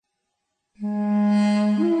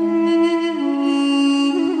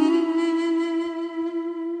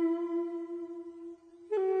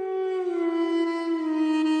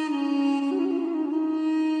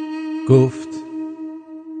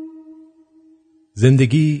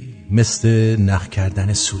زندگی مثل نخ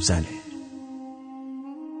کردن سوزنه.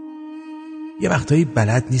 یه وقتایی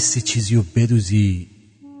بلد نیستی چیزی رو بدوزی،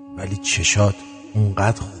 ولی چشات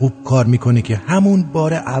اونقدر خوب کار میکنه که همون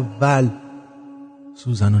بار اول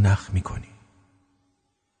سوزن رو نخ میکنی.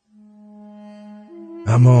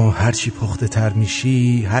 اما هرچی پخته تر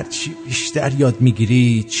میشی، هرچی بیشتر یاد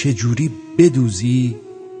میگیری چجوری بدوزی،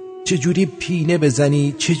 چجوری پینه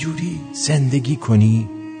بزنی، چجوری زندگی کنی،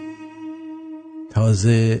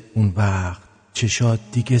 تازه اون وقت چشات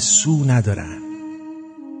دیگه سو ندارن.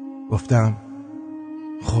 گفتم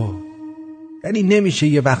خب یعنی نمیشه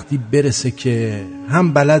یه وقتی برسه که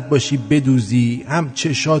هم بلد باشی بدوزی، هم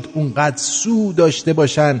چشات اونقدر سو داشته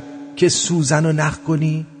باشن که سوزن رو نخ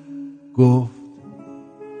کنی؟ گفت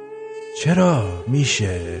چرا؟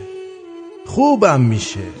 میشه، خوبم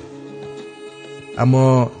میشه،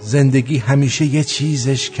 اما زندگی همیشه یه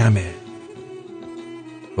چیزش کمه.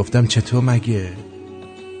 گفتم چطور مگه؟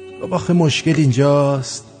 گفت آخه مشکل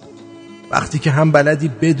اینجاست وقتی که هم بلدی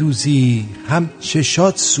بدوزی هم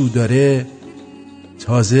چشات سو داره،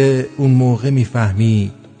 تازه اون موقع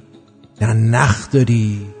میفهمی نه نخ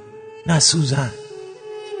داری نه سوزن.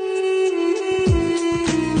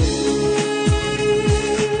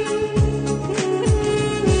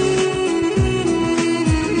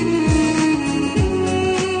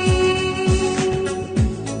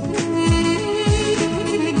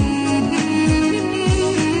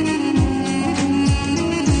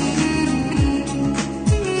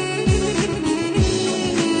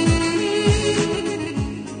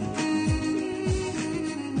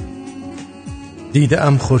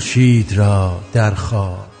 دیدم خورشید را در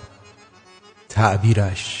خواب،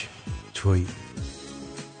 تعبیرش تویی.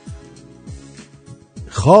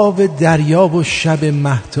 خواب دریا و شب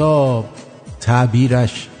مهتاب،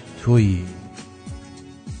 تعبیرش تویی.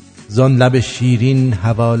 زان لب شیرین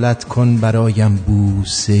حوالت کن برایم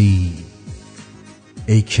بوسه‌ای،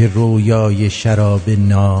 ای که رویای شراب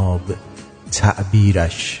ناب،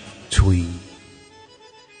 تعبیرش تویی.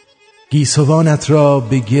 گیسوانت را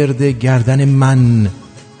به گرد گردن من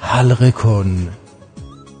حلقه کن،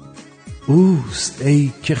 اوست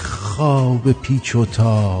ای که خواب پیچ و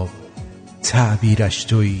تاب، تعبیرش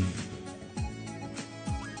تویی.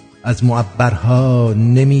 از معبرها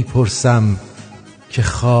نمی پرسم که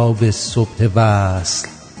خواب صبح وصل،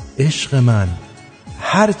 عشق من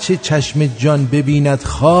هرچه چشم جان ببیند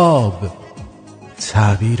خواب،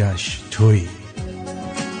 تعبیرش تویی.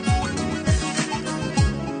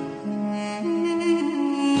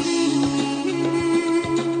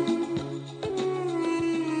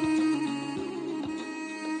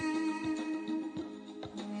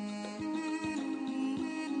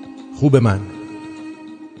 خوب من،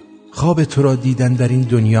 خواب تو را دیدن در این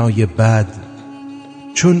دنیای بد،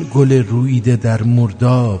 چون گل رویده در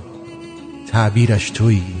مرداب، تعبیرش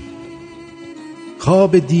تویی.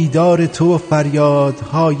 خواب دیدار تو و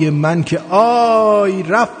فریادهای من که آی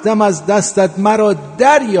رفتم از دستت مرا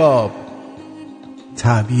دریاب،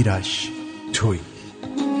 تعبیرش تویی.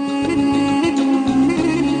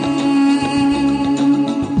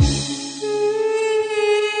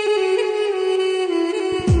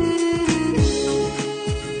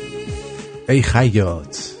 ای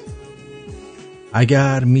خیاط،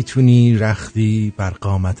 اگر میتونی رختی بر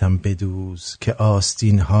قامتم بدوز که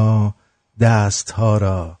آستینها دستها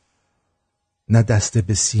را نه دست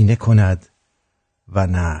به سینه کند و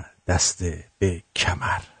نه دست به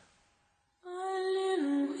کمر.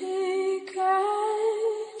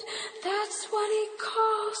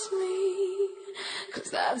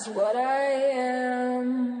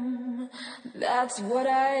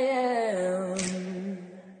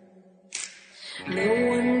 No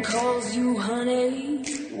one calls you honey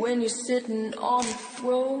when you're sitting on a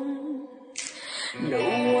throne. No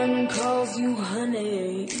one calls you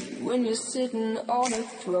honey when you're sitting on a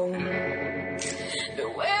throne.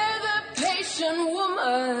 Beware the patient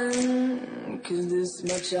woman, 'cause this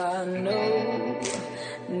much I know.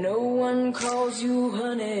 No one calls you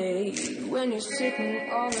honey when you're sitting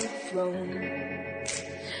on a throne.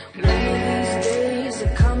 One of these days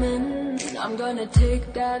are coming, I'm gonna take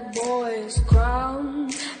that boy's crown.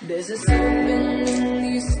 There's a serpent in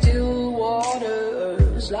these still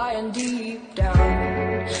waters, lying deep down.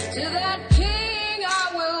 To that king I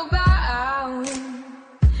will bow,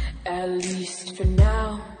 at least for now.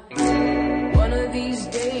 One of these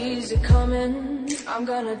days are coming, I'm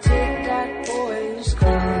gonna take that boy's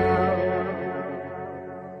crown.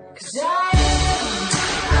 'Cause I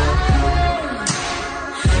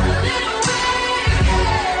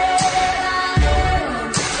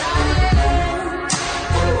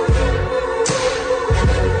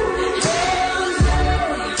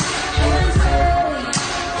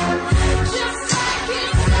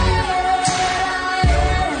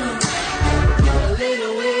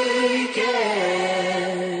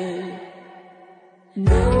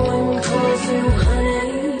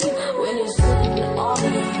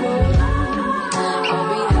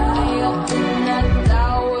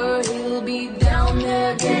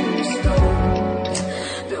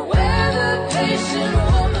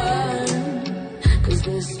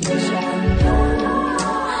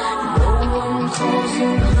calls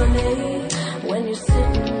you honey when you're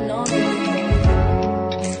sitting on the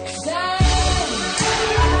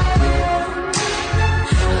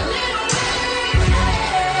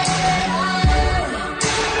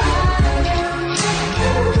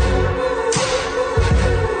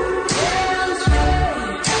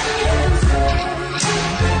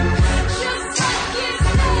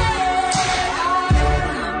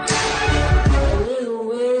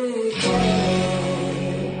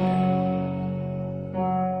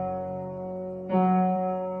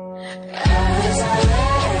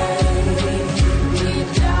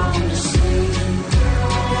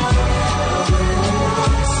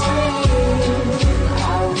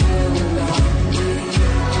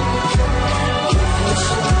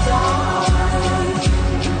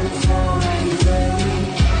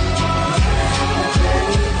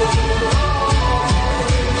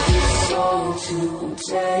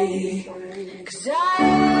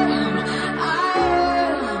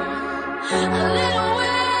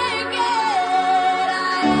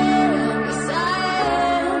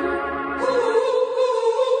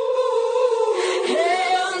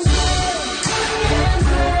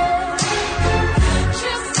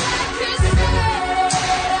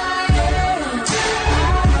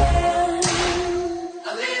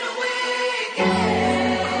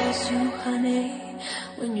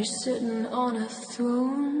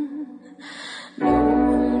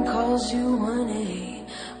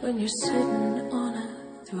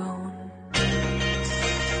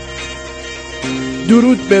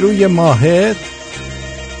درود به روی ماهت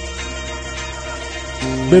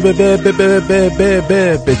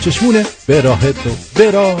به چشمونه به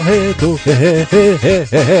راه تو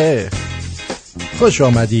خوش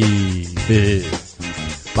آمدی به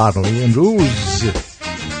برنامه امروز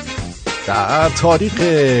در تاریخ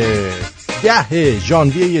 10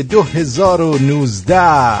 ژانویه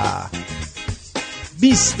 2019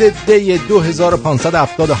 20 دی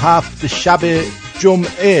 2577 شب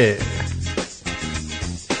جمعه.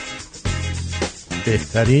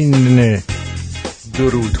 بهترین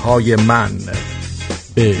درودهای من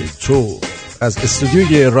به تو از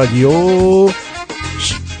استودیوی رادیو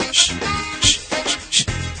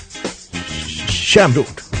شمرون.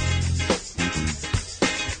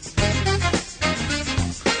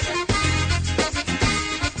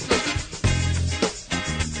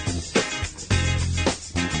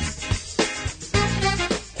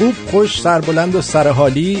 خوب، خوش، سربلند و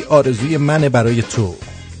سرحالی آرزوی منه برای تو.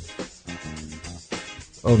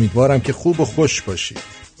 امیدوارم که خوب و خوش باشی.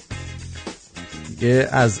 دیگه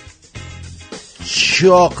از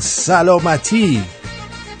چاق سلامتی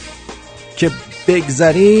که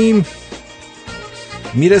بگذریم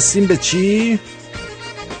میرسیم به چی؟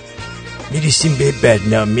 میرسیم به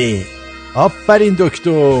برنامه. آفرین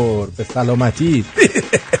دکتر، به سلامتی.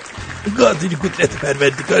 قادر قدرت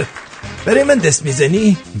پروردگار، برای من دست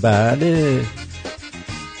میزنی؟ بله.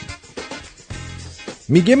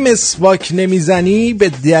 میگه مسواک نمیزنی به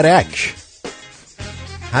درک.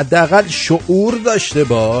 حداقل شعور داشته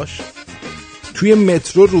باش. توی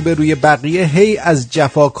مترو روبروی بقیه هی از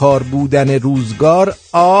جفاکار بودن روزگار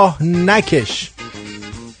آه نکش.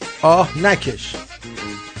 آه نکش.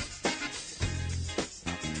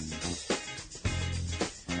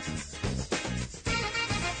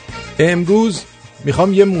 امروز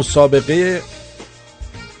میخوام یه مسابقه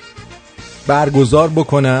برگزار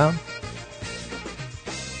بکنم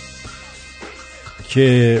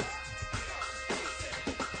که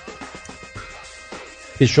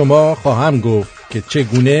به شما خواهم گفت که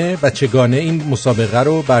چگونه و چگانه این مسابقه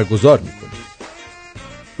رو برگزار میکنیم.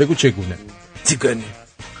 بگو چگونه؟ چگونه.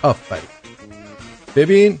 آفرین.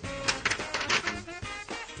 ببین،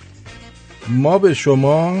 ما به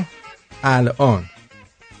شما الان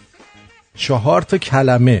 4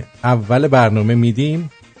 کلمه اول برنامه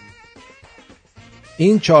میدیم.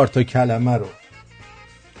 این 4 کلمه رو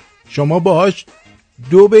شما باهاش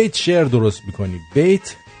 2 بیت شعر درست میکنی.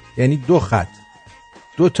 بیت یعنی 2 خط،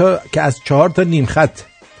 2 تا که از 4 نیم خط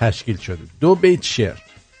تشکیل شده. 2 بیت شعر.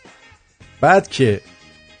 بعد که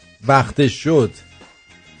وقتش شد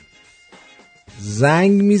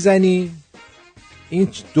زنگ میزنی، این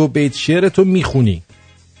 2 بیت شعر تو میخونی.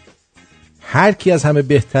 هر کی از همه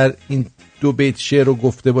بهتر این 2 بیت شعر رو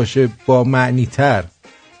گفته باشه با معنی تر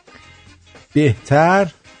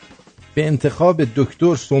بهتر، به انتخاب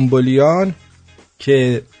دکتر سنبولیان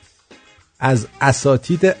که از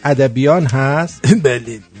اساتید ادبیان هست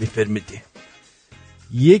بله میفرمایید،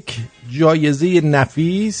 یک جایزه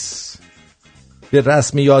نفیس به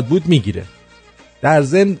رسم یاد بود میگیره. در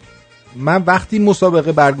ضمن من وقتی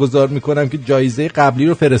مسابقه برگزار میکنم که جایزه قبلی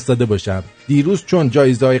رو فرستاده باشم. دیروز چون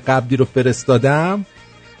جایزه های قبلی رو فرستادم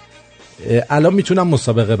الان میتونم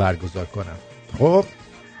مسابقه برگزار کنم. خب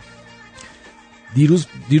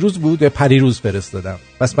دیروز بود، پریروز فرستادم،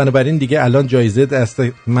 پس بنابراین دیگه الان جایزه دست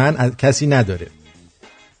من کسی نداره.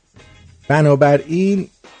 بنابراین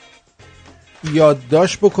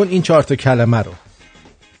یادداشت بکن این 4 تا کلمه رو.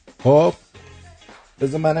 خب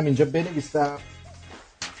بذار منم اینجا بنویسم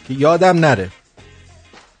که یادم نره.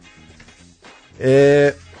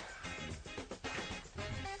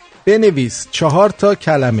 بنویس 4 تا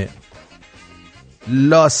کلمه.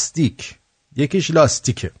 لاستیک، یکیش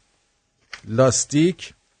لاستیکه،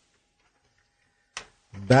 لاستیک.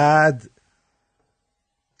 بعد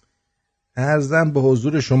عرضم به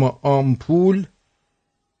حضور شما آمپول،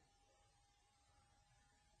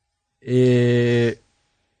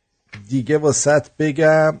 دیگه واسط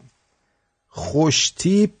بگم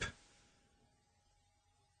خوشتیپ.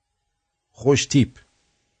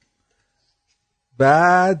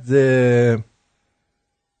 بعد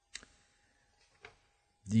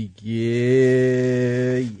دیگه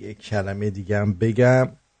یک کلمه دیگه هم بگم،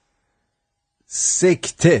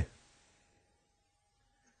 سکته.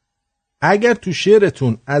 اگر تو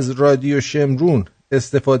شعرتون از رادیو شمرون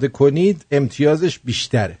استفاده کنید امتیازش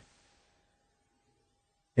بیشتره،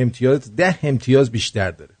 امتیاز 10 امتیاز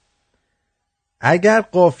بیشتر داره. اگر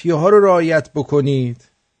قافیه ها رو رعایت بکنید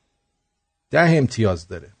 10 امتیاز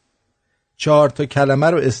داره. 4 تا کلمه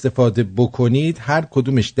رو استفاده بکنید هر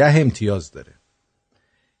کدومش 10 امتیاز داره.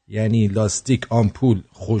 یعنی لاستیک، آمپول،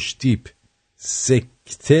 خوشتیپ،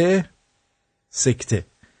 سکته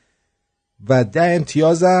و 10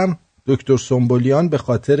 امتیازم دکتر سنبولیان به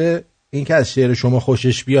خاطر اینکه از شعر شما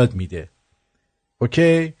خوشش بیاد میده.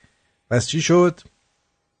 اوکی؟ پس چی شد؟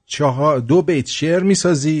 2 بیت شعر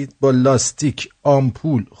میسازید با لاستیک،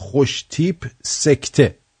 آمپول، خوشتیپ،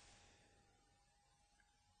 سکته.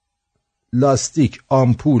 لاستیک،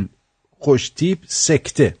 آمپول، خوشتیپ،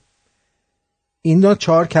 سکته. اینا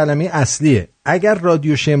 4 کلمه اصلیه. اگر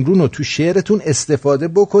رادیو شمرون رو تو شعرتون استفاده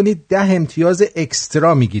بکنید 10 امتیاز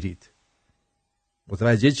اکسترا میگیرید.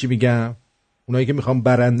 متوجه چی میگم؟ اونایی که میخوام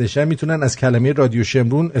برندشن میتونن از کلمه رادیو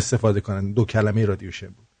شمرون استفاده کنن، 2 کلمه رادیو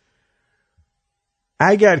شمرون.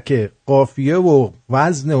 اگر که قافیه و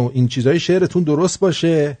وزن و این چیزای شعرتون درست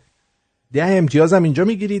باشه 10 امتیاز هم اینجا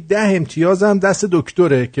میگیرید. 10 امتیاز هم دست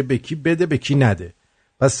دکتره که به کی بده به کی نده.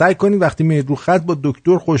 پس سعی کنید وقتی میرید رو خط با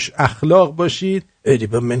دکتر خوش اخلاق باشید.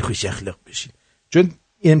 با من خوش اخلاق باشید، چون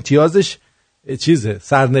امتیازش چیزه،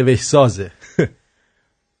 سرنوشت سازه.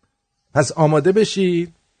 پس آماده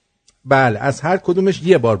بشید. بله، از هر کدومش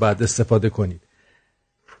یه بار بعد استفاده کنید.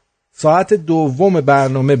 ساعت دوم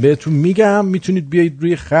برنامه بهتون میگم میتونید بیایید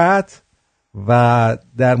روی خط و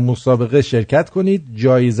در مسابقه شرکت کنید.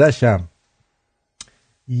 جایزش هم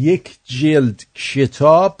 1 جلد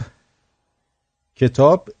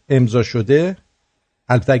کتاب امضا شده،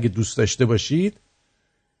 البته اگه دوست داشته باشید،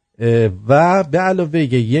 و به علاوه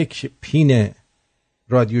 1 پین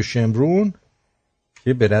رادیو شمرون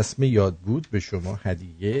که به رسم یاد بود به شما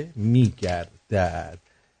هدیه میگردد.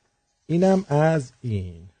 اینم از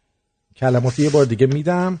این کلمات یه بار دیگه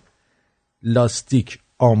میدم. لاستیک،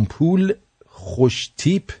 آمپول،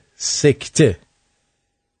 خوشتیپ، سکته.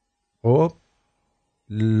 خب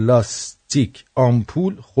لاستیک،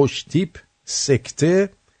 آمپول، خوشتیپ، سکته.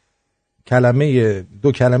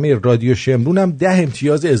 2 کلمه رادیو شمرون هم 10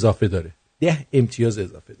 امتیاز اضافه داره. 10 امتیاز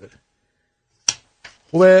اضافه داره.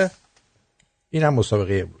 خوبه؟ این هم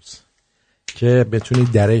مسابقه امروز که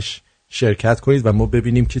بتونید درش شرکت کنید و ما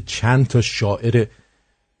ببینیم که چند تا شاعر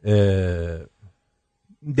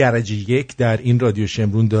درجه 1 در این رادیو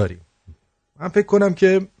شمرون داریم. من فکر کنم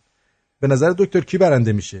که به نظر دکتر کی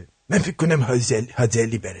برنده میشه؟ من فکر کنم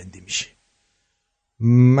هازلی برنده میشه.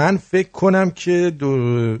 من فکر کنم که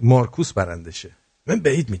مارکوس برنده شه. من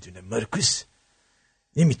بعید میدونم. مارکوس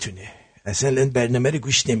نمیتونه، اصلا برنامه رو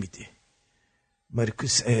گوش نمیده.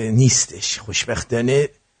 مارکوس نیستش، خوشبختانه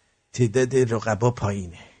تعداد رقبا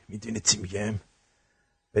پایینه. میدونه چی میگم؟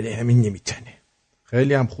 برای همین نمیتونه.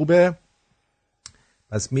 خیلی هم خوبه.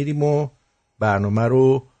 پس میریم و برنامه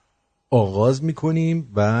رو آغاز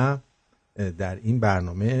میکنیم و در این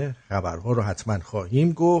برنامه خبرها رو حتما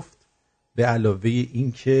خواهیم گفت، به علاوه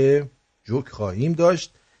این که جوک خواهیم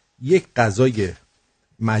داشت. یک غذای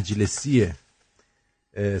مجلسی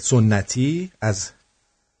سنتی از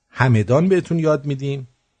همدان بهتون یاد میدیم.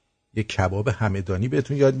 یک کباب همدانی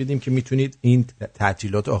بهتون یاد میدیم که میتونید این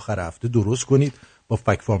تعطیلات آخر هفته درست کنید، با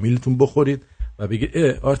فک فامیلتون بخورید و بگید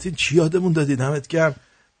آرتین چی یادمون دادید، دمت گرم،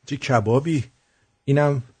 چه کبابی.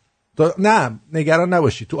 اینم نه نگران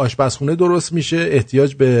نباشید، تو آشپزخونه درست میشه،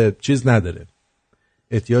 احتیاج به چیز نداره،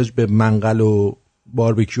 احتیاج به منقل و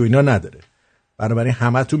باربیکیو اینا نداره. بنابراین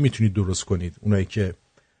همتون میتونید درست کنید، اونایی که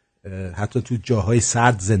حتی تو جاهای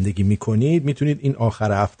سرد زندگی میکنید، میتونید این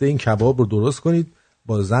آخر هفته این کباب رو درست کنید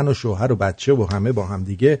با زن و شوهر و بچه و همه با هم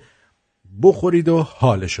دیگه بخورید و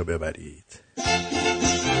حالشو ببرید.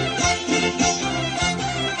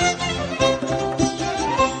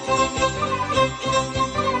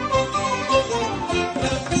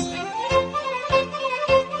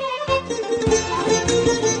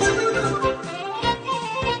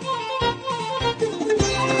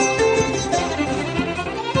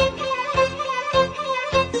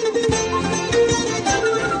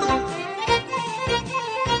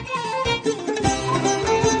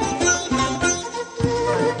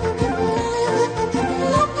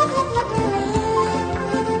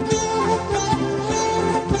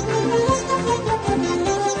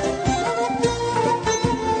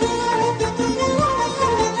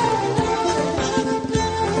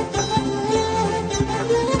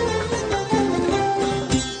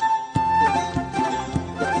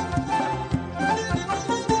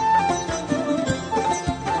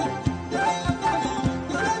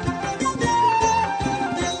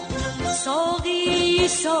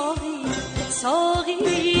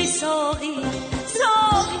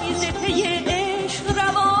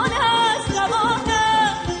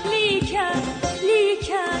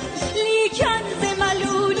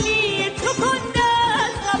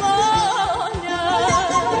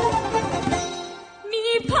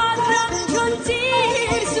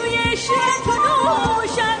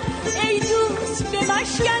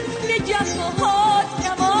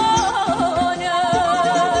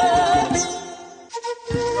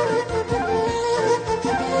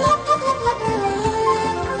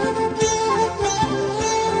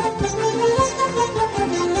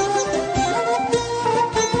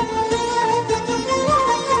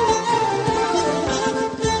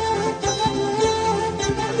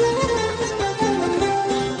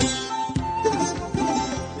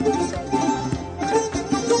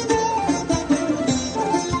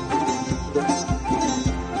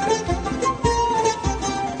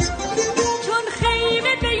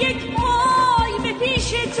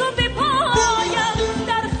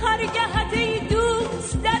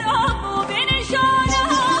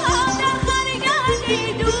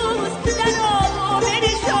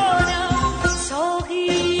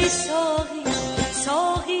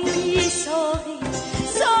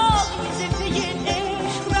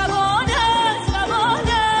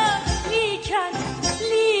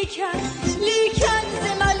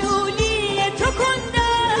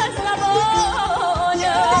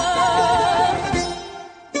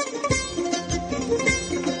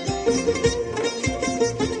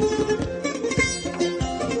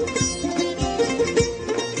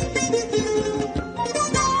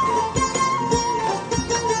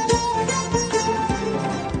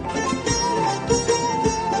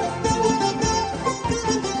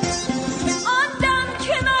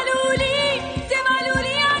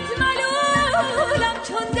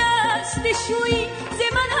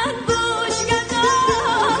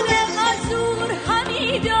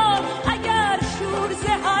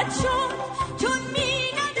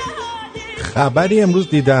 خبری امروز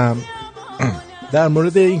دیدم در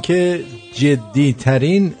مورد اینکه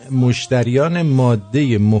جدی‌ترین مشتریان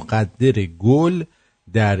ماده مخدر گل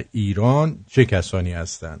در ایران چه کسانی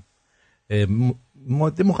هستند.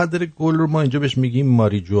 ماده مخدر گل رو ما اینجا بهش میگیم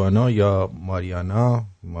ماریجوانا یا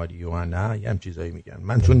ماریوانا یه هم چیزایی میگن.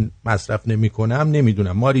 من چون مصرف نمی کنم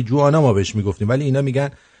نمیدونم. ماریجوانا ما بهش میگفتیم ولی اینا میگن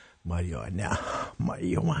ماریوانا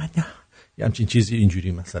یه همچین چیزی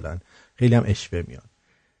اینجوری، مثلا خیلی هم اشبه میاد.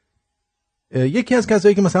 یکی از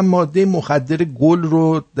کسایی که مثلا ماده مخدر گل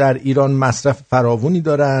رو در ایران مصرف فراوانی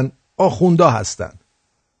دارن آخوندا هستن.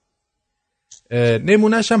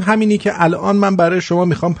 نمونهش هم همینی که الان من برای شما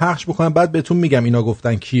میخوام پخش بکنم، بعد بهتون میگم اینا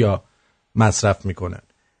گفتن کیا مصرف میکنن.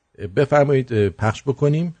 بفرمایید پخش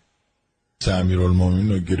بکنیم.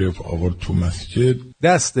 امیرالمومنین رو گرفت آورد تو مسجد.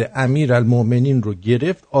 دست امیرالمومنین رو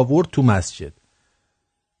گرفت آورد تو مسجد.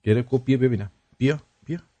 گرفت گفت بیا ببینم، بیا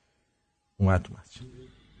اومد تو مسجد.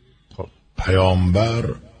 خب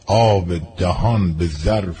پیامبر آب دهان به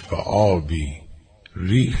ظرف آبی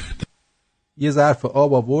ریخت. یه ظرف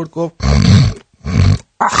آب آورد گفت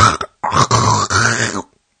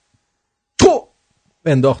تو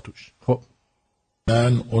انداخت توش. خب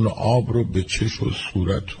من اون آب رو به چش و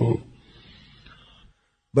صورت و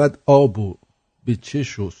بعد آبو به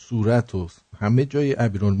چش و صورت و همه جای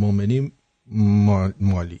امیرالمومنین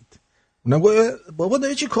مالید. اونم گفت بابا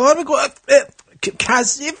داری چی کار میکنی؟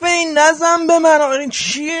 کثیف این نزن به من. این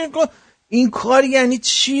چیه این کار؟ یعنی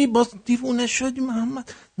چی؟ باز دیوونه شدی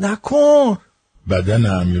محمد؟ نکن. بدن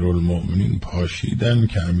امیرالمومنین پاشیدن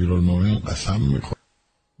که امیرالمومنین قسم میخورد.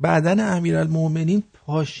 بدن امیرالمومنین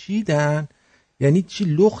پاشیدن، یعنی چی؟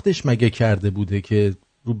 لختش مگه کرده بوده که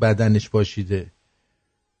رو بدنش پاشیده؟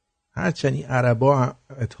 هرچند این عربا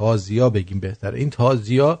تازیا بگیم بهتره، این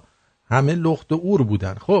تازیا همه لخت و اور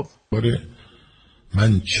بودن. خب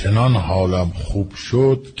من چنان حالم خوب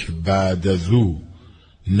شد که بعد از او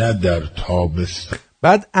نه در تابستان.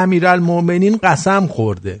 بعد امیرالمومنین قسم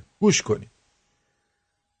خورده، گوش کنید.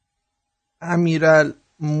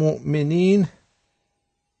 امیرالمومنین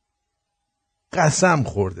قسم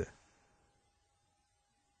خورده.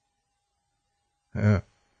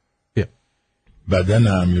 بدن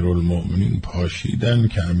امیرالمومنین پاشیدن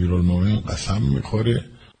که امیرالمومنین قسم میخوره.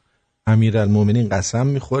 امیرالمومنین قسم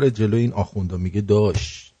میخوره جلو این آخونده، میگه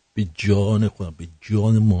داش به جان خودم، به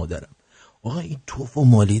جان مادرم، آقا این توف و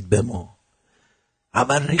مالید به ما.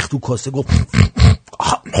 اول ریخت تو کاسه، گفت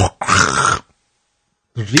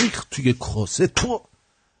ریخت توی کاسه تو،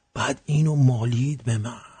 بعد اینو مالید به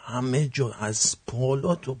من، همه جا از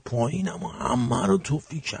بالا تا پایینم و همه رو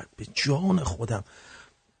توفی کرد. به جان خودم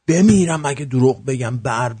بمیرم اگه دروغ بگم،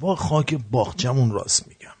 بروا خاک باغچمون راست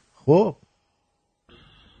میگم. خب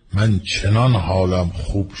من چنان حالم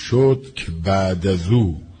خوب شد که بعد از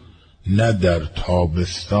او نه در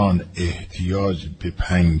تابستان احتیاج به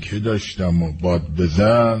پنکه داشتم و باد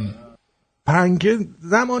بزن. پنکه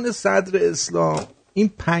زمان صدر اسلام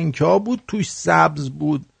این پنکه ها بود، توش سبز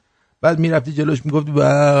بود، بعد میرفتی جلوش میگفتی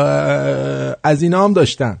از اینا هم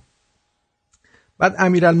داشتن. بعد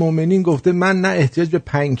امیرالمومنین گفته من نه احتیاج به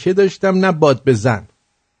پنکه داشتم نه باد بزن.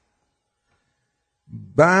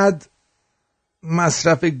 بعد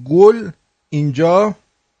مصرف گل اینجا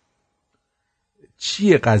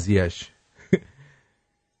چیه قضیهش؟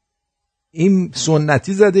 این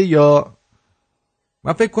سنتی زده یا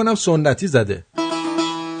من فکر کنم سنتی زده.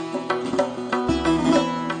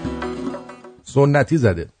 سنتی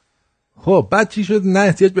زده. خب بعد چی شد؟ نه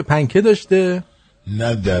احتیاج به پنکه داشته،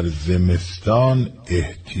 نه در زمستان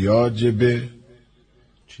احتیاج به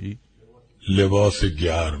چی؟ لباس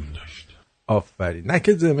گرم داشت. آفرین. نه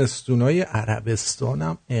که زمستونای عربستان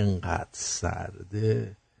هم انقدر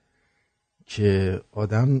سرده که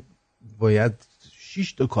آدم باید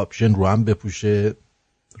 6 تا کاپشن رو هم بپوشه.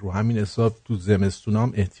 رو همین حساب تو زمستون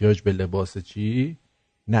هم احتیاج به لباس چی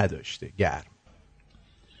نداشته، گرم.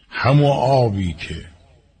 همون آبی که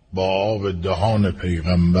با آب دهان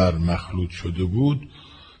پیغمبر مخلوط شده بود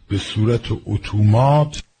به صورت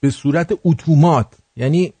اتومات، به صورت اتومات،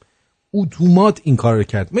 یعنی اتومات این کار رو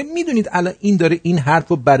کرد. میدونید الان این داره این حرف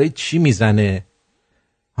رو برای چی میزنه؟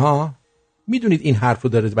 ها؟ میدونید این حرف رو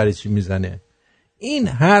داره برای چی میزنه؟ این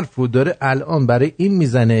حرف رو داره الان برای این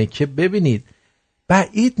میزنه که ببینید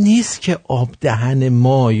بعید نیست که آب دهن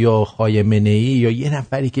ما یا خایمنه‌ای یا یه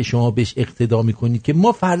نفری که شما بهش اقتدا میکنید که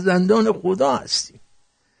ما فرزندان خدا هستیم،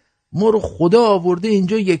 ما رو خدا آورده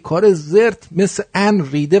اینجا یک کار زرت مثل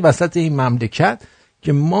ان ریده وسط این مملکت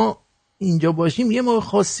که ما اینجا باشیم یه موقع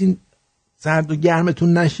خواستین سرد و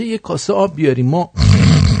گرمتون نشه یه کاسه آب بیاریم ما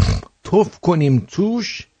توف کنیم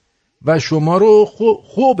توش و شما رو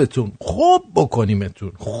خوبتون خوب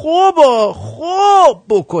بکنیمتون، خوب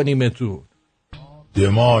بکنیمتون.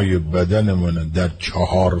 دمای بدنمون در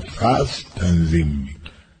 4 فصل تنظیم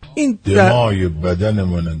میکنه. این دمای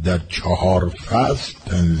بدنمون در 4 فصل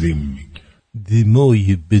تنظیم میکنه.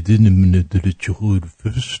 دمای بدنمون در 4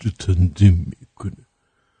 فصل تنظیم میکنه.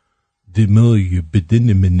 دمای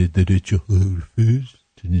بدنمون در 4 فصل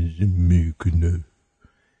تنظیم میکنه.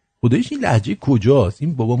 خدایش این لهجه کجاست؟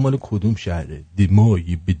 این بابا مال کدوم شهره؟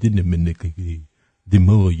 دمای بدنمون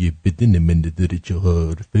دمای بدنمون در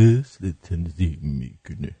 4 فصل تنظیم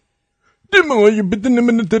میکنه. دمای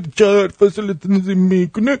بدنمون در 4 فصل تنظیم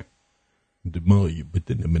میکنه. دمای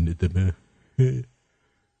بدنمون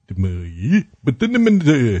دمای بدنمون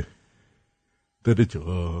در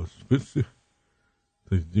 4 فصل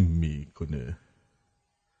تنظیم میکنه.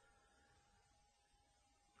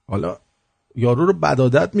 حالا یارو رو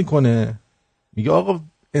بدعادت میکنه، میگه آقا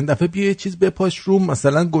این دفعه بیا یه چیز بپاش روم،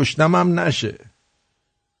 مثلا گشنم هم نشه.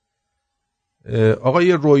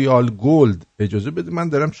 آقای رویال گولد اجازه بده من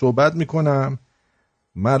دارم صحبت میکنم،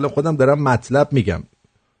 من خودم دارم مطلب میگم،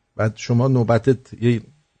 بعد شما نوبتت یه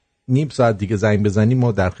نیم ساعت دیگه زنگ بزنی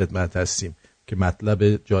ما در خدمت هستیم که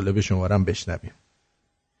مطلب جالب شما رو هم بشنویم.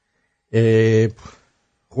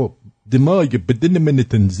 خب دماغ بدن من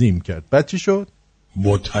تنظیم کرد، بعد چی شد؟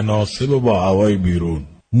 متناسب با هوای بیرون.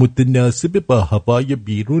 متناسب با هوای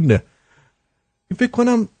بیرونه. این فکر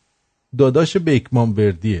کنم داداش بیکمان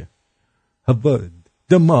وردیه. هوا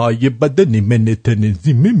دمای بدن من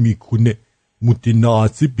تنظیم میکنه،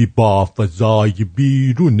 متناسب با فضای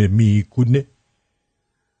بیرون میکنه.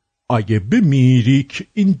 اگه بمیری که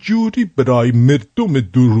اینجوری برای مردم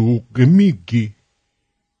دروغ میگی.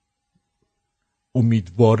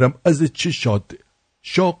 امیدوارم از چشات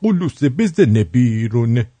شاقولوسه بزنه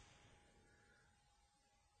بیرون.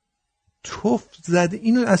 توف زده،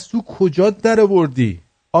 اینو از تو کجا در آوردی؟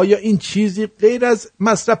 آیا این چیزی غیر از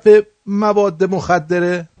مصرف مواد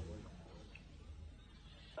مخدره؟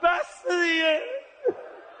 بس دیگه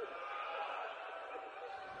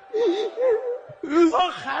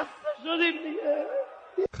خسته شدیم دیگه.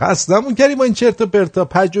 خستمون کردیم با این چرت و پرتا.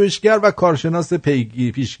 پژوهشگر و کارشناس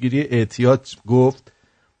پیشگیری اعتیاد گفت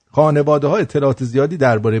خانواده ها اطلاعات زیادی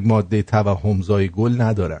درباره ماده توهمزای گل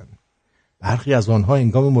ندارن. برخی از آنها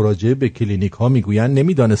هنگام مراجعه به کلینیک ها میگویند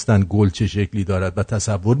نمیدانستند گل چه شکلی دارد و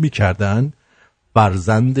تصور میکردند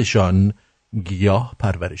فرزندشان گیاه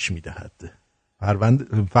پرورش میدهد.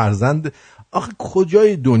 فرزند آخه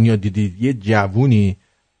کجای دنیا دیدید یه جوونی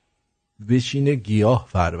بشینه گیاه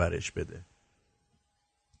پرورش بده؟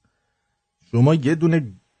 شما یه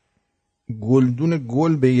دونه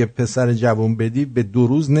گل به یه پسر جوان بدی به 2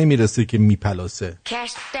 روز نمیرسه که میپلاسه.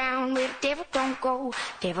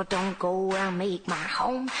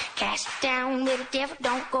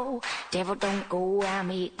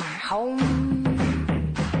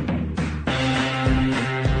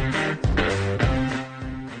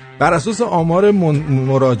 بر اساس آمار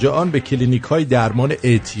مراجعان به کلینیک‌های درمان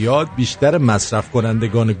اعتیاد بیشتر مصرف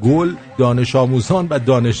کنندگان گل دانش آموزان و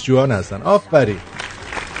دانشجویان هستند. آفرین.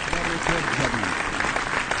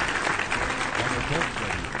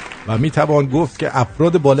 و میتوان گفت که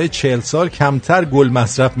افراد بالای 40 سال کمتر گل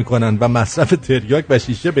مصرف میکنن و مصرف تریاک و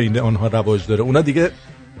شیشه بین آنها رواج داره. اونا دیگه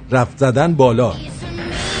رفت زدن بالا.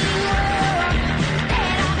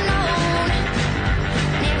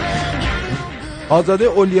 آزاده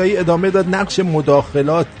اولیایی ادامه داد نقش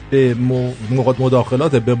مداخلات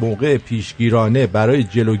به موقع پیشگیرانه برای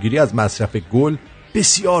جلوگیری از مصرف گل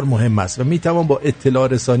بسیار مهم است و میتوان با اطلاع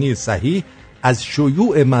رسانی صحیح از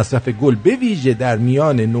شیوع مصرف گل به ویژه در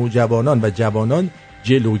میان نوجوانان و جوانان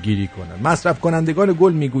جلوگیری کنند. مصرف کنندگان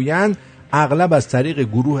گل میگویند اغلب از طریق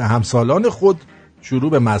گروه همسالان خود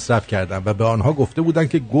شروع به مصرف کردند و به آنها گفته بودند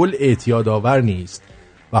که گل اعتیادآور نیست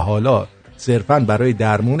و حالا صرفاً برای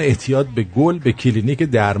درمان اعتیاد به گل به کلینیک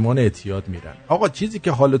درمان اعتیاد میرن. آقا چیزی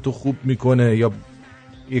که حالتو خوب میکنه یا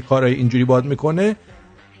یه کارای اینجوری باد میکنه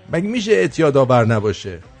مگه میشه اعتیادآور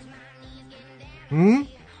نباشه؟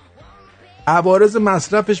 عوارض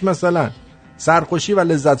مصرفش مثلا سرخوشی و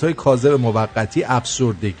لذت‌های کاذب موقتی،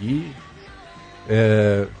 افسردگی،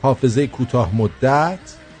 حافظه کوتاه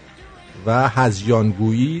مدت و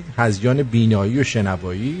هذیانگویی، هذیان بینایی و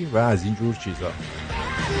شنوایی و از این جور چیزا.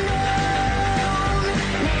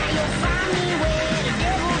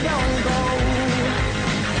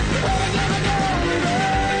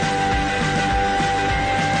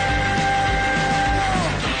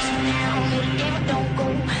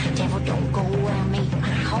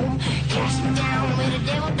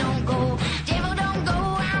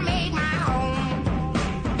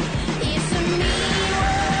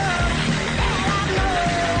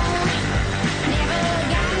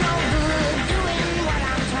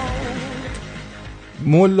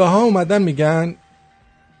 ملاها اومدن میگن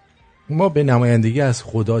ما به نمایندگی از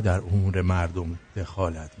خدا در امور مردم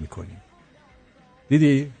دخالت میکنیم.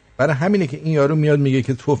 دیدی؟ برای همینه که این یارو میاد میگه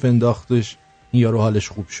که توف انداختش این یارو حالش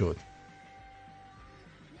خوب شد.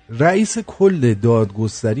 رئیس کل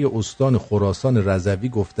دادگستری استان خراسان رضوی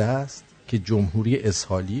گفته است که جمهوری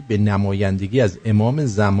اسحالی به نمایندگی از امام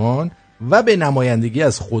زمان و به نمایندگی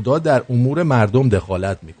از خدا در امور مردم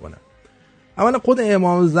دخالت میکنه. اولا خود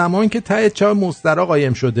امام زمان که ته چه مسترا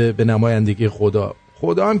قایم شده به نمایندگی خدا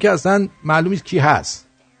هم که اصلا معلوم نیست کی هست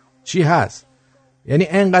چی هست. یعنی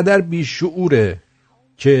انقدر بیشعوره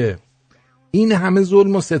که این همه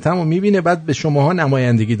ظلم و ستم رو میبینه بعد به شماها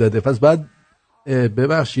نمایندگی داده. پس بعد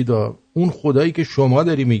ببخشید اون خدایی که شما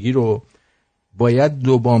داری میگی رو باید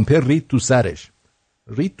 2 بامپر رید تو سرش،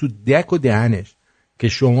 رید تو دک و دهنش که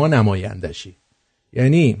شما نمایندشی.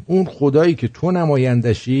 یعنی اون خدایی که تو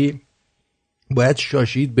نمایندشی باید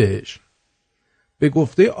شاشید بهش. به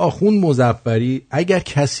گفته آخوند مظفری اگر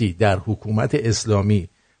کسی در حکومت اسلامی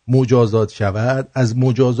مجازات شود از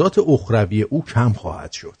مجازات اخروی او کم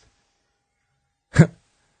خواهد شد.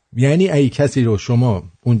 یعنی اگه کسی رو شما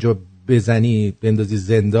اونجا بزنی بندازی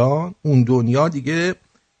زندان اون دنیا دیگه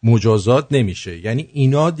مجازات نمیشه. یعنی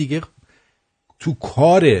اینا دیگه تو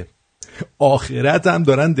کار آخرت هم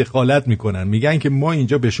دارن دخالت میکنن. میگن که ما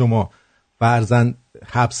اینجا به شما فرضاً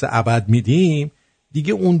حبس ابد میدیم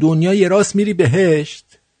دیگه اون دنیا یه راست میری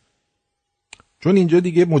بهشت چون اینجا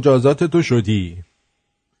دیگه مجازات تو شدی.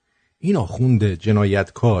 این آخوند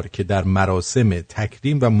جنایتکار که در مراسم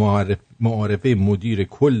تکریم و معارفه مدیر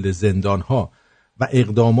کل زندانها و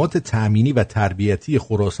اقدامات تأمینی و تربیتی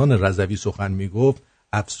خراسان رضوی سخن میگفت،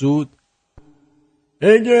 افزود: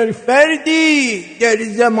 اگر فردی در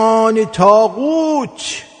زمان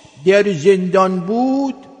طاغوت در زندان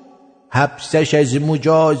بود، حبسش از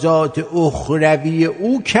مجازات اخروی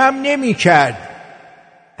او کم نمی کرد.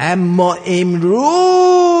 اما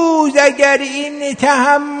امروز اگر این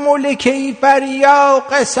تحمل کیفر یا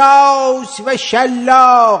قصاص و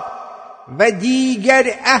شلاق و دیگر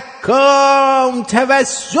احکام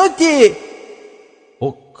توسط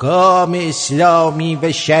حکام اسلامی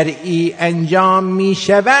و شرعی انجام می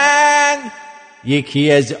شوند،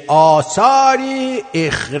 یکی از آثار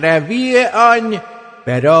اخروی آن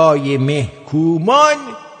برای محکومان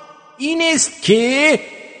این است که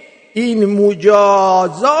این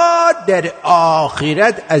مجازات در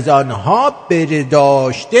آخرت از آنها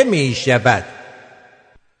برداشته می شود.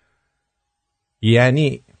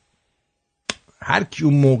 یعنی هر کی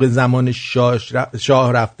اون موقع زمان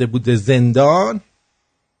شاه رفته بوده زندان،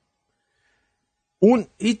 اون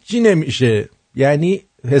هیچی نمیشه، یعنی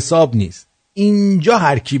حساب نیست. اینجا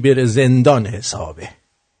هر کی بره زندان حسابه.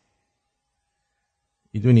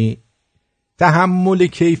 میدونی تحمل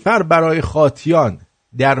کیفر برای خاطیان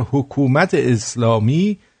در حکومت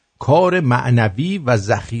اسلامی کار معنوی و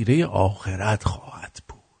ذخیره آخرت خواهد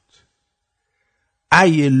بود.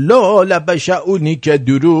 ای لال بشعونی که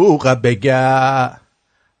دروغ بگه،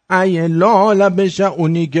 ای لال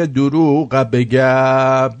بشعونی که دروغ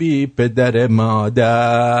بگه، بی پدر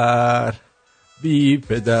مادر، بی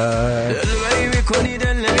پدر. دلبری میکنی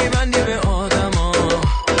دل نمیبندی به آدم ها،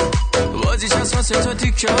 بازی چسباسه تا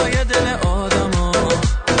تیکه های دل آدم ها.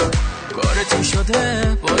 کارتون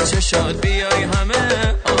شده با چشات بیای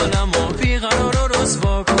همه عالمو بیقرار و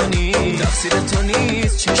رسوا کنی. تقصیر تو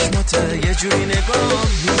نیست چشمات یه جوری نگاه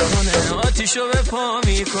میکنه، آتیشو به پا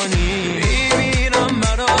میکنی. میمیرم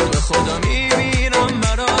برات به خدا، میمیرم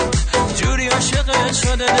برات، جوری عاشقت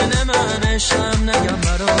شده دل من عشقم نگم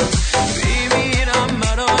برات. میمیرم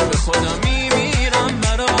برات به خدا، میمیرم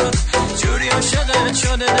برات، جوری عاشقت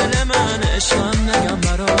شده دل من عشقم نگم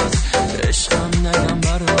برات، عشقم نگم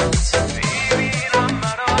برات. میمیرم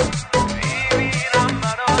برات، میمیرم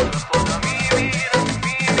برات، به خدا میمیرم،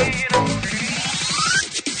 میمیرم.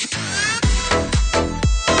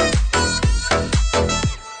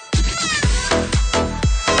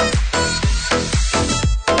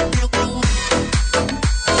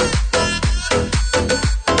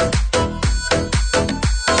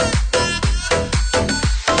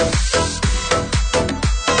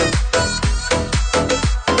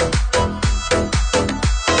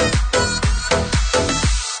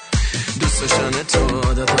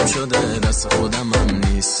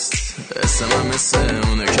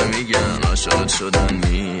 شدن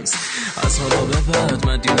نیست از حالا به بعد.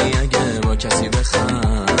 مدیونی اگه با کسی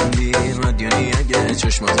بخندی، مدیونی اگه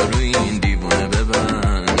چشماتو روی این دیوونه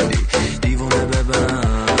ببندی، دیوونه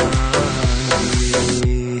ببندی.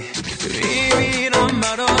 میمیرم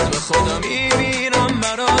برات به خدا، میمیرم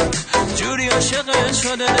برات، جوری عاشقت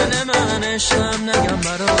شده دل من عشقم نگم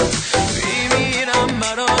برات. میمیرم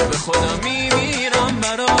برات به خدا، میمیرم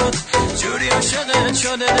برات، جوری عاشقت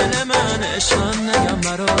شده دل من عشقم نگم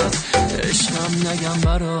برات، عشقم نگم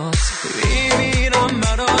برات. میمیرم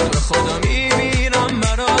برات به خدا، میمیرم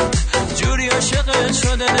برات، جوری عاشقت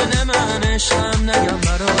شده دل من عشقم نگم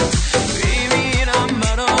برات. میمیرم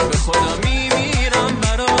برات به خدا، میمیرم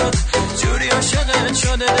برات، جوری عاشقت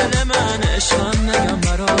شده دل من عشقم نگم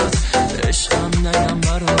برات، عشقم نگم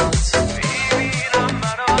برات. میمیرم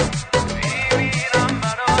برات، میمیرم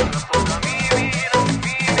برات، به خدا میمیرم،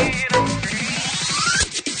 میمیرم.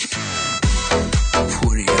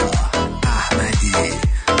 پوریا احمدی.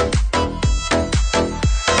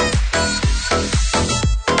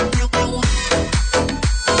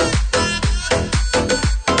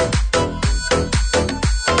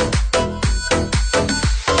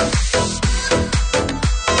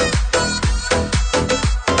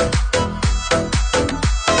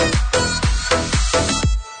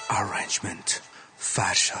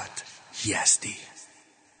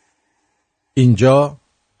 اینجا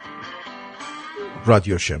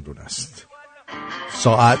رادیو شمرون است.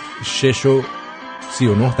 ساعت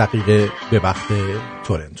 6:39 به وقت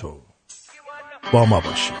تورنتو. با ما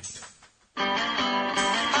باشید.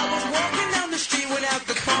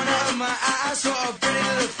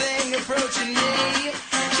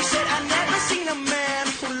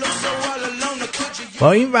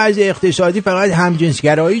 با این وضع اقتصادی فقط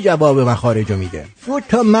همجنسگرایی جواب مخارجو میده. 2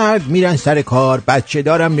 تا مرد میرن سر کار، بچه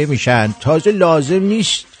دارم نمیشن، تازه لازم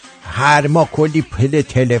نیست هر ماه کلی پول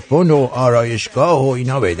تلفن و آرایشگاه و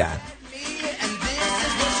اینا بدن.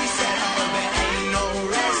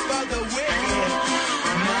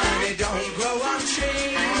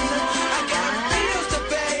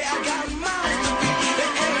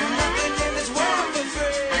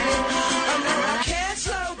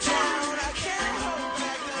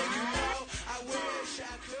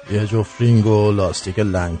 یه جفت رینگ و لاستیک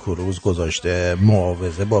لنکروز گذاشته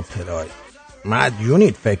معاوضه با پراید.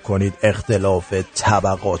 مدیونید فکر کنید اختلاف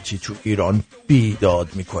طبقاتی تو ایران بیداد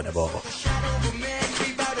میکنه بابا.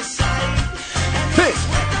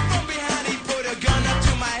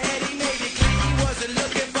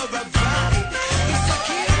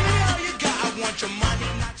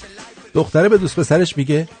 دختره به دوست پسرش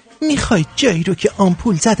میگه میخوای جایی رو که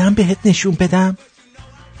آمپول زدم بهت نشون بدم؟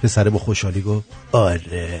 پسره با خوشحالی گفت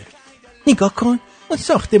آره. نگاه کن اون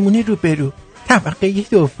ساختمونه رو برو طبقه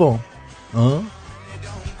دوم.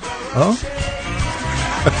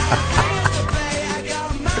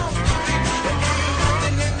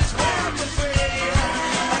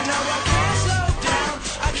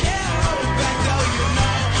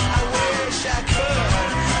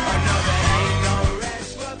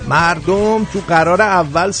 مردم تو قرار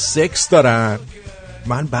اول سکس دارن.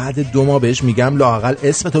 من بعد 2 ماه بهش میگم لااقل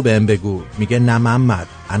اسمتو بهم بگو. میگه نه محمد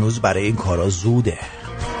هنوز برای این کارا زوده.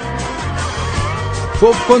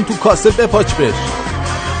 توف کن تو کاسه بپاچ بش.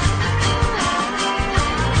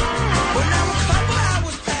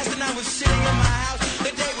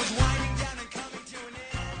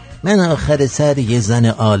 من آخر سر یه زن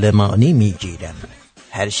آلمانی میگیرم.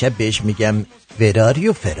 هر شب بهش میگم وراری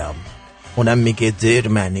و فرام. اونم میگه دیر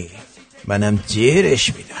منی. منم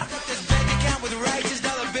دیرش میدم.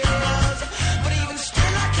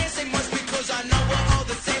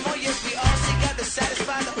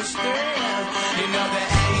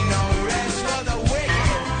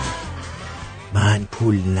 من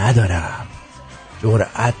پول ندارم،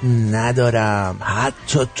 جرأت ندارم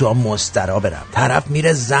حتی تو مسترا برم. طرف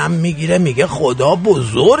میره زم میگیره میگه خدا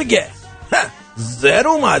بزرگه. زر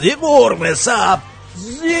اومدی قرمه سب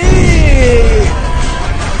زیر.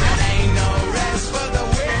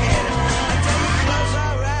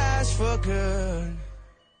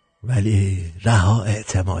 ولی رها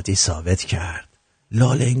اعتمادی ثابت کرد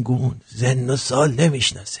لالنگون زن و سال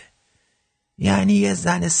نمیشناسه. یعنی یه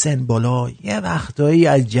زن سن بالا یه وقتایی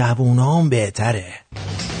از جوونام بهتره.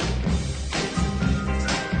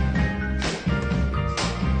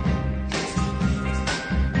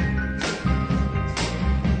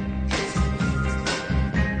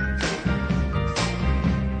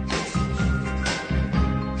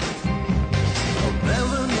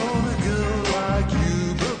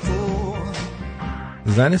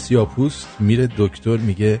 زن سیاپوست میره دکتر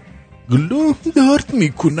میگه گلوم درد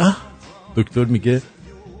میکنه. دکتر میگه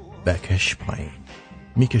بکش پایین.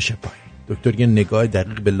 میکشه پایین. دکتر یه نگاه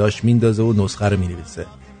دقیق به لاش میندازه و نسخه رو مینویسه.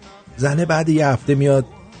 زنه بعد یه هفته میاد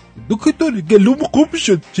دکتر گلوم خوب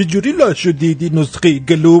شد. چجوری لاشو دیدی نسخه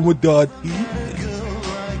گلومو دادی؟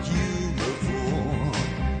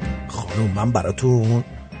 خانوم من براتون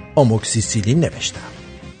آموکسیسیلین نوشتم.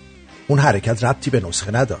 اون حرکت ربطی به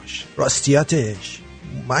نسخه نداشت. راستیاتش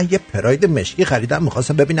من یه پراید مشکی خریدم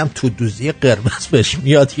میخواستم ببینم تو دوزی قرمز بهش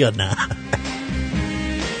میاد یا نه.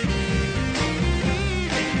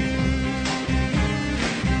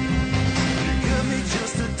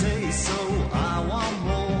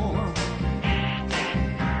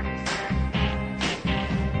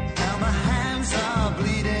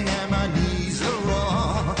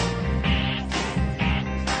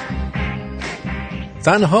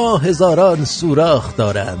 زنها هزاران سوراخ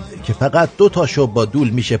دارند که فقط 2 تاشو با دول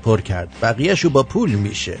میشه پر کرد، بقیهشو با پول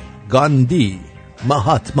میشه. گاندی،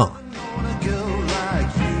 مهاتما.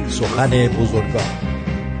 سخن بزرگان.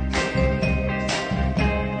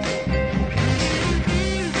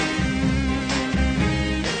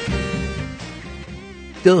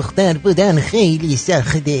 دختر بودن خیلی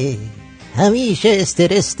سخته. همیشه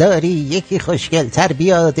استرس داری یکی خوشگل تر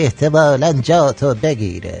بیاد احتمالاً جاتو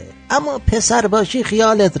بگیره. اما پسر باشی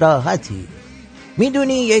خیالت راحتی.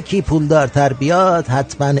 میدونی یکی پولدارتر بیاد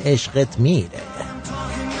حتما عشقت میره.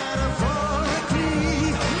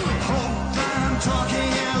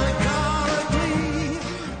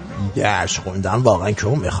 درس خوندن واقعا کیو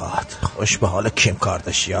میخواد؟ خوش به حال کیم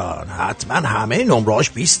کارداشیان. حتما همه نمراش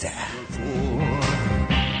 20.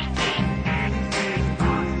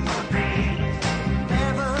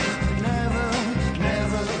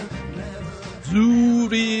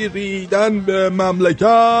 زوری ریدن به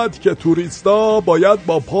مملکت که توریستا باید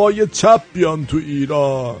با پای چپ بیان تو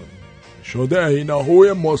ایران. شده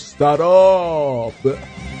عینهوی مستراب.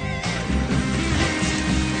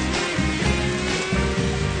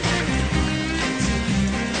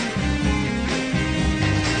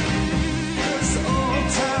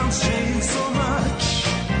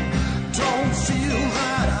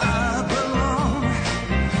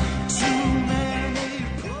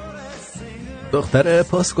 دختر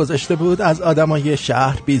پست گذاشته بود از آدمای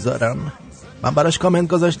شهر بیزارم. من براش کامنت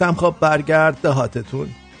گذاشتم خب برگرد دهاتتون.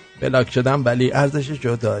 بلاک شدم ولی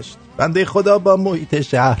ارزششو داشت. بنده خدا با محیط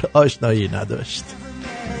شهر آشنایی نداشت.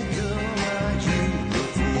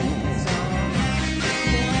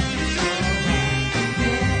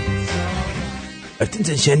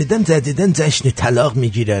 ارتین شنیدم زدیدن جشن طلاق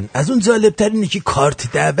میگیرن. از اون جالبتر اینه که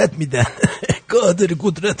کارت دعوت میدن. قادر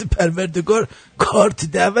قدرت پروردگار کارت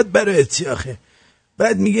دعوت برای چیاخه.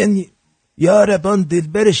 بعد میگن یا ربان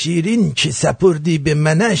دلبر شیرین که سپردی به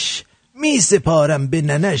منش، می سپارم به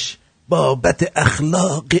ننش بابت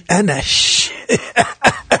اخلاق انش.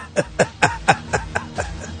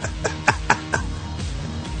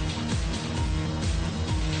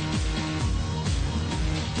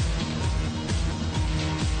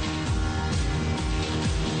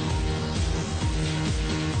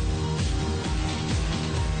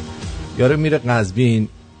 یارو میره قزوین،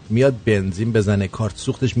 میاد بنزین بزنه، کارت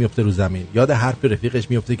سوختش میفته رو زمین. یاد حرف رفیقش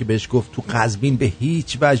میفته که بهش گفت تو قزوین به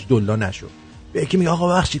هیچ وجه دلا نشو. به یکی میگه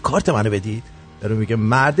آقا بخشید کارت منو بدید. یارو میگه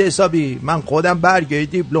مرد حسابی من خودم برگه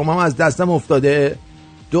دیپلمم از دستم افتاده،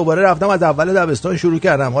 دوباره رفتم از اول دبستان شروع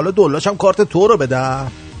کردم، حالا دلاشم کارت تو رو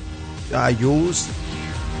بدم. دایوس.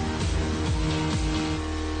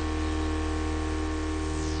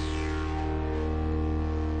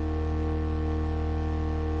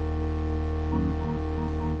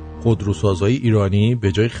 خودروسازهای ایرانی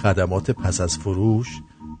به جای خدمات پس از فروش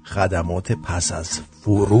خدمات پس از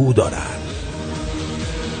فرو دارن.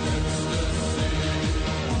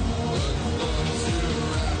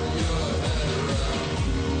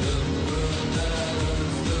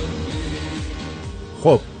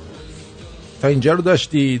 خب تا اینجا رو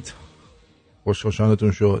داشتید،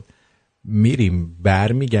 خوشحالتون شد. میریم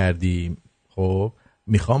برمیگردیم. خب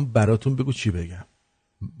میخوام براتون بگو چی بگم.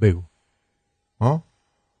 بگو ها؟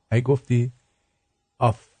 ای گفتی؟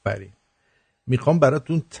 آفرین. میخوام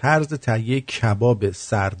براتون طرز تهیه کباب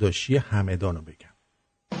سرداشی همدان رو بگم.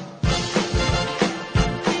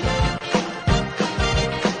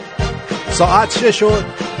 ساعت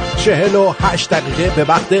 6:48 به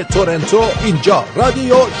وقت تورنتو. اینجا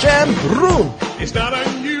رادیو شمرون. It's not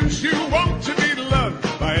unusual to be loved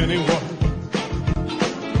by anyone.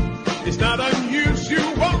 It's not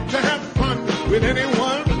unusual to have fun with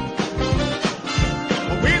anyone.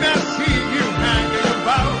 When I see you hanging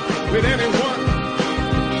about with anyone,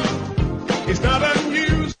 it's not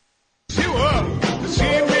unusual to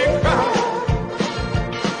see me cry.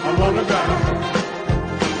 I wanna die.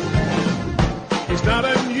 It's not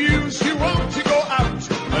unusual to go out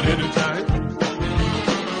at any time.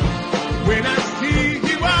 When I see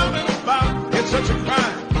you out and about, it's such a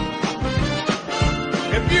crime.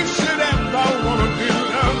 If you should ever wanna be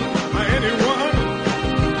loved by anyone,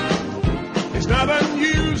 it's not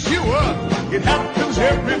unusual. It happens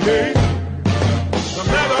every day. No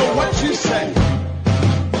matter what you say,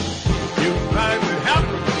 you find it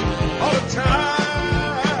happens all the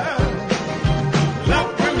time.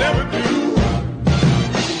 Love will never do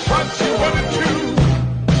what you want it to.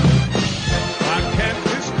 I can't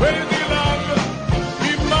display any longer.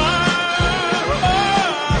 Be mine.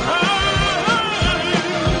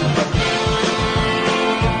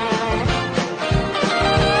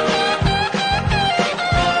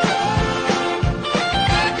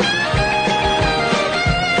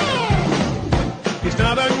 It's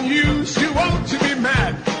not unusual to be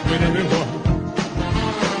mad with anyone.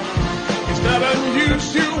 It's not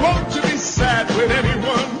unusual to be sad with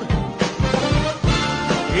anyone.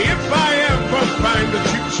 If I ever find that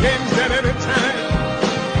you changed at any time,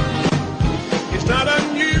 it's not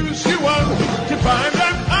unusual to find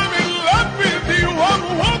that I'm in love with you. Walk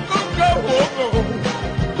go, walk go,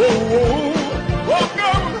 walk go, walk go,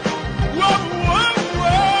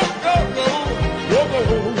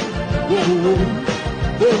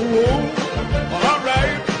 all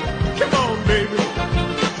right, come on, baby,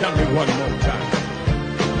 tell me one more time.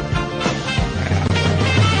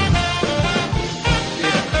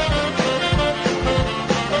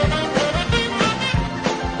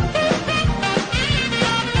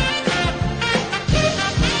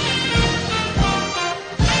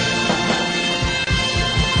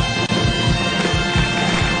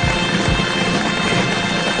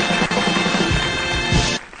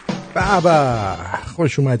 بابا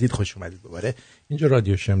خوش اومدید دوباره. اینجا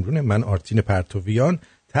رادیو شمرونه. من آرتین پرتویان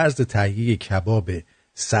طرز تهیه کباب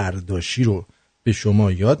سرداشی رو به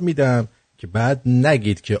شما یاد میدم که بعد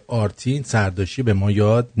نگید که آرتین سرداشی به ما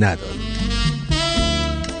یاد نداد.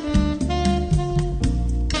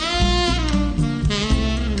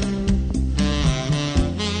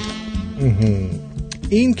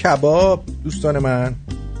 این کباب دوستان من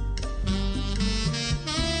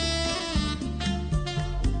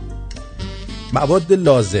مواد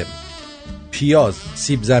لازم: پیاز،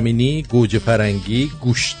 سیب زمینی، گوجه فرنگی،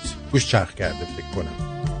 گوشت چرخ کرده فکر کنم.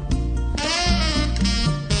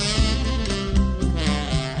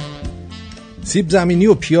 سیب زمینی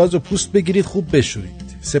و پیاز و پوست بگیرید، خوب بشورید.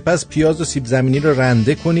 سپس پیاز و سیب زمینی رو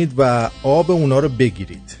رنده کنید و آب اونا رو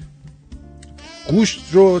بگیرید. گوشت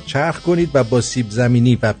رو چرخ کنید و با سیب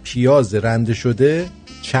زمینی و پیاز رنده شده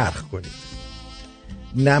چرخ کنید.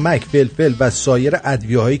 نمک، فلفل و سایر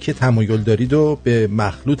ادویه‌هایی که تمایل دارید رو به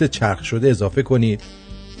مخلوط چرخ شده اضافه کنید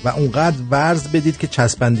و اونقدر ورز بدید که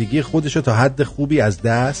چسبندگی خودش رو تا حد خوبی از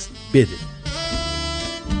دست بده.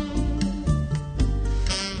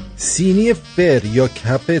 سینی فر یا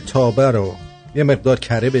کپ تابه رو یه مقدار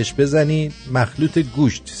کره بهش بزنید. مخلوط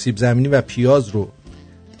گوشت، سیب زمینی و پیاز رو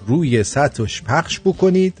روی سطحش پخش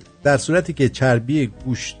بکنید. در صورتی که چربی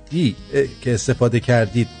گوشتی که استفاده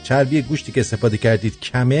کردید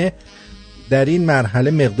کمه، در این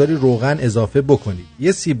مرحله مقداری روغن اضافه بکنید.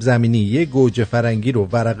 یه سیب زمینی، یه گوجه فرنگی رو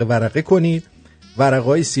ورقه کنید.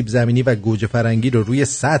 ورقه‌های سیب زمینی و گوجه فرنگی رو روی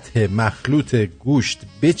سطح مخلوط گوشت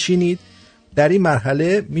بچینید. در این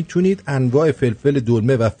مرحله میتونید انواع فلفل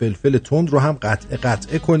دلمه و فلفل تند رو هم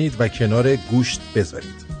قطعه کنید و کنار گوشت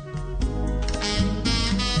بذارید.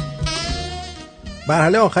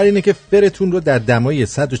 مرحله آخر اینه که فرتون رو در دمای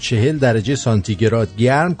 140 درجه سانتیگراد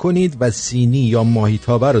گرم کنید و سینی یا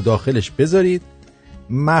ماهیتابه رو داخلش بذارید.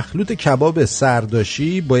 مخلوط کباب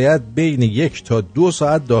سرداشی باید بین 1 تا 2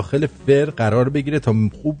 ساعت داخل فر قرار بگیره تا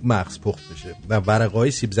خوب مغز پخت بشه و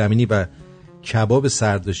ورقه‌های سیب زمینی و کباب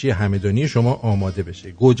سرداشی همدانی شما آماده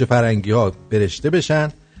بشه. گوجه فرنگی ها برشته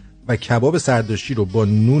بشن و کباب سرداشی رو با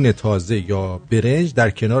نون تازه یا برنج در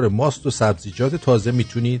کنار ماست و سبزیجات تازه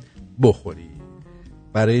میتونید بخورید.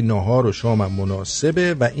 برای نهار و شام هم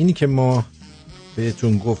مناسبه. و اینی که ما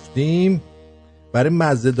بهتون گفتیم برای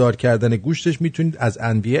مزه دار کردن گوشتش میتونید از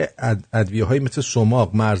ادویه های مثل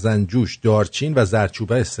سماق، مرزنجوش، دارچین و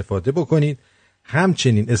زردچوبه استفاده بکنید.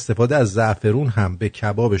 همچنین استفاده از زعفرون هم به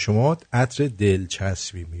کباب شما عطر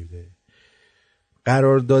دلچسبی میده.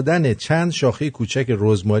 قرار دادن چند شاخه کوچک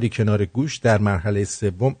رزماری کنار گوشت در مرحله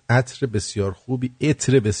سوم عطر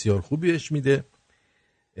بسیار خوبیش میده.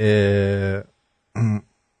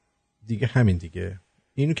 دیگه همین دیگه.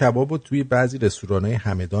 اینو کبابو توی بعضی رستوران‌های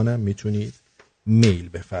همدان هم میتونید میل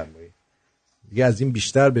بفرمایید. دیگه از این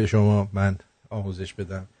بیشتر به شما من آموزش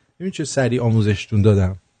بدم. ببین چه سریع آموزشتون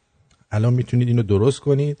دادم. الان میتونید اینو درست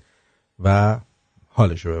کنید و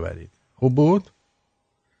حالشو ببرید. خوب بود؟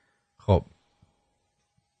 خب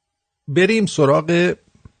بریم سراغ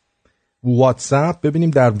واتساپ، ببینیم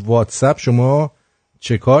در واتساپ شما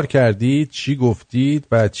چه کار کردید، چی گفتید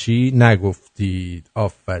و چی نگفتید.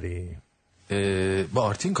 آفرین. با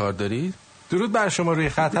آرتین کار دارید؟ درود بر شما، روی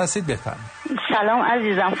خط هستید، بفرمایید. سلام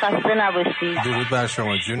عزیزم، خسته نباشید. درود بر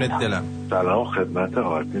شما، جونت دلم. سلام خدمت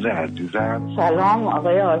آرتین عزیزم. سلام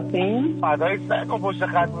آقای آرتین. فدای سگ و پشت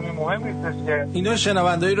خطونی مهم نیستش که اینا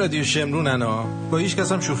شنوندهای رادیو شمرونن ها، با هیچ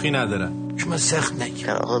کس هم شوخی ندارن. شما سخت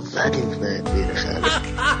نگیر آقا ضعیف بیر خرش.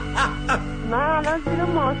 من الان زیر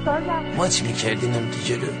ماساژم. ما چی میکردین هم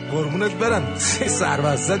دیگه قربونت برم.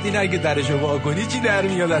 سروستت این اگه درشو وا کنی چی در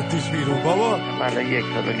میاد از توش بیرون بابا. من 1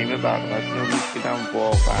 سال و نیم برنامه‌تون رو میشیدم،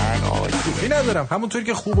 واقعا عالی. شوخی ندارم، همونطور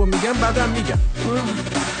که خوبو میگم بعدم میگم.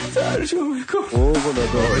 ترجمه کن. اوه خدا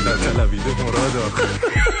طلبیده مراد آخر.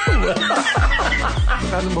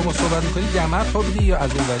 الان با ما صحبت می‌کنی جمعت خوابیدی یا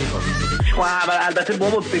از اون وری خوابیدی؟ شما البته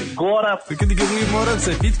بابا به گارم فکر دیگه روی ما رو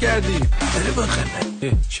سفید کردی. بله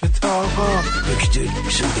بخیر. چه تا آقا دکتر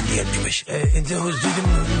میشه دیگه بشه. انت حضور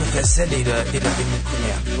مفصلی را ارائه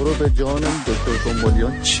می‌کنم. برو به جانم دکتر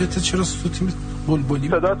کنبولیان. چرا صوتی بلبلی؟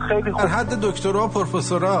 صدات خیلی خوب. در حد دکترا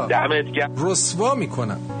پروفسورا دمت گرم. رسوا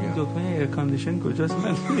میکنم. دکمه ایر کاندیشن کجاست؟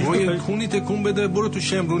 من روی کونی تکون بده، برو تو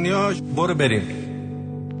شمرونیاش، برو بریم.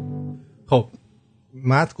 خب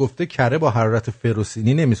مت گفته کره با حرارت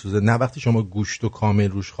فروسینی نمیسوزه. نه وقتی شما گوشت و کامل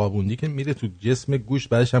روش خوابوندی که میره تو جسم گوشت.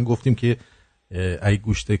 بعدش هم گفتیم که اگه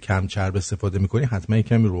گوشت کم چرب استفاده میکنی حتما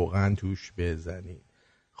یکمی روغن توش بزنی.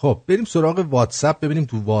 خب بریم سراغ واتساپ، ببینیم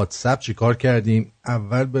تو واتساپ چی کار کردیم.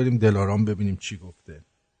 اول بریم دلارام ببینیم چی گفته.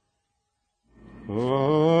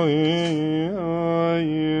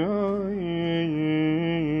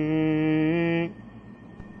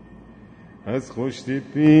 از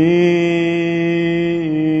خوشتیپی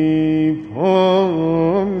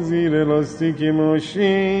پام زیر لاستیک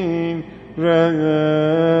ماشین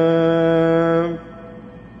رفت،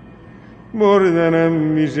 بردنم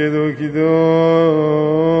میشه دکتر،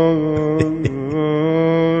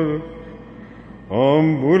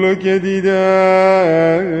 آمبولو که دیدم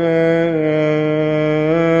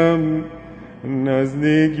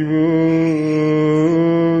نزدیک بود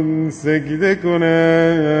سجده کنم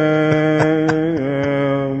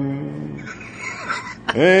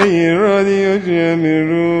ای رادیو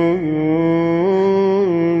شمرون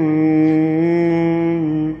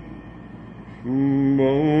با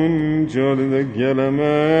اون جالد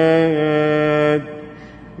کلمت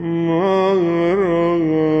ما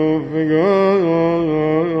رو فگادی.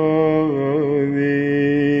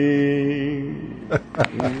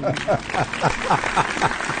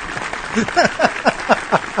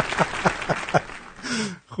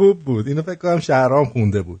 خوب بود. اینو فکر کنم شهرام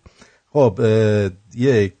خونده بود. خب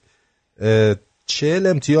 40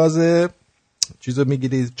 امتیاز چیزو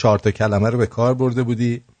میگیری، 4 تا کلمه رو به کار برده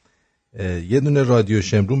بودی، یه دونه رادیو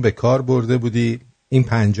شمرون به کار برده بودی، این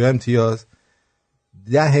 50 امتیاز.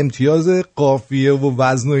 10 امتیاز قافیه و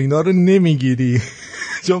وزن و اینا رو نمیگیری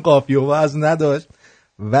چون قافیه و وزن نداشت.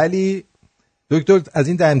 ولی دکتر از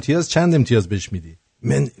این 10 امتیاز چند امتیاز بهش میدی؟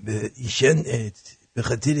 من ایشان به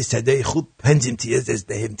خاطر صدای خوب 5 امتیاز از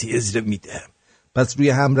 10 امتیاز رو میدم. پس روی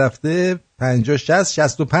هم رفته 50 60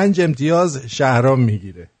 65 امتیاز شهرام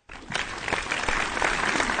میگیره.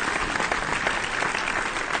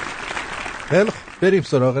 خیلی بریم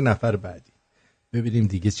سراغ نفر بعدی ببینیم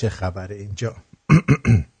دیگه چه خبره اینجا.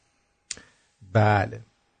 بله،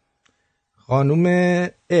 خانوم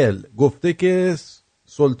ال گفته که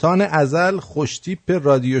سلطان ازل خوشتیپ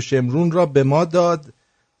رادیو شمرون را به ما داد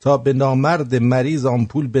تا به نامرد مریض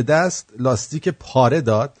آمپول به دست لاستیک پاره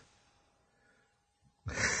داد.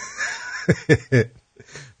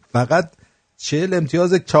 فقط 40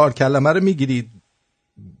 امتیاز 4 کلمه رو میگیرید،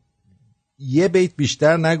 یه بیت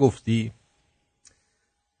بیشتر نگفتی.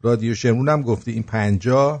 رادیو شمرون هم گفتی، این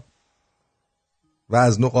 50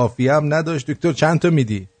 وزن و قافیه هم نداشت. دکتر چند تا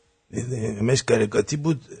میدی؟ همش کارگاتی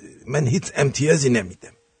بود، من هیچ امتیازی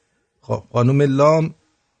نمیدم. خب خانوم لام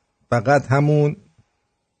فقط همون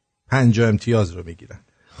 50 امتیاز رو میگیرن.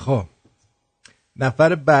 خب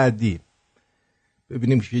نفر بعدی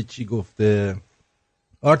ببینیم که چی گفته.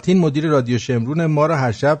 آرتین مدیر رادیو شمرون ما رو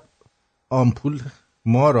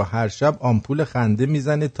هر شب آمپول خنده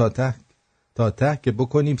میزنه تا ته که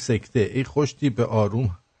بکنیم سکته. ای خوشتیپ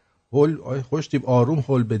آروم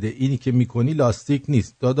هول بده، اینی که میکنی لاستیک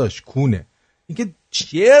نیست داداش، کونه. این که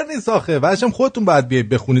شعر نیست آخه. واسم خودتون باید بیاید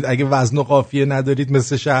بخونید. اگه وزن و قافیه ندارید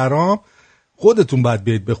مثل شهرام، خودتون باید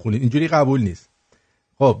بیاید بخونید، اینجوری قبول نیست.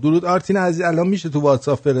 خب درود آرتین عزیز، الان میشه تو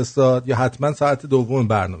واتساپ فرستاد یا حتما ساعت دوم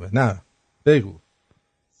برنامه؟ نه بگو.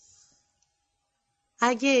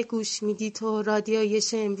 اگه گوش میدی تو رادیوی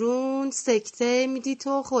شمرون، سکته میدی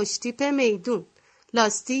تو خوشتیپ میدون.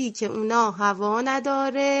 لاستیک که اونا هوا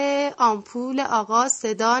نداره، آمپول آقا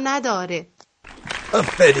صدا نداره.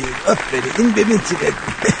 آفرین این ببین چی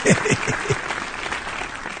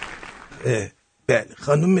بله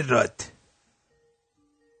خانوم راد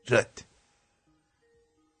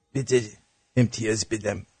بده امتیاز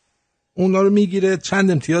بدم. اونا رو میگیره.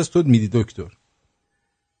 چند امتیاز تو میدی دکتر؟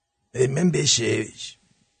 من بهش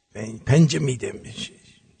 5 میدم،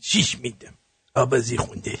 6 میدم. آبازی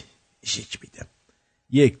خونده 6 میدم.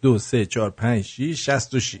 1 2 3 4 5 6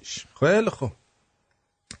 66. خیلی خوب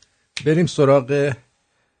بریم سراغ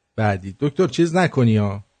بعدی. دکتر چیز نکنی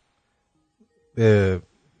ها،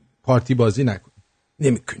 پارتی بازی نکن.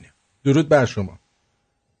 نمیکنه. درود بر شما.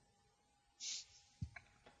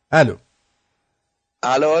 الو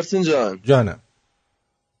آرتین جان. جانم.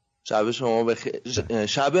 شب شما بخیر.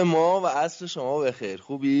 شب ما و عصر شما بخیر.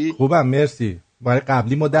 خوبی؟ خوبم مرسی. برای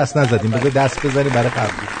قبلی ما دست نزدیم، بذار دست بزنیم برای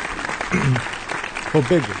قبلی.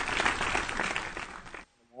 خب بگو.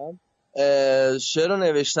 شعر رو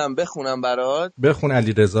نوشتم بخونم برات. بخون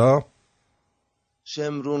علی رضا.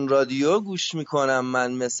 شمرون رادیو گوش میکنم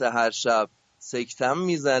من مثل هر شب، سکتم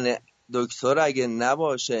میزنه دکتر اگه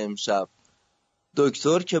نباشه امشب.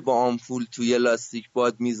 دکتر که با آمپول توی لاستیک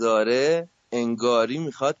باد میذاره، انگاری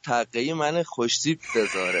میخواد تقه من خوشتیپ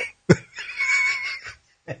بذاره.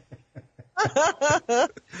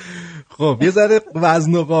 خب یه ذره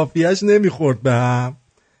وزن و قافیه‌اش نمیخورد به هم.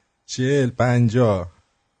 40 50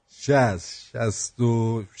 60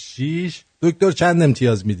 66. دکتر چند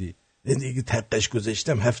امتیاز میدی؟ دیگه تقش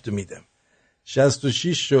گذاشتم 7 میدم.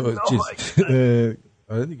 66 شو چیز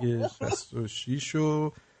آره دیگه 66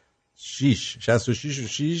 و 6 66 و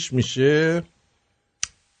 6 میشه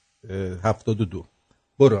 72.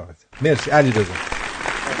 برو. مرسی علی رضا.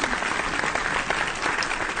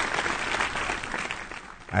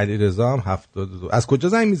 علی رضا هم 72. از کجا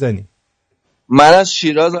زنگ میزنی؟ من از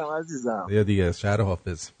شیرازم عزیزم. یا دیگه از شهر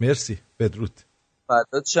حافظ. مرسی بدرود.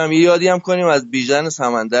 فدات شم. یه یادی هم کنیم از بیژن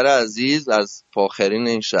سمندر عزیز، از فاخرین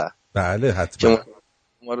این شهر. بله حتما.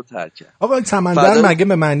 ما رو ترک کرد. آقا سمندر مگه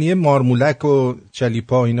به معنی مارمولک و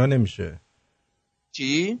چلیپا اینا نمیشه؟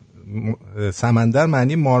 چی؟ سمندر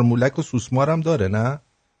معنی مارمولک و سوسمار هم داره نه؟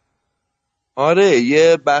 آره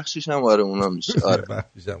یه بخشیش هم آره اونا میشه. آره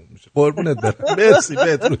بخشیش هم میشه. قربونت برم. مرسی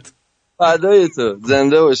بدرود. فدای تو،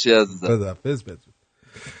 زنده باشی عزیزم. خداحافظ بدرود.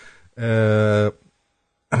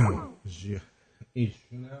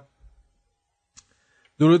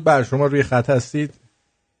 درود بر شما، روی خط هستید؟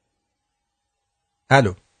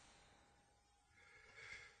 الو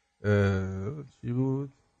چی بود؟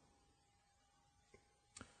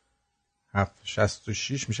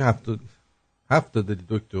 766 میشه 7 دادی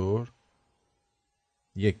دکتر؟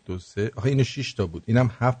 1 2 3 آها اینو 6 تا بود،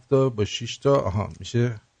 اینم 7 تا با 6 تا آها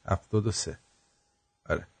میشه 73.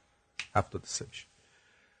 آره 73 میشه.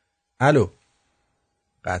 الو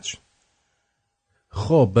قطع شد.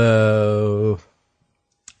 خب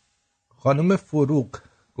خانم فروغ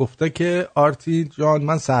گفته که آرتی جان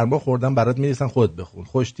من سرما خوردم برات می‌نویسم خود بخون.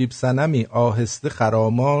 خوش تیپ صنمی آهسته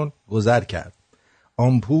خرامان گذر کرد،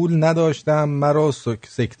 آمپول نداشتم مرا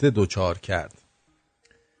سکته دوچار کرد.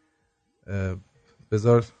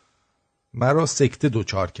 بذار مرا سکته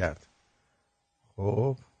دوچار کرد.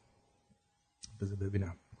 خب بذار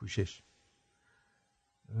ببینم کوشش.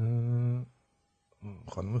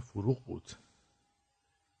 خانم فروغ بود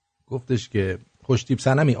گفتش که خوش تیپ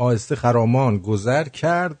صنمی آهسته خرامان گذر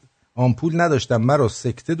کرد، آمپول نداشتم مرا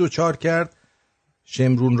سکته دوچار کرد،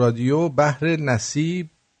 شمرون رادیو بهر نصیب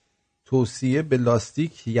توصیه به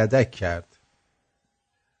لاستیک یدک کرد.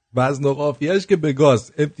 وزن و قافیه‌اش که به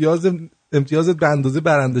گاز امتیاز به اندازه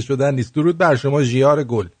برنده شدن نیست. درود بر شما ژیار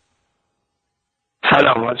گل.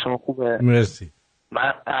 سلام، حال شما خوبه؟ مرسی.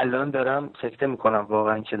 من الان دارم سکته میکنم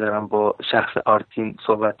واقعا که دارم با شخص آرتین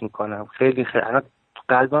صحبت میکنم. خیلی الان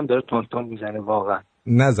قلبم داره تون میزنه واقعا.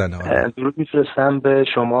 نزنه. درود میفرستم به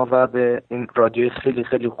شما و به این رادیوی خیلی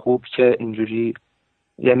خیلی خوب که اینجوری،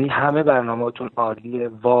 یعنی همه برنامه‌تون عالیه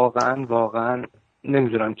واقعا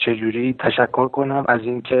نمیدونم چجوری تشکر کنم از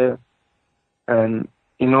این که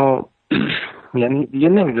اینو یعنی دیگه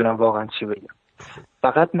نمیدونم واقعا چی بگم.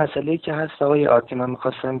 فقط مسئله‌ای که هست آقای آرتین، من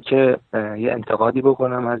می‌خواستم که یه انتقادی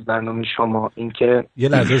بکنم از برنامه شما. این که یه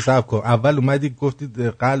لحظه صبر کن. اول اومدی گفتید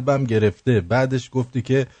قلبم گرفته، بعدش گفتی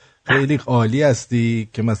که خیلی عالی هستی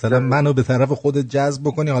که مثلا منو به طرف خودت جذب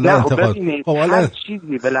بکنی. حالا انتقاد خب حالا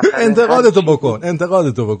چیزی بالاخره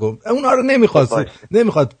انتقادتو بکن. اونا رو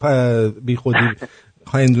نمیخواد بی خودی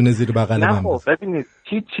هندونه زیر بغل من. نه خب ببینید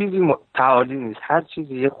هیچ چیزی تعالی نیست، هر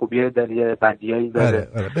چیزی یه خوبیه داره، یه بدیایی داره.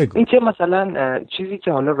 این که مثلا چیزی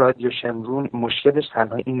که حالا رادیو شمرون مشکلش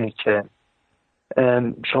تنها اینه که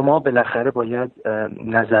شما بالاخره باید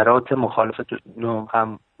نظرات مخالفتون رو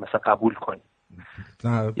هم مثلا قبول کنید.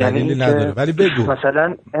 یعنی نداره ولی بگو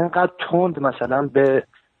مثلا اینقدر تند مثلا به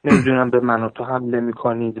نمیدونم به من و تو حمله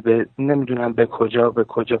میکنید، به نمیدونم به کجا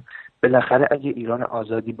بالاخره اگه ایران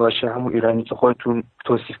آزادی باشه، همون ایرانی که خودتون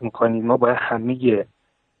توصیف میکنید، ما باید همه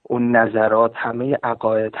اون نظرات، همه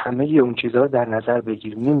عقاید، همه اون چیزها رو در نظر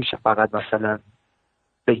بگیریم. نمیشه فقط مثلا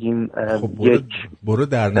بگیم خب برو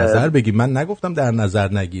در نظر بگیر. من نگفتم در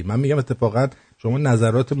نظر نگیر، من میگم اتفاقا شما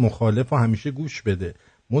نظرات مخالف رو همیشه گوش بده،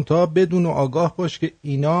 منتها بدون و آگاه باش که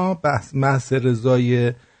اینا محض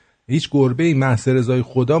رضای هیچ گربه‌ای محض رضای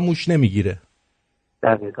خدا موش نمیگیره.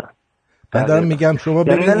 دقیقاً. من دارم میگم شما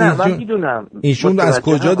ببین ایشون از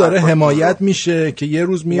کجا داره حمایت میشه که یه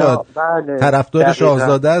روز میاد طرفدار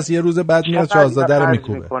شاهزاده است، یه روز بعد میاد شاهزاده رو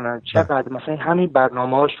میکوبه. چقدر مثلا همین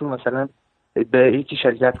برنامه‌هاشون مثلا به یکی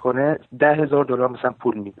شرکت کنه $10,000 مثلا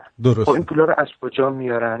پول میدن. خب این پولا رو از کجا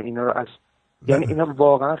میارن؟ اینا رو از یعنی اینا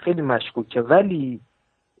واقعا خیلی مشکوکه. ولی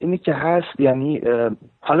اینی که هست یعنی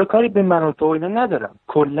حالا کاری به من و تو اینا ندارم،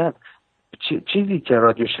 کلا چیزی که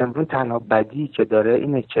رادیو شمرون تنها بدی که داره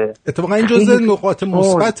اینه که اتفاقا این جزء نقاط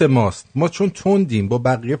مثبت ماست. ما چون تندیم با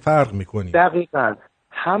بقیه فرق میکنیم. دقیقاً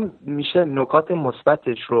هم میشه نکات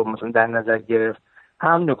مثبتش رو مثلا در نظر گرفت،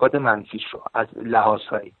 هم نکات منفیش رو از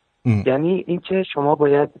لحاظهایی. یعنی اینکه شما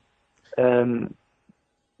باید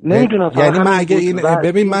نمیدونم یعنی من اگه این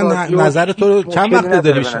ببین من نظر تو رو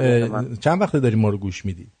چند وقت داری ما رو گوش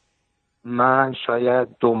میدی؟ من شاید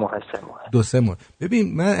 2 ماه 3 ماه.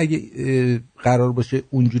 ببین من اگه قرار باشه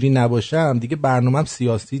اونجوری نباشم دیگه برنامه‌ام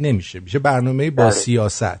سیاسی نمیشه، میشه برنامه با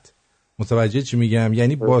سیاست. متوجه چی میگم؟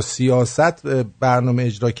 یعنی با سیاست برنامه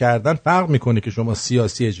اجرا کردن فرق میکنه که شما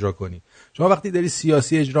سیاسی اجرا کنی. شما وقتی داری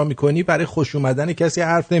سیاسی اجرا میکنی برای خوش اومدن کسی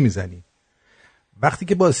حرف نمیزنی. وقتی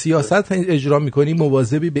که با سیاست اجرا میکنی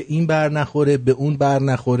مواظبی به این بر نخوره به اون بر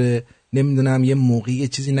نخوره، نمیدونم یه موقعی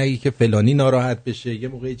چیزی نگی که فلانی ناراحت بشه، یه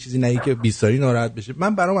موقعی چیزی نگی که بیساری ناراحت بشه.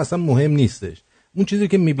 من برام اصلا مهم نیستش. اون چیزی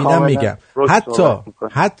که میبینم میگم.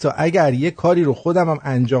 حتی اگر یه کاری رو خودم هم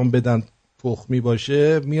انجام بدم تخمی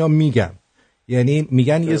باشه میام میگم. یعنی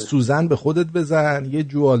میگن یه سوزن به خودت بزن، یه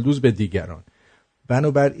جوالدوز به دیگران.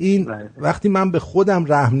 بنابراین وقتی من به خودم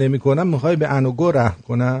رحم نمی کنم میخوای به انوگو رحم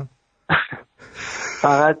کنم؟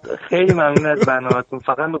 فقط خیلی ممنون از برنامه‌تون.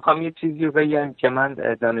 فقط میخوام یه چیزی رو بگم که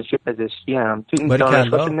من دانشجو پزشکی ام. تو این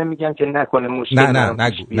دانشگاه نمیگم که نکنه مشکل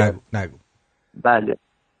نگو. بله.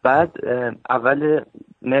 بعد اول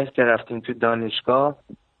مهر که رفتیم تو دانشگاه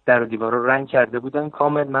در دیوارا رنگ کرده بودن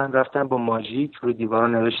کامل. من رفتم با ماژیک رو دیوارا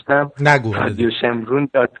نوشتم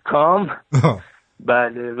radioshamroon.com.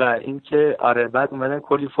 بله. و اینکه آره بعد اومدن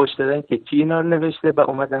کلی فوش دادن که کی اینا رو نوشته و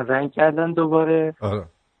اومدن رنگ کردن دوباره.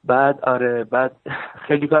 بعد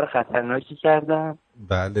خیلی کار خطرناکی کردم.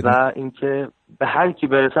 بله. و اینکه به هر کی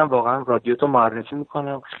برسم واقعا رادیو تو معرفی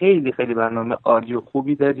میکنم. خیلی خیلی برنامه عالی و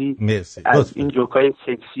خوبی داری. مرسی. از این جوکای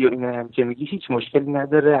سکسی و اینا هم که میگی هیچ مشکلی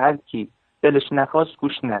نداره. هر کی دلش نخواست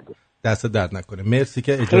گوش نده. دست درد نکنه. مرسی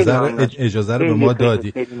که اجازه رو به ما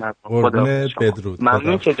دادی. قربونت، بدرود.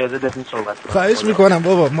 ممنون که اجازه دادین صحبت کنم. خواهش میکنم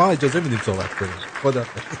بابا، ما اجازه میدیم صحبت کنیم. خدا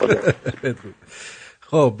بدرود.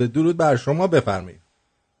 خب درود بر شما، بفرمایید.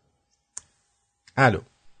 الو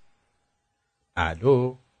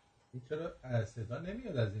این چرا صدا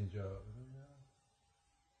نمیاد از اینجا؟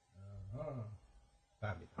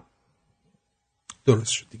 فهمیدم.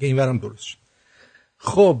 درست شد دیگه، این ورم درست شد.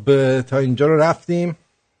 خب تا اینجا رو رفتیم.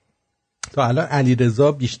 تا الان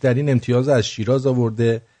علیرضا بیشترین امتیاز از شیراز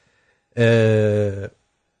آورده.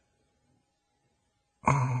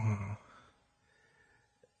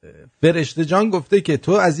 فرشته جان گفته که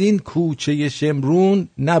تو از این کوچه شمرون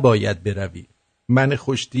نباید بروی. من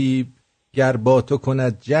خوشتیب گر با تو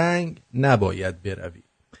کند جنگ نباید بروی.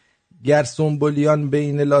 گر سنبولیان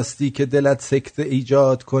بین لاستیک دلت سکته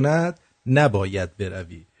ایجاد کند نباید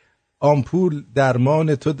بروی. آمپول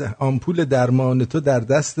درمان تو در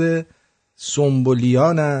دست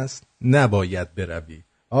سنبولیان است نباید بروی.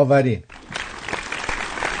 آورین.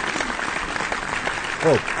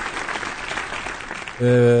 خب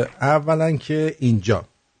اولا که اینجا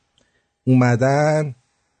اومدن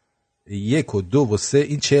 1 و 2 و 3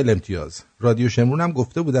 این 40 امتیاز. رادیو شمرون هم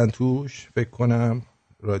گفته بودن توش، فکر کنم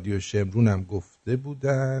رادیو شمرون هم گفته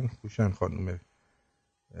بودن. خوشن خانومه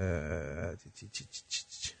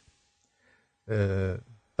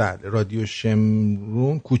بله رادیو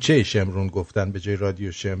شمرون، کوچه شمرون گفتن به جای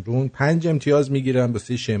رادیو شمرون. 5 امتیاز میگیرن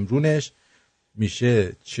واسه شمرونش،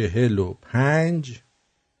 میشه 45.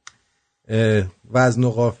 وزن و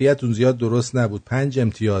قافیتون زیاد درست نبود. 5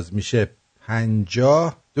 امتیاز میشه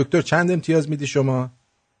 50. دکتر چند امتیاز میدی شما؟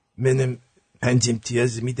 منم 5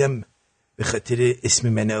 امتیاز میدم به خاطر اسم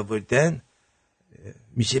من آوردن،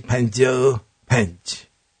 میشه 55.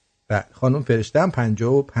 بله خانم فرشته هم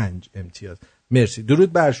 55 امتیاز. مرسی.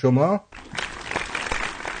 درود بر شما.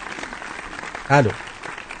 الو.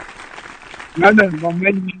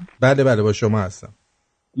 بله با شما هستم.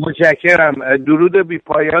 متشکرم. درود بی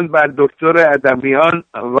پایان بر دکتر ادمیان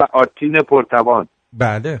و آرتین پرتوان.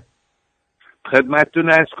 بله خدمتتون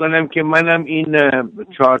عرض کنم که منم این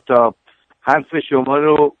 4 تا حرف شما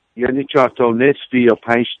رو، یعنی 4 تا و نصفی یا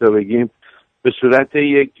 5 تا بگیم، به صورت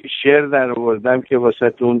یک شعر در آوردم که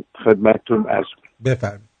واسهتون خدمتتون عرض کنم.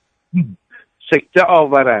 بفرمایید. سکته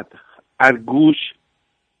آورد ارگوش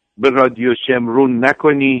به رادیو شمرون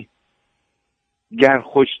نکنی، گر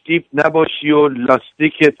خوشتیپ نباشی و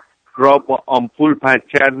لاستیکت را با آمپول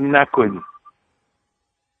پنچر نکنی.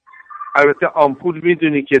 البته آمپول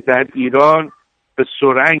میدونی که در ایران به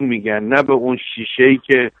سرنگ میگن، نه به اون شیشه‌ای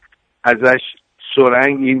که ازش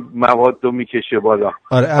سرنگ این مواد رو میکشه بالا.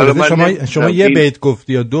 آره البته شما یه بیت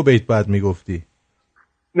گفتی یا 2 بیت بعد میگفتی؟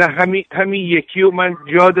 نه همین یکی رو من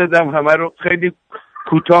جا دادم، همه رو خیلی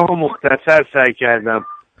کوتاه و مختصر سعی کردم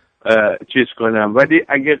چیز کنم، ولی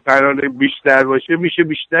اگه قرار بیشتر باشه میشه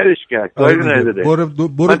بیشترش کرد. کاری نداره. برو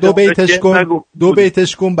 2 بیتش کن، 2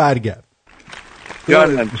 بیتش کن برگرد.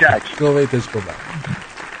 یادم چشم. 2 بیتش کن برگرد.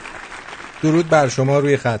 درود بر شما،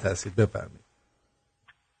 روی خط هستید، بفرمایید.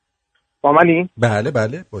 با منی؟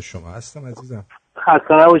 بله با شما هستم عزیزم.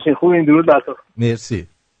 خسته نباشین. خوب این درود بر تو. مرسی.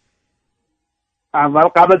 اول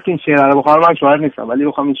قبل از این شعر رو بخونم، من شاعر نیستم ولی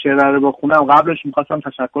بخوام این شعر رو بخونم، قبلش می‌خواستم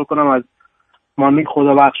تشکر کنم از مانیک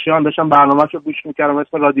خدابخشیان. داشتم برنامه‌شو گوش می‌کردم،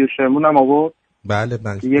 اسم رادیو شمرون هم آورد. بله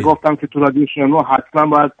یه گفتم که تو رادیو شمرون حتما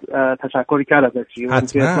باید تشکری کرد ازش.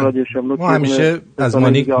 حتما. رادیو شمرون ما همیشه از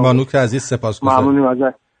مانیک عزیز سپاسگزاریم. ممنونیم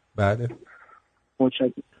ازت. بله.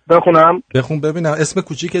 متشکرم. بخونم. بخون ببینم. اسم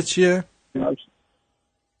کوچیکت چیه؟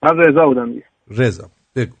 من رضا بودم. رضا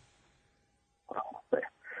بگو.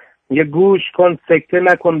 یه گوش کن، سکته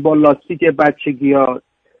نکن با لاستیک بچگیات.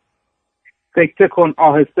 سکته کن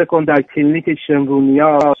آهسته کن در کلینیک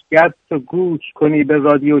شمرونیا. گر تو گوش کنی به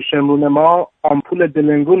رادیو شمرون ما، آمپول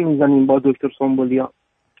دلنگون میزنیم با دکتر سنبولیان.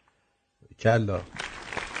 کلا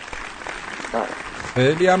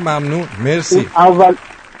خیلی هم ممنون، مرسی.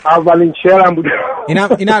 اولین شعرم بود.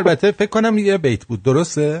 این البته فکر کنم یه بیت بود،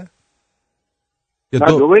 درسته؟ یا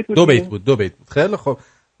دو بیت بود. خیلی خوب،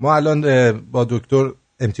 ما الان با دکتر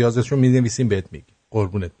امتیازش رو می‌نویسیم بهت میگیم.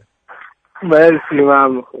 قربونت برم. مرسی،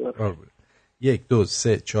 ممنون. 1 2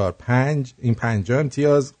 3 4 5 این 5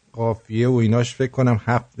 امتیاز، قافیه و ایناش فکر کنم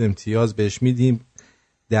 7 امتیاز بهش میدیم،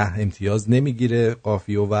 10 امتیاز نمیگیره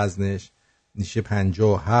قافیه و وزنش، میشه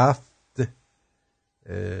 57.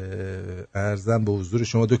 ارزم به حضور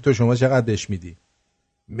شما دکتر، شما چقدر بهش میدی؟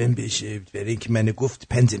 من بهش برای اینکه من گفت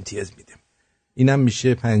 5 امتیاز میدم. اینم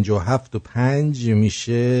میشه 57 و 5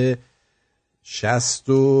 میشه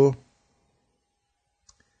 62.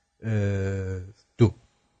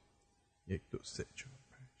 1 2 3 4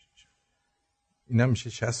 5 اینم میشه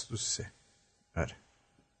 63. آره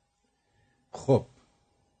خب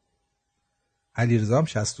علیرضا هم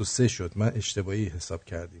 63 شد، من اشتباهی حساب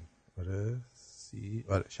کردیم. آره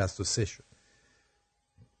 63 شد.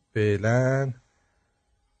 فعلا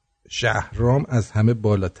شهرام از همه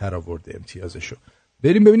بالاتر آورده امتیازشو.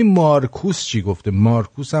 بریم ببینیم مارکوس چی گفته.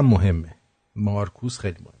 مارکوس هم مهمه، مارکوس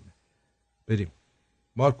خیلی مهمه. بریم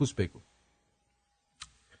مارکوس بگو.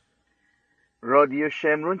 رادیو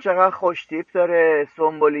شمرون چقدر خوش تیپ داره،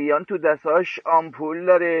 سنبولیان تو دستاش آمپول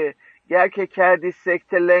داره، گر که کردی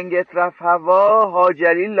سکت لنگت رفت هوا،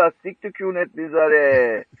 هاجری لاستیک تو کونت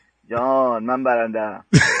میذاره. جان من برندم.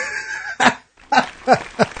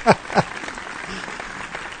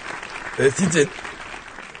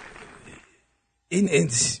 این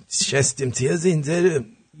 60 امتیاز این داره،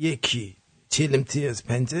 یکی 40 امتیاز،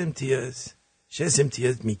 5 امتیاز، 60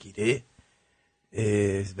 امتیاز میگیره.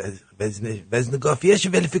 وزن قافیه‌اش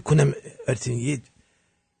ولی فکر کنم آرتین یه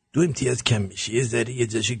 2 امتیاز کم میشه، یه ذره یه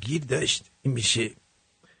جاشو گیر داشت. این میشه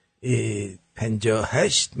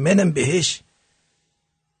 58. منم بهش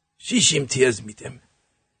 6 امتیاز میدم.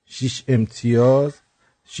 6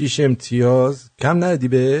 امتیاز کم ندی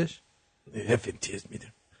بهش؟ 7 امتیاز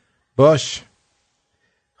میدم. باش.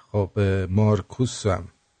 خب مارکوس هم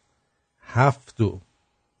 7 و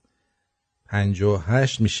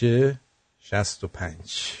 58 میشه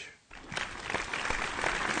 65.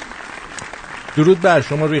 درود بر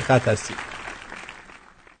شما، روی خط هستی.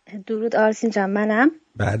 درود آرتین جان، منم.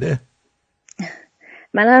 بله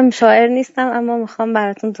منم شاعر نیستم اما میخوام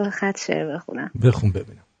براتون تو خط شعر بخونم. بخون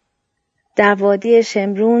ببینم. در وادی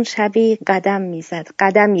شمرون شبی قدم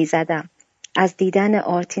میزدم، از دیدن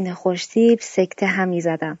آرتین خوشتیپ سکته همی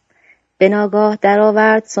زدم. به ناگاه در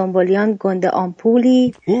آورد سنبولیان گنده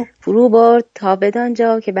آمپولی، فرو برد تا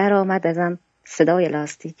بدانجا که برآمد ازم صدای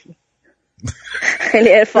لاستیکی. خیلی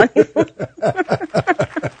عرفانی بود.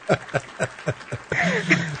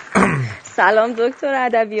 سلام دکتر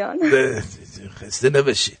ادبیان. خسته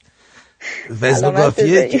نباشید.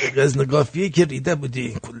 وزن قافیه که ریده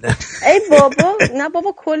بودی کلا. ای بابا، نه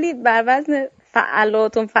بابا کلی بر وزن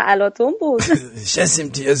فعلاتون بود. 60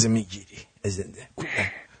 امتیاز میگیری ازنده کلا.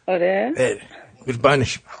 آره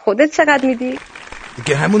قربانش. خودت چقدر میدی؟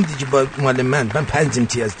 دیگه همون دیگه با مال من 5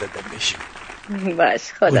 امتیاز دادم بهش.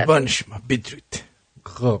 باش خدا قربانش ما. بدرود.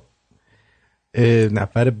 خب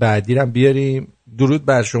نفر بعدی رو بیاریم. درود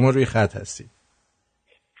بر شما، روی خط هستی.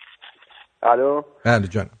 الو. بله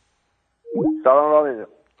جانم. سلام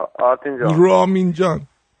آرتین جان. رامین جان.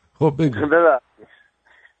 خب بگو.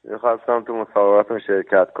 میخواستم تو مسابقاتون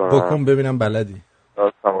شرکت کنم. بکن ببینم بلدی.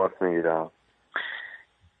 تماس میگیرم.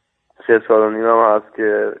 3 سال و نیم هم هست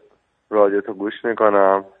که رادیو تو گوش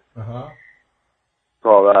میکنم.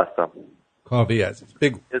 کاوه هستم. کاوه عزیز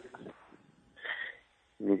بگو.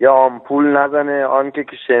 میگه آمپول نزنه آنکه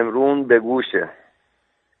که شمرون به گوشه،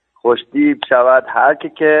 خوشتیپ شود هر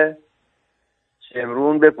که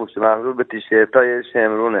شمرون بپوشه. منظور به تیشرت های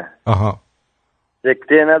شمرونه.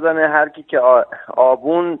 سکته نزنه هر که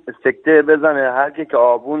آبون، سکته بزنه هر که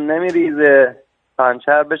آبون نمیریزه،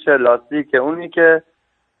 پنچر بشه لاستیک اونی که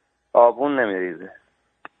آبون نمیریزه.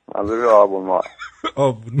 منظور آبون ما.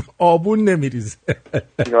 آبون نمیریزه.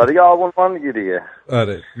 دیگه آبون ما میگی دیگه.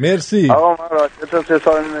 آره مرسی. آقا من رادیو تو 3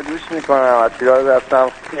 سال نیم گوش میکنم، از تیراژ هستم.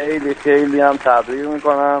 خیلی خیلی هم تبریک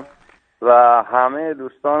میکنم و همه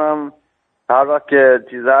دوستانم هر وقت که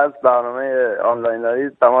چیز هست برنامه آنلاین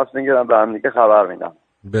دارید تماس میگیرم، به هم دیگه خبر میدم.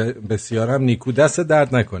 بسیارم نیکو، دست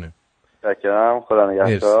درد نکنه. شکرم، خدا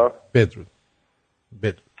نگهدار. بدرود.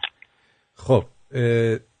 خب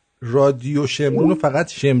رادیو شمرون فقط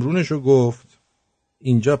شمرونشو گفت.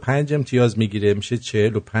 اینجا 5 امتیاز میگیره، میشه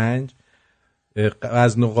 45.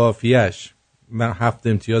 وزن و قافیه‌اش من 7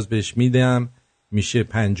 امتیاز بهش میدم، میشه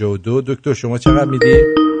 52. دکتر شما چقدر میدی؟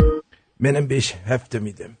 منم بهش 7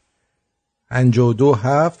 میدم. 52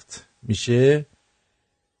 7 میشه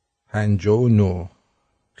 59.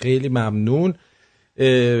 خیلی ممنون.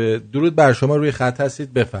 درود بر شما، روی خط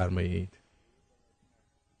هستید، بفرمایید.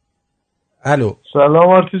 الو. سلام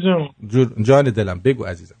آرتی جون. جان دلم بگو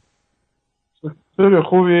عزیزم. چطوری،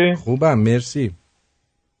 خوبی؟ خوبم مرسی.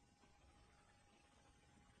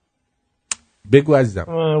 بگو عزیزم.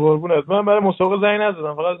 قربونت. من برای مسابقه زنگ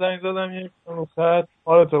نزدم، فقط زنگ زدم یک رو خط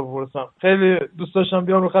حالتو بپرسم. خیلی دوست داشتم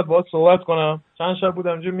بیام رو خط باهات صحبت کنم. چند شب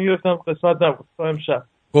بودم اینجا میگرفتم، قسمت نبود تا امشب.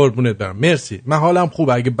 قربونت برم. مرسی. من حالم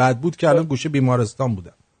خوبه، اگه بد بود که الان گوشه بیمارستان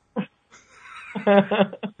بودم.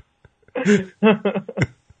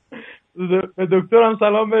 به دکترم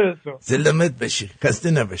سلام برسون. سلامت باشی،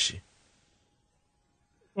 خسته نباشی.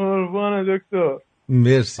 قربان دکتر.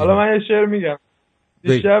 مرسی. حالا من یه شعر میگم.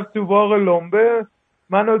 دیشب تو باغ لنبه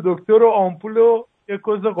من و دکتر و آمپول و یه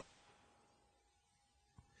کوز.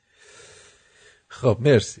 خب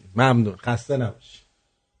مرسی، ممنون، خسته نباشی.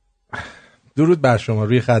 درود بر شما،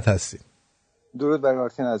 روی خط هستیم. درود بر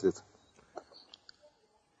آرتین عزیز.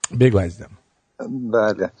 بگو عزیزم.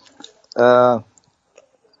 بله.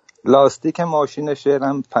 لاستیک ماشین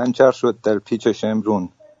شعرم پنچر شد در پیچ شمرون،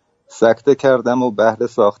 سکته کردم و بهر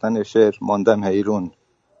ساختن شعر ماندم حیرون.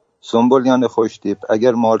 سنبولیان خوشتیپ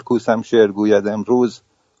اگر مارکوسم شعر گوید امروز،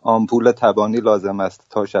 آمپول تبانی لازم است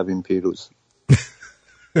تا شویم پیروز.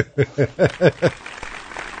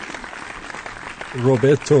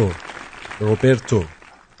 روبرتو.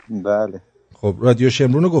 بله. خب رادیو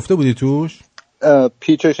شمرون رو گفته بودی توش؟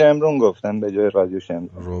 پیچ شمرون گفتن به جای رادیو شمرون.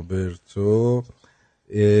 روبرتو.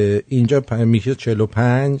 اینجا میشه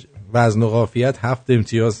 45. وزن و قافیت 7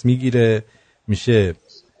 امتیاز میگیره، میشه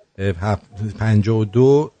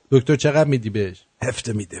 52. دکتر چقدر میدی بهش؟ 7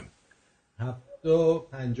 میدم. 7 و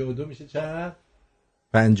 52 میشه چقدر؟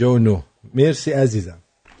 59. مرسی عزیزم.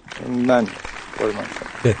 من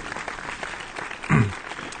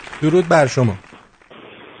درود بر شما.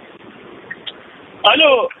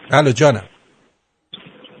 الو جانم.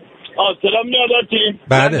 سلام میاد آرتین.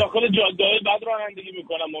 بله. من داخل جاده‌های بعد رانندگی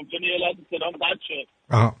میکنم، ممکنه یه لحظه سلام قطع شه.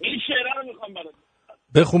 این شعره رو میخوام برات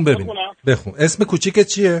بخون ببین. بخون. اسم کوچیکت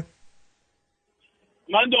چیه؟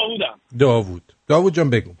 من داوودم. داوود جان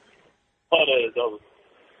بگو. آره داوود.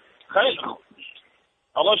 خیلی خوب.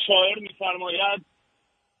 آقا شاعر میفرماید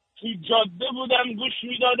تو جاده بودم گوش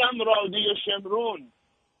میدادم رادیو شمرون،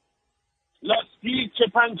 لاستیک که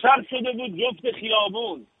پنچر شده بود جفت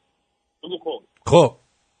خیابون. بگو خب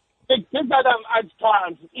تکه زدم از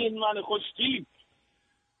ترس این من خوشتیپ.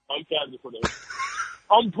 حال کردی خدا.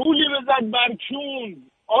 آمپولی بزد برچون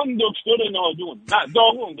آن دکتر نادون. نه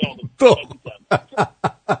داغون.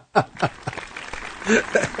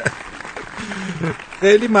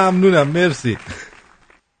 خیلی ممنونم. مرسی.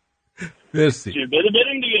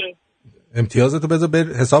 بریم دیگه. امتیازتو بذار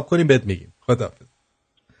حساب کنیم بهت میگیم. خداحافظ.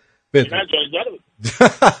 نه جایزه رو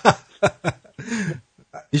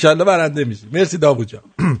ایشالله برنده میشی. مرسی داوود جان.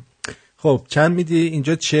 خب چند میدی؟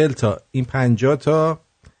 اینجا 40 تا، این 50 تا،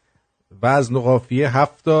 وزن و قافیه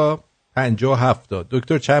 7 تا، 57 تا.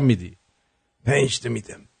 دکتر چند میدی؟ 5 تا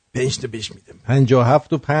میدم. 5 تا بهش میدم.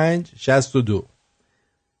 57 و 5 62.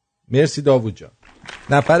 مرسی داوود جان.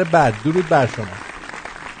 نفر بعد. درود بر شما.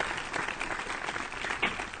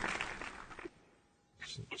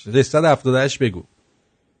 378 بگو.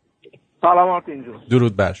 سلام آرتین جون.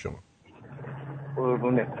 درود بر شما.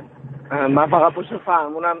 قربونه. من فقط پشت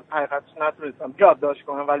فرمونم، حقیقتش نتونستم یادداشت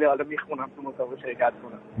کنم، ولی حالا میخونم تو مسابقه شرکت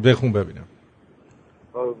کنم. بخون ببینم.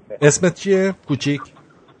 اسمت چیه کوچیک؟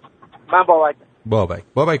 من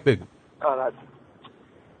بابک بگو. آره.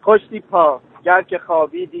 خوشتی پا گر که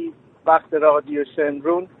خوابیدی وقت رادیو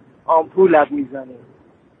شمرون، آمپولت میزنیم،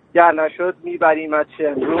 گر نشد میبریمت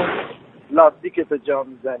شمرون، لاستیکتو جا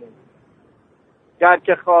میزنیم. گر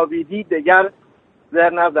که خوابیدی دگر زر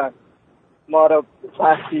نزن ما را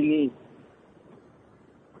فهمینی.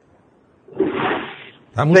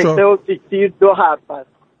 سکته و فیکتیر 2 حرف هست،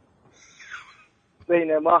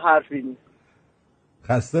 بین ما حرفی نیست.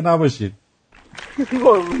 خسته نباشید.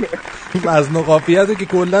 وزن و قافیتو که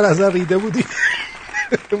کلا اصلا ریده بودی.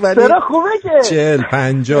 چرا خوبه که 40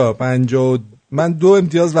 50 من 2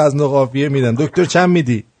 امتیاز وزن و قافیه میدم. دکتر چند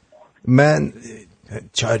میدی؟ من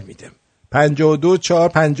 4 میدم. 52 4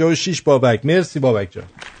 56 بابک. مرسی بابک جان.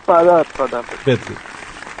 خدا بدرود.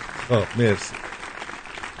 مرسی.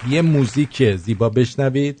 یه موزیک زیبا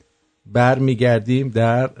بشنوید، برمیگردیم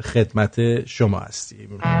در خدمت شما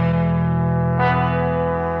هستیم.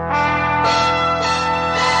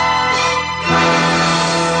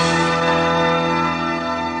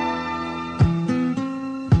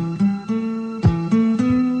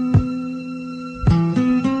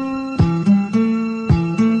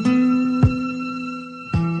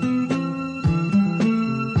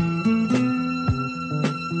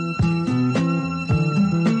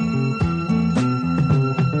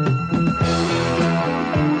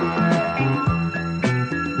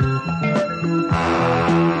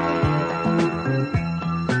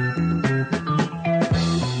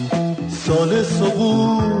 سال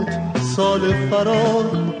سقوط، سال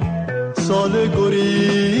فرار، سال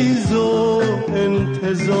گریز و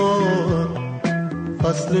انتظار،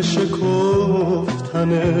 فصل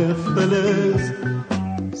شکفتن فلز،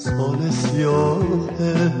 سال سیاه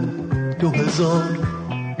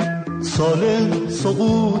 2000، سال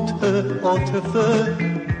سقوط عاطفه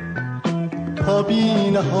تا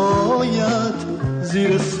بی نهایت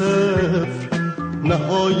زیر صفر،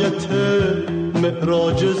 نهایت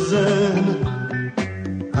معراج ذهن،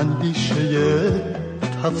 اندیشه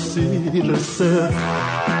تفسیر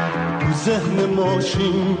صفر، تو ذهن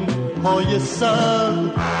ماشین های سر،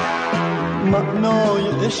 معنای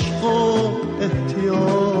عشق و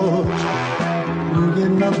احتیاج، روی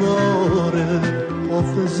نوار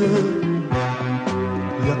حافظه،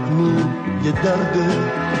 یعنی یه درد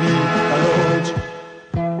بی علاج.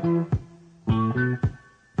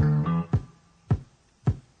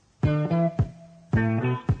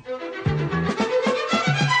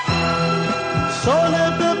 سال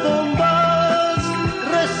به بنبست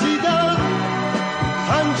رسیدم،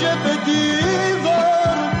 پنجه به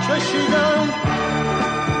دیوار کشیدم،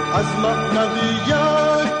 از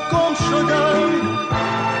معنویت گم شدم،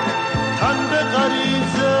 تن به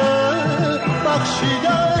غریزه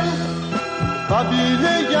بخشیدم،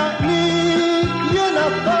 قبیله یعنی یه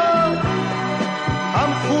نفر،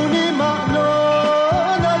 هم خونی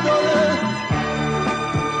معنا نداره،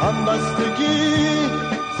 هم بستگی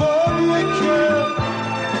خوابیه که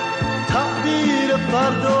تعبیر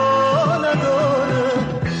فردا نداره.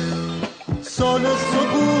 سال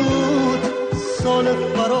سقوط، سال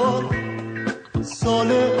فرار، سال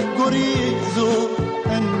گریز و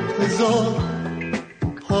انتظار،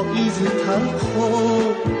 پاییز تلخ و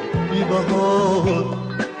بی‌بهار،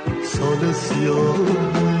 سال سیاه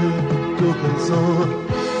 2000.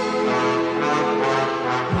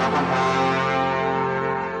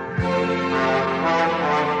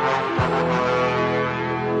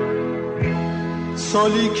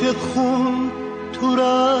 سالی که خون تو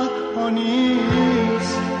رگ‌ها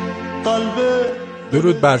نیست، قلب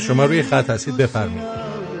درود بر شما، روی خط هستید، بفرمایید.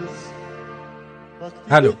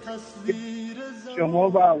 الو، شما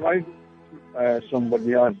و آقای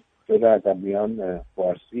سنبولیان شده ادبیان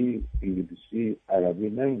فارسی، انگلیسی، عربی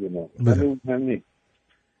نمیدونم، ولی اون هم نیست.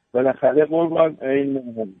 بالاخره قربان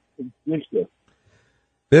این میشه.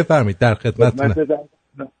 بفرمایید، در خدمتتونم.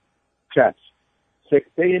 چشم.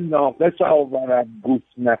 سکته ناقص آورم گوش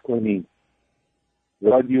نکنید.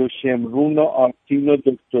 رادیو شمرون و آرتین و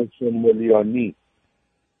دکتر سنبولیانی،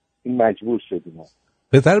 این مجبور شدیم.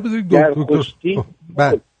 بهتر بدونید دکتر.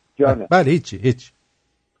 بله هیچ.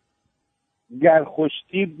 گر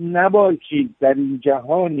خوشتیب نباشید در این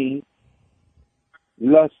جهانی،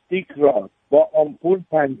 لاستیک را با آمپول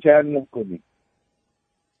پنچر نکنید.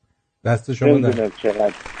 دست شما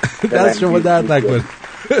درد نکنه.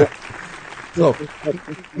 خب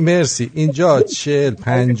مرسی. اینجا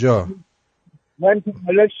 40-50. من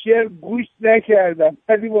حالا شعر گوش نکردم،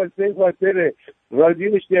 ولی واسه خاطر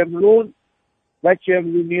رادیو شمرون و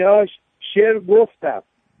شمرونیاش شعر گفتم.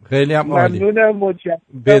 خیلی هم عالی. ممنونم.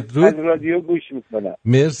 بدرود. از رادیو گوش میکنم.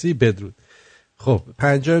 مرسی، بدرود. خب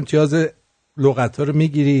 50 امتیاز لغت‌ها رو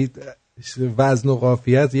میگیرید. وزن و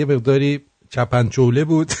قافیت یه مقداری چپنچوله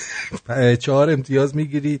بود. 4 امتیاز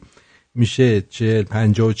میگیرید، میشه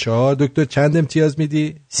 40-54. دکتر چند امتیاز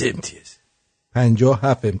میدی؟ 3 امتیاز.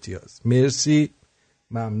 57 امتیاز. مرسی،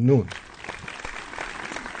 ممنون.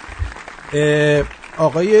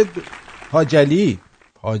 آقای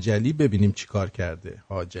حاجلی ببینیم چی کار کرده.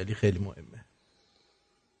 حاجلی خیلی مهمه.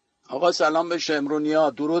 آقا سلام به شمرونیا،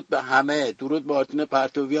 درود به همه، درود به آرتین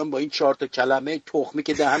پرتویان با این 4 تا کلمه تخمی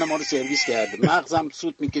که دهن ما رو سرویس کرده. مغزم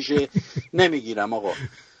سوت میکشه، نمیگیرم آقا،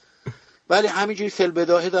 ولی همینجوری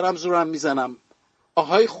فلبداهه دارم زورم میزنم.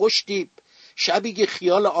 آهای خوشتیب، شبی که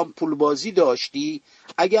خیال آمپول بازی داشتی،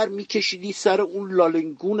 اگر میکشیدی سر اون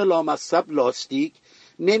لالنگون لامصب لاستیک،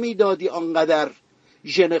 نمیدادی آنقدر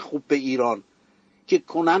ژن خوب به ایران که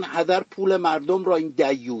کنن هدر پول مردم را این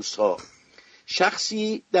دیوس ها.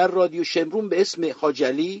 شخصی در رادیو شمرون به اسم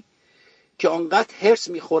حاجلی که آنقدر هرس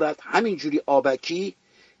میخورد همینجوری آبکی،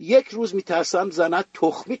 یک روز میترسم زند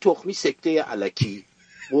تخمی سکته علکی.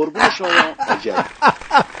 قربون شما حاجلی.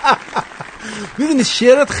 میدونی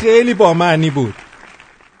شعرت خیلی با معنی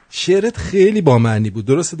بود.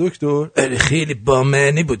 درسته دکتر؟ آره خیلی با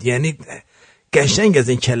معنی بود، یعنی قشنگ از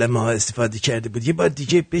این کلمه ها استفاده کرده بود. یه بار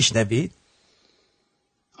دیگه بشنوید.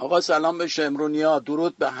 آقا سلام به شمرونیا،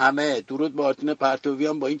 درود به همه، درود به آرتین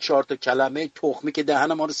پرتویان با این 4 تا کلمه تخمی که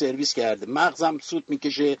دهن ما رو سرویس کرده. مغزم سوت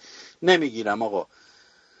میکشه، نمیگیرم آقا،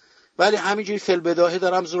 ولی همینجوری فلبداهه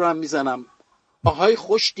دارم زورم میزنم. آهای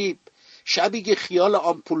خوشتیب، شبی که خیال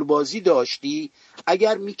آمپول بازی داشتی،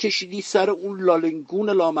 اگر میکشیدی سر اون لالنگون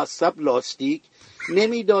لامصب لاستیک،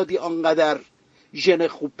 نمیدادی آنقدر ژن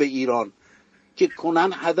خوب به ایران که کنن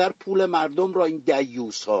هدر پول مردم را این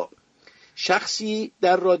دیوس ها. شخصی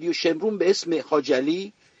در رادیو شمرون به اسم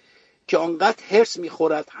حاجلی که آنقدر هرس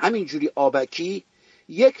میخورد همینجوری آبکی،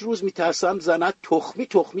 یک روز میترسم زند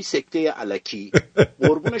تخمی سکته الکی.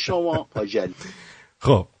 قربون شما حاجلی.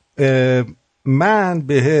 خب من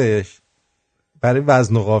بهش برای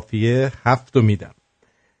وزن و قافیه 7 میدم،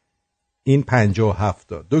 این 57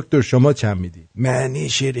 تا. دکتر شما چند میدی؟ معنی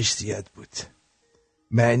شعرش زیاد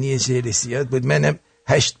بود، منم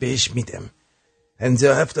 8 بهش میدم.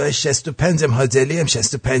 57 تا 65 هم حاجلی هم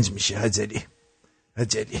 65 میشه. حاجلی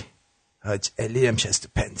هم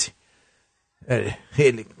 65. آره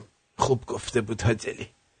خیلی خوب گفته بود حاجلی.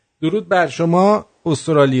 درود بر شما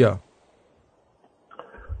استرالیا.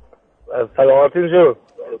 سلامتین جو.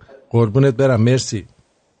 قربونت برم، مرسی.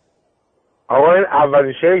 آقا این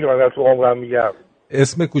اولین شعری که من تو عمرم میگم.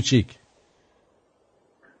 اسم کوچیک.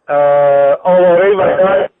 آواره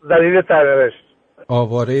وطن ذلیل سرنوشت.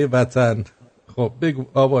 آواره وطن. خب بگو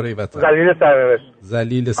آواره وطن. ذلیل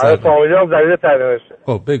سرنوشت. آره فامیلیام ذلیل سرنوشت.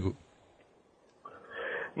 خب بگو.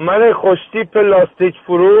 من خوشتیپ لاستیک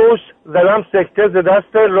فروش زدم سکته ز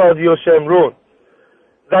دست رادیو شمرون.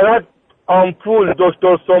 زدم آمپول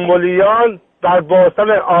دکتر سنبولیان در باسن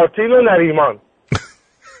آرتین و نریمان.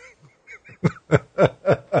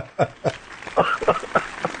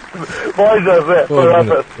 با اجازه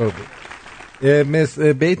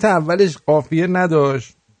بیت اولش قافیه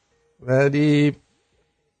نداشت ولی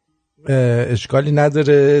اشکالی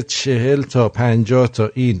نداره. 40 تا 50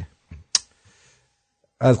 تا این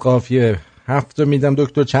از قافیه 7 تا میدم.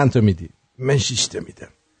 دکتر چند تا میدی؟ من 6 تا میدم.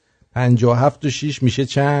 57 و 6 میشه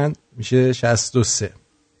چند؟ میشه 63.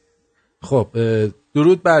 خب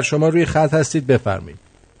درود بر شما، روی خط هستید، بفرمایید.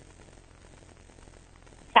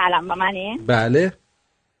 سلام، با منی؟ بله.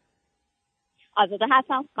 آزاده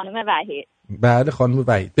هستم، خانم وحید. بله خانم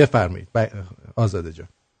وحید، بفرمایید. آزاده جان.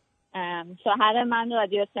 شوهر من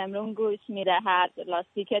رادیو شمرون گوش میدهد،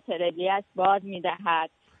 لاستیک تربیت باد میدهد،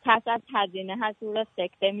 پس از هزینه حضور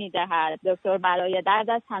سکته میدهد، دکتر برای درد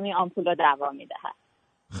از همین آمپول رو دوا میدهد.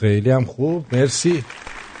 خیلی هم خوب، مرسی.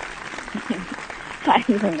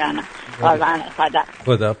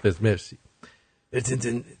 خدا حافظ، مرسی.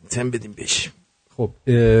 تن بدیم بش. خب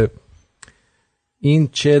این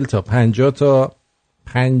 40 تا 50 تا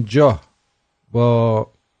 50 با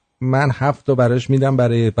من 7 تا براش میدم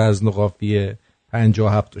برای وزن و قافیه.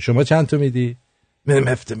 57 تا. شما چند تا میدی؟ منم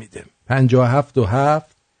 7 میدم. 57 و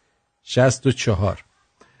 7 64.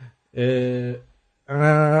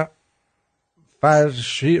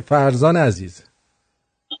 فرزان عزیز.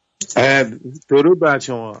 درود بر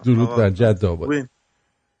شما. درود بر جد آباد.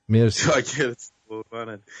 مرسی.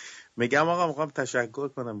 میگم آقا میخوام تشکر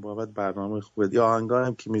کنم بابت برنامه خوبت. یا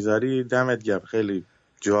آهنگام که میذاری دمت گرم، خیلی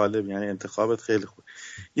جالب، یعنی انتخابت خیلی خوب.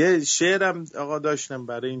 یه شعرم آقا داشتم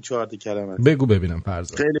برای این 4 کلمه. بگو ببینم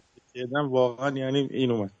فرزان. خیلی دیدم واقعا، یعنی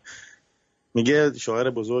این اومد. میگه شاعر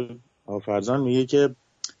بزرگ فرزان میگه که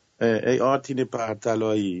ای آرتین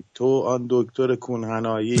پرتلایی، تو آن دکتر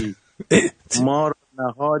کونهنایی، ما را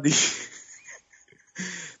نهادی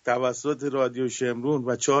توسط رادیو شمرون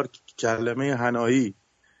و 4 کلمه هنایی،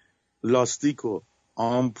 لاستیک و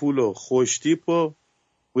آمپول و خوشتیپ و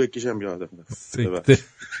یکیشم یادم سکته.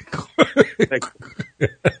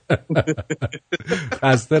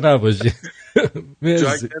 خسته نباشی.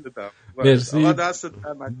 مرسی. مرسی.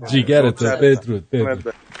 جیگرت بدرود.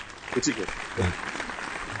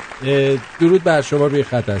 درود بر شما، روی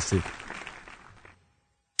خط هستید.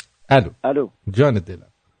 الو جان دلم.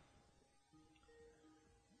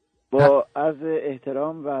 با عرض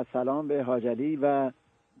احترام و سلام به حاجلی و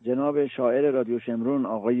جناب شاعر رادیو شمرون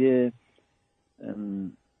آقای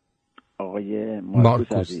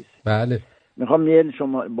مارکوس عزیز. بله. میخوام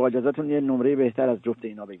شما با اجازهتون یه نمره بهتر از جفت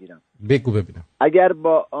اینا بگیرم. بگو ببینم. اگر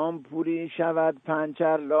با آمپولی شود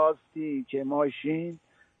پنچر لاستیک ماشین،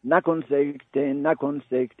 نکن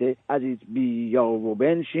سکته عزیز بیا و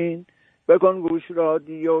بنشین، بکن گوش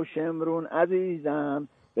رادیو شمرون عزیزم،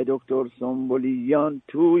 به دکتر سنبولیان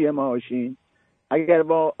توی ماشین. اگر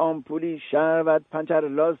با آمپولی شود پنچر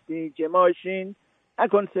لاستیک ماشین،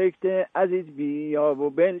 نکن سکته عزیز بیا و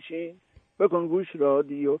بنشین، بکن گوش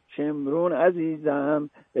رادیو شمرون عزیزم،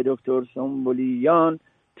 به دکتر سنبولیان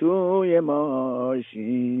توی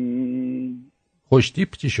ماشین.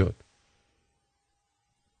 خوشتیپ چی شد؟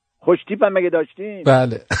 خوشتیپ هم مگه داشتیم؟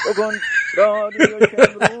 بله. بکن رادیو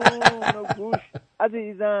شمرون و گوش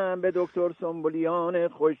عزیزم، به دکتر سنبولیان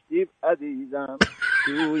خوشتیپ عزیزم.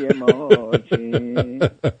 توی ماشین.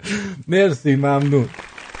 مرسی، ممنونم.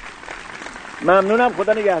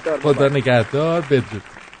 خدا نگهدار. خدا نگهدار. بدرود.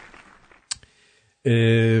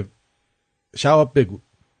 شواب بگو.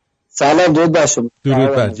 سلام، درود بر شما.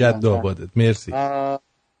 درود بر جد آبادت. مرسی.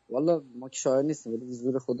 والا ما که شاعر نیستیم ولی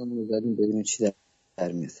زور خودمون رو زدیم ببینیم چی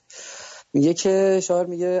در میاد. میگه که شاعر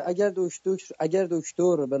میگه اگر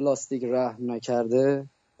دکتر به لاستیک رحم نکرده،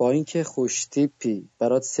 با اینکه خوش تیپی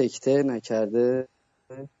برات سکته نکرده،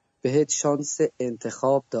 بهت شانس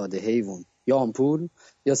انتخاب داده حیوان، یا آمپول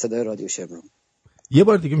یا صدای رادیو شمرون. یه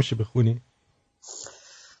بار دیگه میشه بخونی؟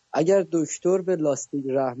 اگر دکتر به لاستیک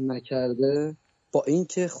رحم نکرده، با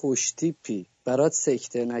اینکه خوش تیپی برات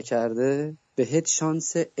سکته نکرده، بهت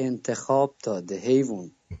شانس انتخاب داده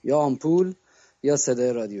حیوان، یا آمپول یا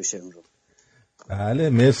صدای رادیو شمرون. بله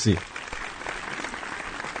مرسی.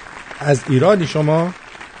 از ایرانی شما؟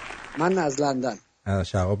 من از لندن.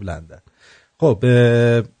 شهاب لندن. خب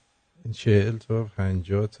 40 تا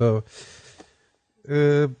 50 تا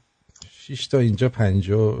 6 تا اینجا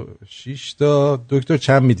 56 تا. دکتر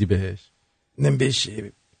چند میدی بهش؟ بهش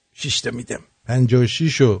 6 تا میدم.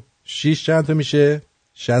 56 و 6 چند تا میشه؟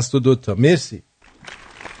 62 تا. مرسی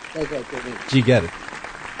جیگره.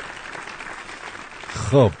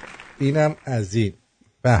 خب اینم از این.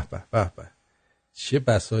 به به به به، چه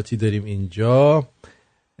بساطی داریم اینجا.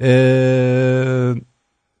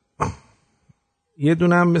 یه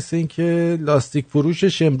دونم مثل این که لاستیک فروش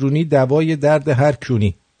شمرونی دوای درد هر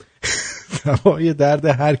کونی. دوای درد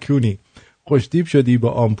هر کونی. خوشتیپ شدی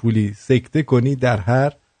با آمپولی، سکته کنی در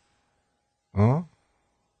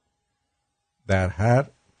هر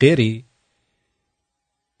قری.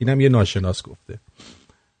 اینم یه ناشناس گفته.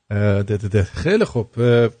 خیلی خوب،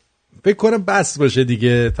 فکر کنم بس باشه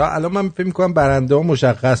دیگه. تا الان من فکر می‌کنم برنده ها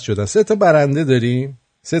مشخص شدن. 3 تا برنده داریم.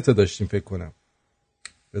 3 تا داشتیم فکر کنم.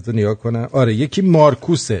 بذار نگاه کنم. آره، یکی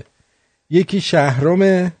مارکوسه، یکی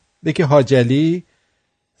شهرام، یکی حاجلی.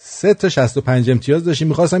 3 تا 65 امتیاز داشتیم.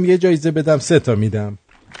 می‌خواستم یه جایزه بدم، 3 تا میدم.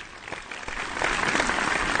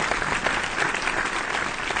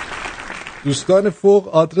 دوستان فوق،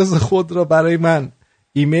 آدرس خود را برای من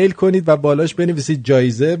ایمیل کنید و بالاش بنویسید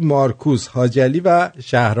جایزه مارکوس، حاجلی و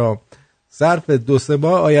شهرام. ظرف 2-3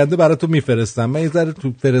 ماه آینده براتون میفرستم. من یه ذره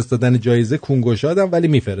تو فرستادن جایزه کنگوشادم ولی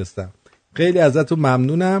میفرستم. خیلی ازتون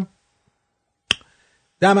ممنونم.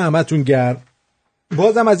 دم همتون گرم.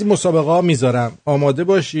 بازم از این مسابقه ها میذارم، آماده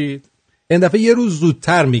باشید. این دفعه یه روز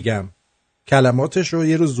زودتر میگم کلماتش رو،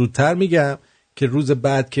 یه روز زودتر میگم که روز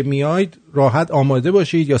بعد که میاید راحت آماده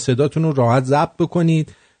باشید، یا صداتون رو راحت ضبط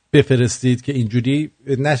بکنید بفرستید که اینجوری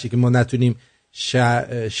نشه که ما نتونیم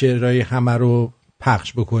شعرهای همه رو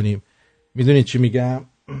پخش بکنیم. میدونید چی میگم؟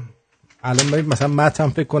 الان مثلا متن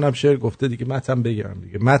فکر کنم شعر گفته دیگه، متن بگم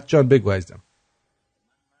دیگه. مت جان بگو عزیزم.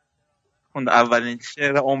 اولین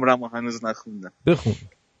شعر عمرمو هنوز نخوندم. بخون.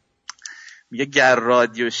 میگه گر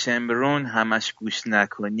رادیو شمرون همش گوش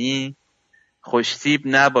نکنی، خوشتیب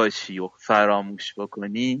نباشی و فراموش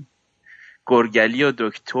بکنی، گرگلی و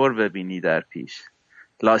دکتر ببینی در پیش،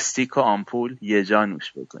 لاستیک و آمپول یه جا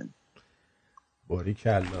نوش بکنی.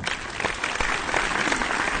 باریکلا.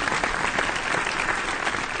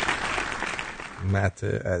 مت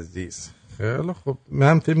عزیز. خیلی خب،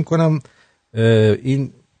 من فکر میکنم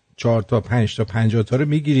این 4 تا 5 تا 50 تا رو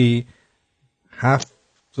میگیری، 7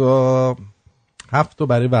 تا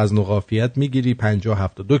برای وزن و قافیت میگیری،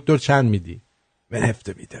 57 تا. دکتر چند میدی؟ من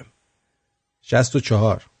 7 میدم.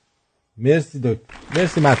 64. مرسی دکتر.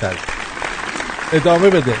 مرسی مت. ادامه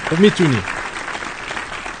بده. تو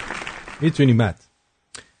میتونی مت.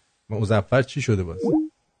 مظفر چی شده باز؟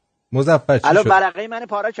 مظفر چی الو شد؟ برقه من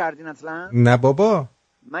پاره کردین اصلا؟ نه بابا،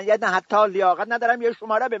 من یه حتی لیاقت ندارم یه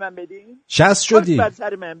شماره به من بدین. 60 شدی.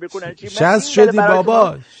 60 شدی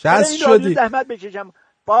بابا، 60 شدی. زحمت بکشم.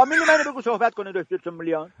 فامیل منو بگو صحبت کنه دکتر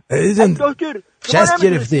سمولیان. دکتر 60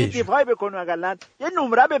 گرفته. دیفای بکنه اقلا یه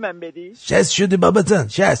نمره به من بدی. 60 شدی بابا جان،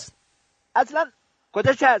 60. اصلا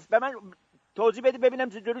کجا 60؟ به من توضیح بدی ببینم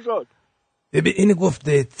چجوری شد. ببین اینو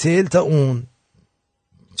گفته 40 تا اون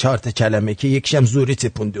 4 تا کلمه که یکیشم زوری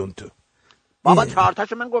تپونده اون تو. بابا 4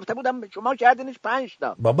 تاشو من گفته بودم، شما کردینش 5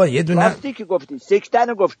 تا. بابا یه دونه لاستیک گفتی،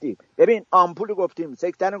 سکتن گفتی، ببین آمپول گفتیم،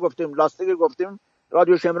 سکتن گفتیم، لاستیک گفتیم،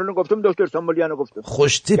 رادیو شمرون گفتیم، دکتر سامبولیانو گفتیم.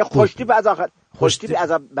 خوشتیپ از آخر، خوشتیپ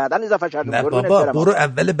از بعدن اضافه کردیم. نه بابا برو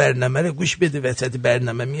اول برنامه رو گوش بده، وسط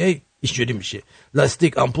برنامه میای اینجوری میشه.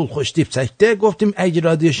 لاستیک، آمپول، خوشتیپ، سکته گفتیم. اگه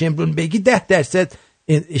رادیو شمرون بگی 10%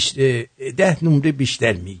 10 نمره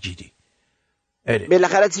بیشتر میگیری.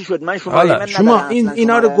 بالاخره چی شد؟ من شما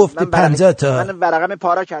اینا رو گفتی 50 تا. من ورقم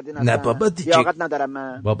پاره کردین. نه بابا دیگه لیاقت ندارم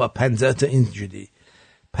من. بابا 50 تا اینجوری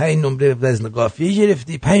 5 نمره وزن قافیه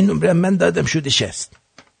گرفتی، 5 نمره من دادم شده 60.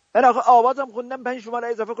 من آخه آوازم خوندم 5 شماره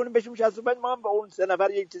اضافه کنیم بشیم 65 ما هم با اون 3 نفر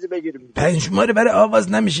یک چیزی بگیریم. 5 شماره برای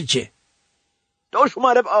آواز نمیشه که. 2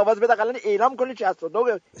 شماره آواز بده قلن اعلام کنید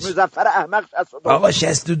 62 مظفر احمق 62. آقا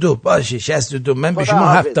 62 باشه 62 من به شما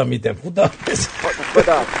 7 تا میدم. خدا حافظ.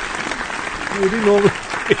 خدا.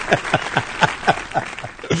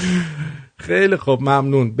 خیلی خوب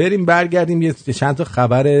ممنون. بریم برگردیم یه چند تا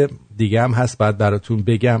خبر دیگه هم هست بعد براتون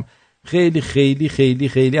بگم. خیلی خیلی خیلی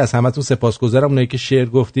خیلی از همتون سپاسگزارم اونایی که شعر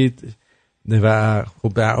گفتید و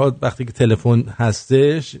خب به هر حال وقتی که تلفن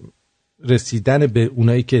هستش رسیدن به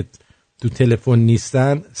اونایی که تو تلفن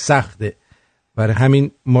نیستن سخته، برای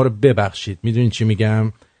همین ما رو ببخشید. میدونین چی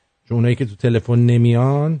میگم؟ چون اونایی که تو تلفن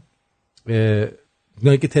نمیان،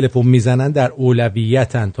 اونایی که تلفن میزنن در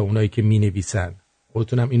اولویتن تا اونایی که مینویسن،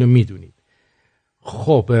 خودتونم اینو میدونید.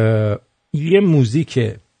 خب یه موزیک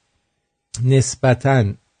نسبتاً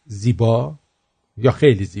زیبا یا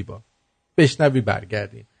خیلی زیبا بشنوی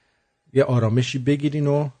برگردین، یه آرامشی بگیرین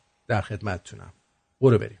و در خدمتتونم.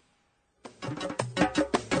 برو بریم.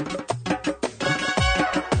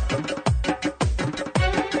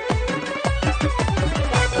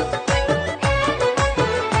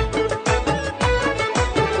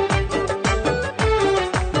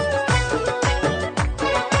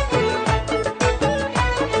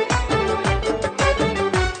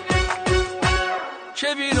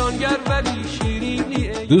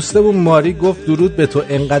 دوستمون ماری گفت درود به تو،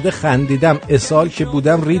 انقدر خندیدم اسال که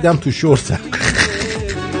بودم ریدم تو شورتم.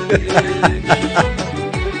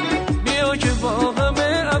 بیا که با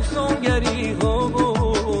همه افسانگری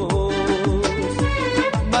ها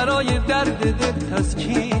برای درد دل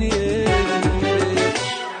تسکینیه،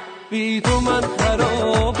 بی تو من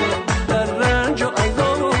خرابم در رنج و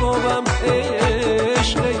عذابم،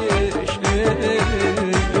 عشق عشق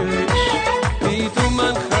بی تو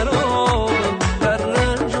من خرابم در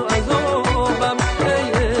رنج و عذابم،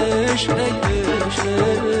 عشق عشق.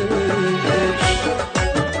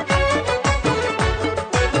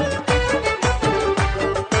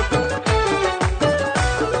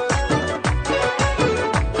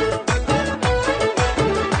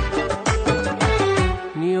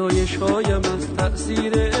 نیایش‌هایم از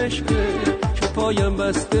تأثیر عشق که پایم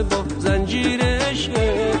بسته با زنجیر عشق،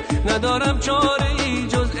 ندارم چاره ای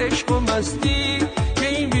جز عشق و مستی که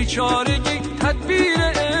این بیچارگی تدبیر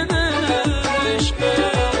عشق.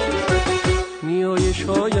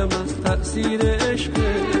 نیایش‌هایم از تأثیر عشق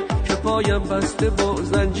که پایم بسته با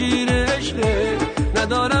زنجیر عشق،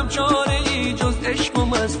 ندارم چاره ای جز عشق و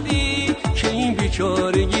مستی که این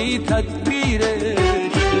بیچارگی تدبیر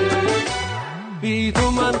عشق. بی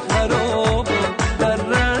تو من خرابم در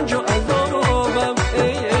رنج و عذابم، ای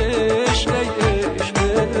عشق ای عشق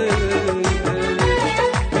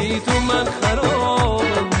بی تو من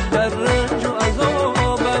خرابم در رنج و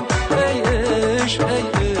عذابم، ای عشق ای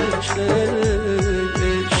عشق.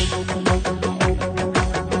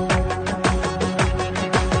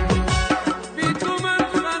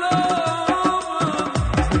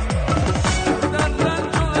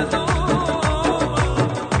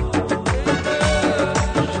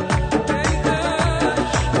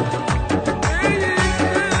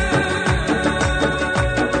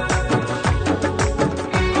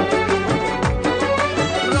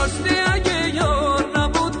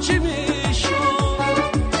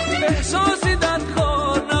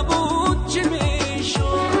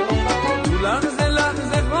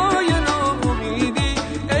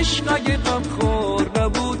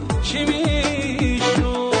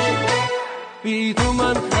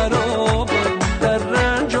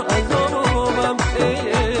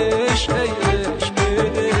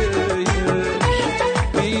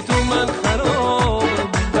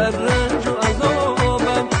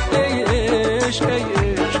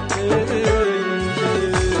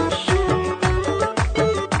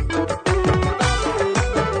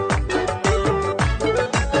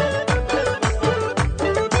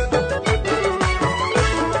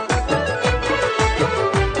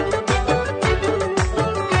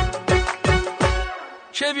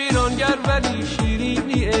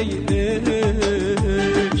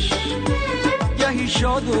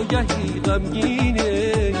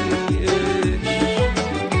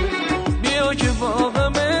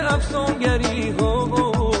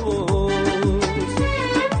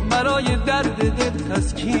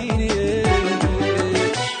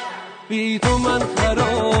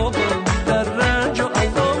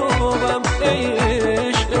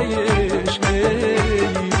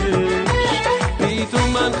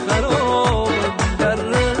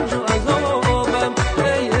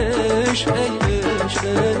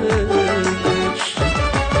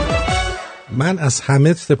 از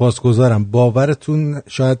همه سپاسگزارم. باورتون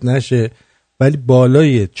شاید نشه ولی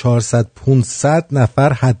بالای 400-500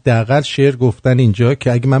 نفر حداقل شعر گفتن اینجا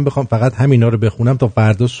که اگه من بخوام فقط همینا رو بخونم تا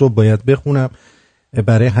فردا صبح باید بخونم.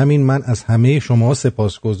 برای همین من از همه شما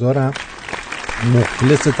سپاسگزارم،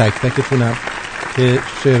 مخلص تک تکتونم که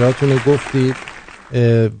شعراتون رو گفتید.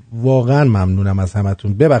 واقعا ممنونم از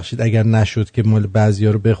همتون. ببخشید اگر نشد که مال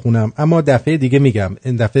بعضیا رو بخونم، اما دفعه دیگه میگم،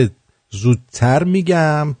 این دفعه زودتر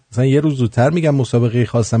میگم، مثلا یه روز زودتر میگم مسابقه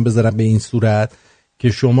خواستم بذارم به این صورت که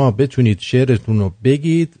شما بتونید شعرتون رو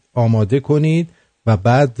بگید، آماده کنید و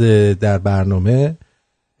بعد در برنامه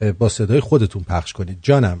با صدای خودتون پخش کنید.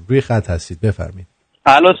 جانم روی خط هستید، بفرمایید.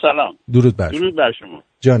 الو سلام. درود بر شما. درود بر شما.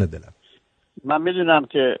 جان دلم. من میدونم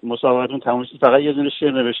که مسابقتون تموم شد، فقط یه دونه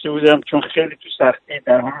شعر نوشته بودم چون خیلی تو سختی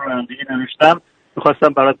در حال رانندگی نوشتم،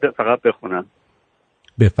 می‌خواستم برات فقط بخونم.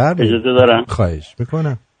 بفرمایید. اجازه دارم؟ خواهش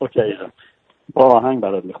میکنم. اوکی. با آهنگ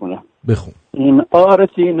برات میخونم. بخون. این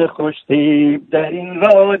آرتین خوشتیب در این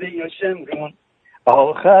رادیو شمرون،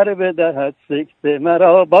 آخر بدهد سکته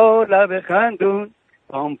مرا با لب خندون،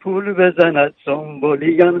 آمپول بزند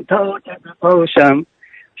سنبولیان تا که بپاشم،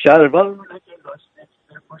 شلوار که لاستیک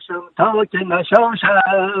بپوشم تا که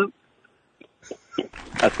نشاشم.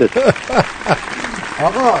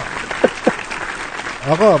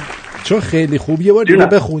 آقا چون خیلی خوب یه بار دیگه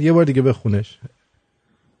بخون، یه بار دیگه بخونش.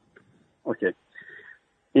 اوکی.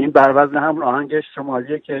 این بر وزن همون آهنگ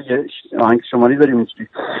شمالیه که یه آهنگ شمالی داریم اینجوری.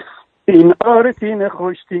 این آرتین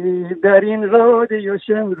خوشتی در این رادیو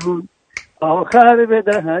شمرون، آخر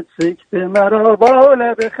بدهد سکته مرا با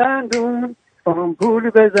لب خندون، آمپول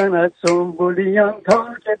بزند سنبولیان تا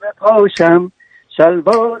که بپاشم،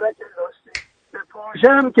 شلوارک لاستیک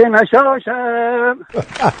بپوشم که نشاشم.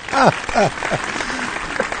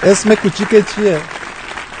 اسم کوچیکت چیه؟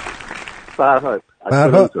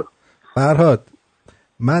 فرهاد.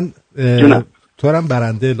 من تو هم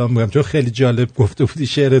برنده اعلام می‌کنم چون خیلی جالب گفته بودی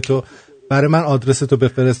شعر تو. برای من آدرس تو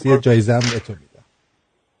بفرست، یه جایزه هم به تو میدم.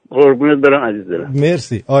 قربونت برم عزیز دلم.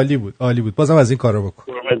 مرسی، عالی بود. بازم از این کارا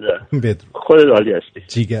بکن. بدرود. خودت عالی هستی.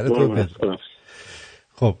 جیگرتو بدرود.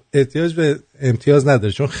 خب احتیاج به امتیاز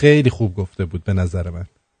نداره چون خیلی خوب گفته بود به نظر من.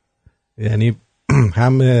 یعنی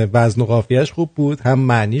هم وزن و قافیه‌اش خوب بود، هم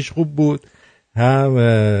معنیش خوب بود، هم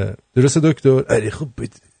درست دکتر. آره خوب بود.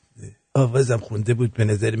 آوازم خونده بود. به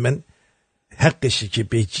نظر من حقشه که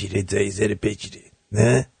بگیره، جایزه رو بگیره.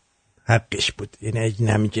 نه حقش بود. یعنی اگه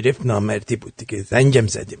نمیگرفت نامردی بود دیگه، زنگم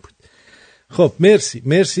زده بود. خب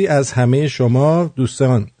مرسی از همه شما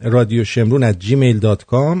دوستان. رادیو شمرون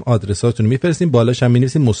 @gmail.com آدرساتون رو میفرستین، بالاش هم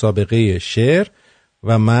می‌نویسین مسابقه شعر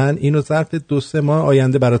و من اینو ظرف 2-3 ماه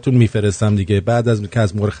آینده براتون میفرستم دیگه. بعد از که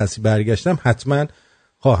از مرخصی برگشتم حتما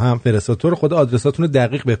خواهم فرستاد. تو رو خدا آدرساتون رو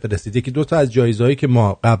دقیق بفرستید. یکی 2 تا از جایزه‌هایی که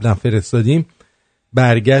ما قبلا فرستادیم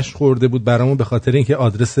برگشت خورده بود برامون به خاطر اینکه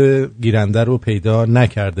آدرس گیرنده رو پیدا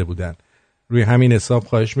نکرده بودن. روی همین حساب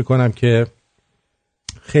خواهش میکنم که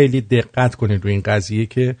خیلی دقت کنید روی این قضیه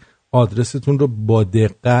که آدرستون رو با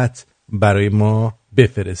دقت برای ما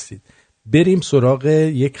بفرستید. بریم سراغ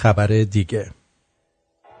یک خبر دیگه.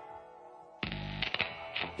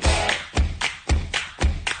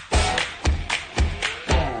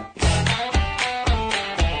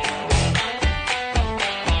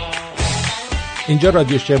 اینجا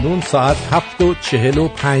رادیو شمرون ساعت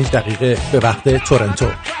 7:45 به وقت تورنتو.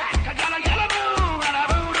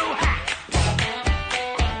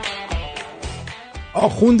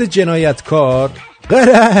 آخوند جنایتکار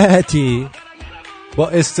قرائتی با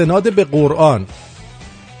استناد به قرآن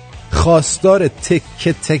خواستار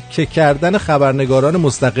تکه تکه کردن خبرنگاران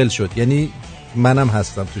مستقل شد. یعنی منم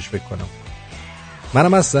هستم توش، فکر کنم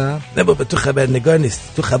منم هستم. نه بابا تو خبرنگار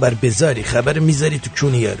نیست، تو خبر بذاری، خبر میذاری تو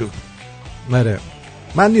کونی یارو. مره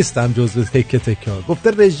من نیستم جزو تکه تکه ها.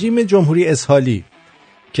 گفته رژیم جمهوری اسحاقی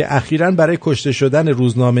که اخیراً برای کشته شدن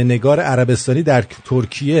روزنامه نگار عربستانی در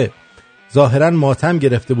ترکیه ظاهراً ماتم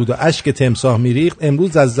گرفته بود و اشک تمساح میریخت،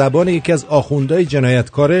 امروز از زبان یکی از آخوندهای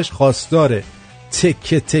جنایتکارش خواستار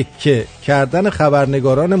تکه تکه کردن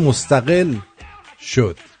خبرنگاران مستقل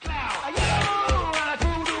شد.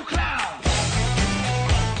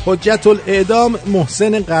 حجت الاعدام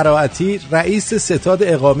محسن قرائتی رئیس ستاد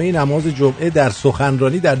اقامه نماز جمعه در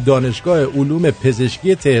سخنرانی در دانشگاه علوم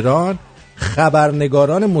پزشکی تهران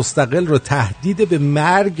خبرنگاران مستقل را تهدید به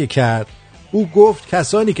مرگ کرد. او گفت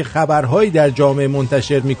کسانی که خبرهایی در جامعه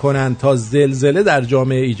منتشر می‌کنند تا زلزله در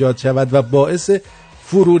جامعه ایجاد شود و باعث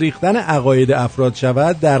فرو ریختن عقاید افراد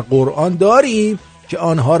شود در قرآن داریم که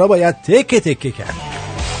آنها را باید تکه تکه کرد.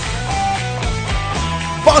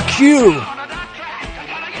 Fuck you.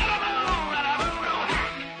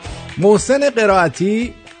 محسن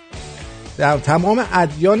قرائتی در تمام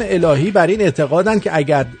ادیان الهی بر این اعتقادند که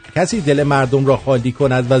اگر کسی دل مردم را خالی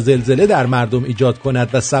کند و زلزله در مردم ایجاد کند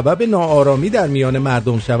و سبب ناآرامی در میان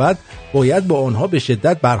مردم شود، باید با آنها به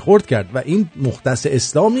شدت برخورد کرد و این مختص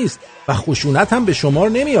اسلام نیست و خشونت هم به شمار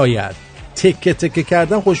نمی آید. تکه تکه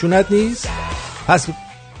کردن خشونت نیست؟ پس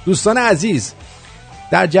دوستان عزیز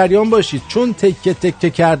در جریان باشید، چون تکه تکه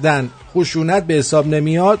کردن خشونت به حساب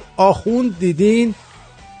نمیاد. آخوند دیدین؟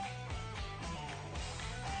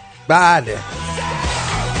 بله.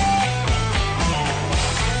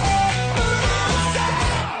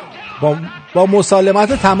 با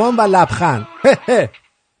مسالمت تمام و لبخند.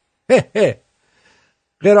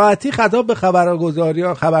 قرائتی خطاب به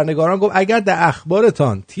خبرنگاران گفت اگر در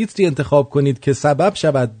اخبارتان تیتری انتخاب کنید که سبب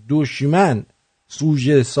شود دشمن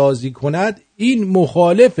سوژه سازی کند، این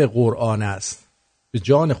مخالف قرآن است. به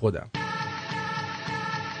جان خودم.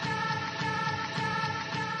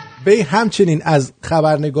 وی همچنین از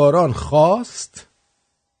خبرنگاران خواست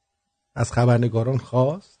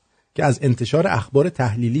که از انتشار اخبار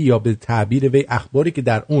تحلیلی یا به تعبیر وی اخباری که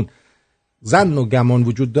در اون ظن و گمان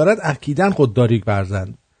وجود دارد اکیداً خودداری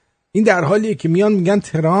ورزند. این در حالیه که میگن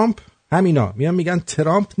ترامپ، همینا میگن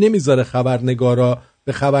ترامپ نمیذاره خبرنگارا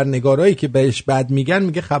به خبرنگارایی که بهش بد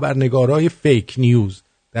میگه خبرنگارای فیک نیوز،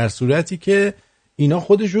 در صورتی که اینا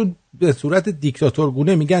خودشون به صورت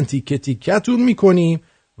دیکتاتورگونه میگن تیکه تیکتون میکنیم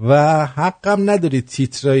و حقم ندارید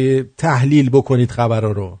تیترای تحلیل بکنید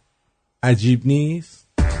خبرها رو. عجیب نیست؟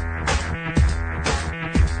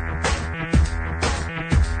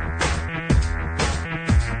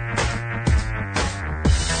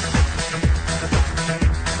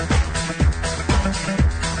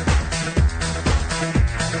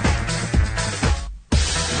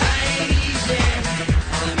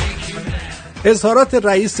 اظهارات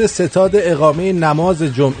رئیس ستاد اقامه نماز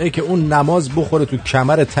جمعه که اون نماز بخوره تو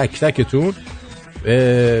کمر تک تکتون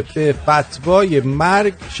به فتوای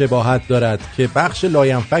مرگ شباهت دارد که بخش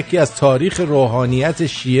لاینفکی از تاریخ روحانیت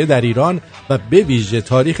شیعه در ایران و به ویژه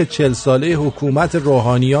تاریخ 40 ساله حکومت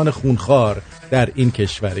روحانیان خونخوار در این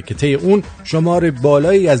کشوره که طی اون شمار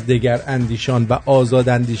بالایی از دگر اندیشان و آزاد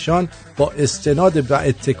اندیشان با استناد و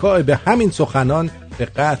اتکاء به همین سخنان به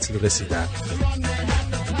قتل رسیدند.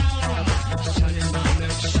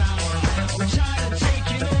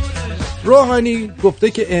 روحانی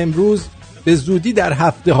گفته که امروز به زودی در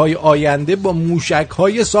هفته‌های آینده با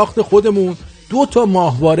موشک‌های ساخت خودمون 2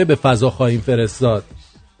 ماهواره به فضا خواهیم فرستاد.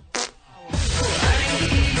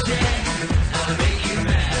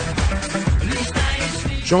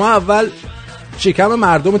 شما اول شکم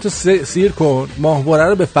مردمتو سیر کن، ماهواره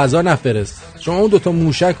رو به فضا نفرست. شما اون 2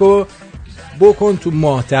 موشک رو بکن تو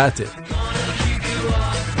ماه تحته.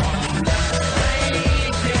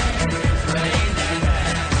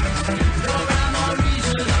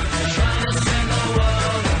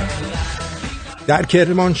 در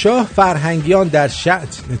کرمانشاه فرهنگیان در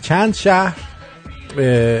چند شهر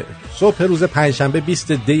صبح روز پنجشنبه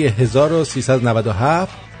 20 دی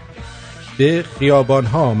 1397 به خیابان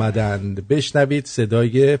ها آمدند. بشنوید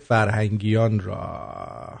صدای فرهنگیان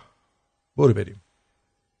را. برو بریم.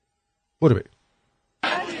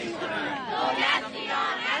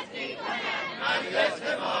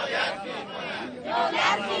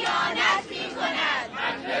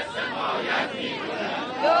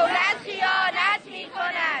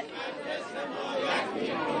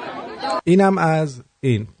 اینم از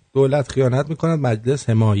این. دولت خیانت میکند، مجلس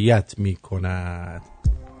حمایت میکند.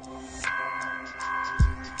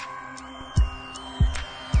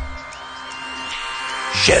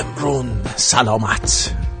 شمرون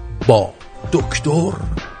سلامت با دکتر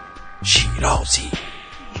شیرازی.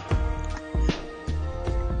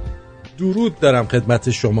 درود دارم خدمت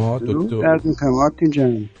شما دکتر. درود میکنم آرتین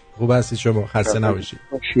جان. خوب هستی شما؟ خسته نباشید.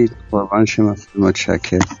 باشید. قربان شما.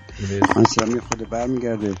 متشکرم. من سلامی خود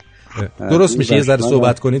برمیگرده. درست میشه یه ذره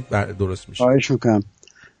صحبت کنید؟ درست میشه. خواهش میکنم.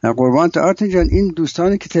 قربانت آرتین جان. این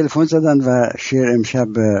دوستانی که تلفن زدن و شعر امشب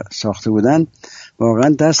ساخته بودن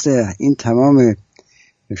واقعا دست این تمام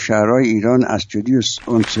شعرهای ایران از جدی و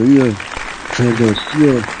انصری و فردوسی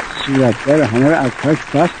و صورتگر همه رو از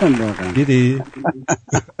پاک بستن واقعا. دیدی؟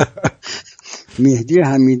 مهدی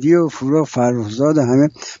حمیدی و فروغ فرخزاد و همه.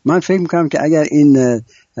 من فکر میکنم که اگر این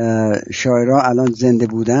شاعرها الان زنده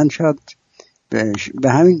بودن شاید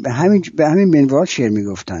به همین منوال شعر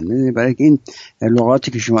میگفتن. برای که این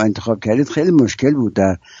لغاتی که شما انتخاب کردید خیلی مشکل بود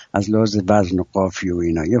از لحاظ وزن و قافیه و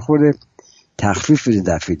اینا. یه خورده تخفیف بده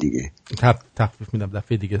دفعه دیگه. تخفیف میدم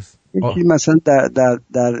دفعه دیگه. یکی مثلا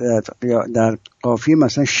در قافیه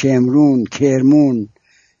مثلا شمرون، کرمون،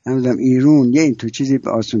 نمیدونم ایرون، یه این تو چیزی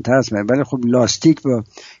آسان‌تر است. ولی خب لاستیک با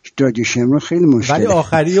رادیو شمرون خیلی مشکله. ولی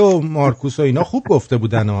آخری و مارکوس و اینا خوب گفته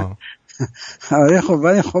بودن ها. آره خب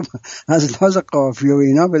ولی خب از لحاظ قافیه و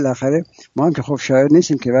اینا بالاخره ما هم که خب شاعر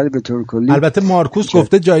نیستیم که، ولی به طور کلی البته مارکوس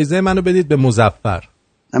گفته جایزه منو بدید به مظفر.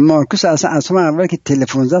 مارکوس اصلا اول که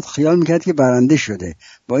تلفن زد خیال میکرد که برنده شده،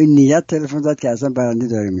 با این نیت تلفن زد که اصلا برنده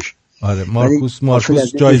داره میشه. آره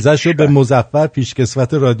مارکوس جایزه‌شو به مظفر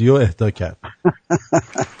پیشکسوت رادیو اهدا کرد.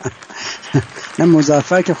 نه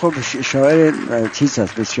مظفر که خب شاعر چیز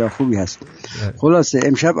هست، بسیار خوبی هست. خلاصه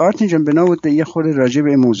امشب آرتین جان بنا بود یه خورده راجع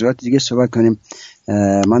به موضوعات دیگه صحبت کنیم.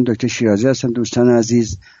 من دکتر شیرازی هستم. دوستان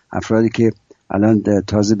عزیز، افرادی که الان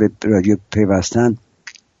تازه به رادیو پیوستن،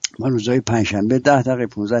 ما روزهای پنجشنبه 10 دقیقه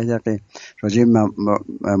 15 دقیقه راجع به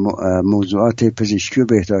موضوعات پزشکی و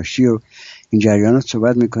بهداشتی و این جریانات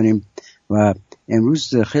صحبت میکنیم و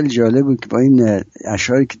امروز خیلی جالب بود که با این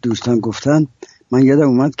اشعاری که دوستان گفتن من یادم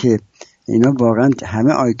اومد که اینا واقعا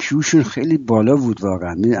همه آیکیوشون خیلی بالا بود،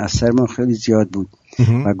 واقعا اثر ما خیلی زیاد بود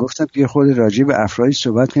و گفتم که خود راجع به افرادی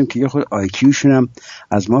صحبت کنیم که یه خود آیکیوشون هم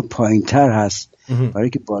از ما پایین‌تر هست برای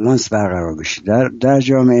که بالانس برقرار بشه در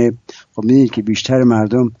جامعه. خب می‌دونید که بیشتر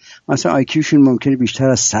مردم مثلا آیکیوشون ممکنه بیشتر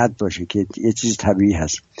از 100 باشه که یه چیز طبیعی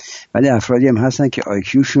هست، ولی افرادی هم هستن که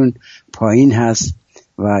آیکیوشون پایین هست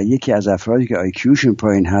و یکی از افرادی که آیکیوشون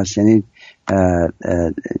پایین هست، یعنی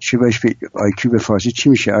چی باشه آیکیو به فارسی چی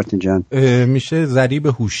میشه آرتین جان؟ میشه ضریب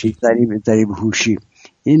هوشی. ضریب هوشی.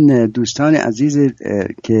 این دوستان عزیز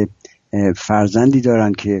که فرزندی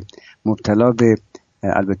دارن که مبتلا به،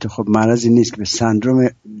 البته خب مرضی نیست، که به سندروم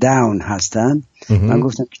داون هستن، من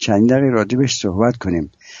گفتم که چند دقیقه راجع بهش صحبت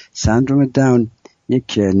کنیم. سندروم داون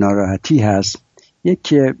یک ناراحتی هست،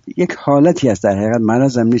 یک حالتی هست، در حقیقت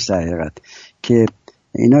مرض هم نیست در حقیقت، که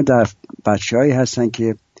اینا در بچه‌هایی هستن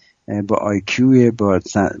که با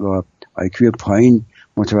آیکیو پایین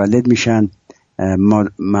متولد میشن.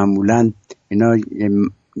 معمولا اینا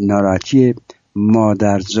ناراحتی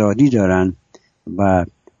مادرزادی دارن و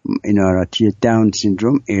این ناراحتی داون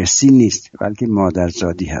سیندروم ارثی نیست بلکه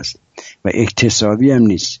مادرزادی هست و اکتسابی هم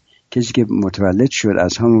نیست. کسی که متولد شد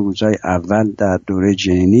از همون روزهای اول در دوره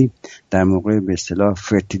جنینی، در موقع به اصطلاح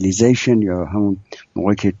فرتیلیزیشن یا همون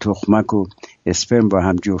موقع که تخمک و اسپرم با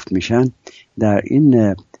هم جفت میشن، در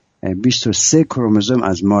این 23 کروموزوم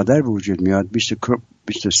از مادر وجود میاد،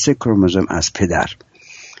 23 کروموزوم از پدر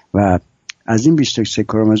و از این 23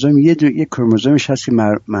 کروموزوم یک کروموزومش هست که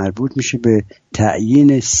مربوط میشه به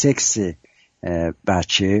تعیین سکس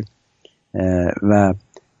بچه و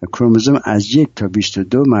کروموزوم از 1 تا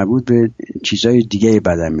 22 مربوط به چیزهای دیگه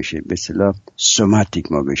بدن میشه، به اصطلاح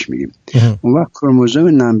سوماتیک ما بهش میگیم. اون وقت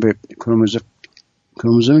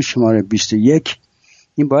کروموزوم شماره 21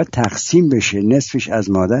 این باید تقسیم بشه، نصفش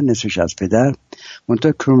از مادر نصفش از پدر.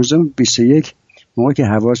 منتها کروموزوم 21 موقعی که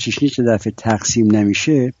حواسش نیست یه دفعه تقسیم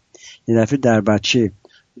نمیشه، یه دفعه در بچه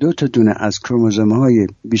 2 تا دونه از کروموزوم‌های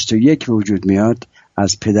 21 وجود میاد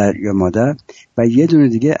از پدر یا مادر و یه دونه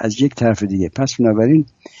دیگه از یک طرف دیگه. پس بنابراین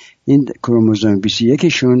این کروموزوم 21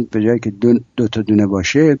 شون به جایی که 2 تا دونه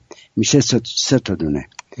باشه میشه 3 تا دونه.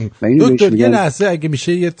 دکتر یه لحظه اگه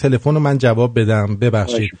میشه یه تلفن رو من جواب بدم،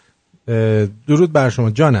 ببخشید. درود بر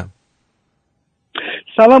شما جانم.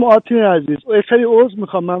 سلام آرتین عزیز، خیلی عذر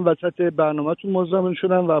میخوام من وسط برنامه‌تون مزاحم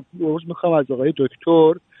شدم و عذر میخوام از آقای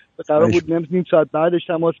دکتر. قرار بود نیم ساعت بعدش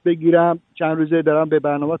تماس بگیرم، چند روزه دارم به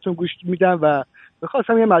برنامه‌تون گوش میدم و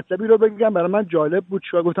می‌خواستم یه مطلبی رو بگم، برای من جالب بود،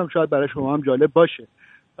 شاید گفتم شاید برای شما هم جالب باشه.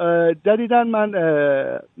 جدیداً من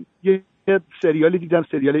یه سریالی دیدم،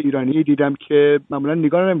 سریال ایرانی دیدم که معمولا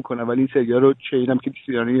نگاه نمی‌کنم، ولی این سریال رو شنیدم که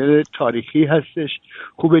سریال تاریخی هستش،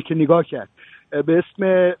 خوبه که نگاه کرد. به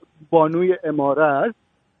اسم بانوی امارت.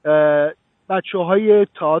 بچه‌های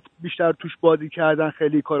تئاتر بیشتر توش بازی کردن،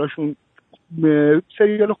 خیلی کاراشون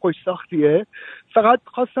سریال خوش ساختیه. فقط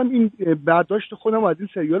خواستم این برداشت خودم از این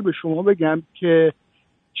سریال به شما بگم که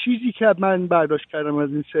چیزی که من برداشت کردم از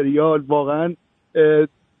این سریال واقعا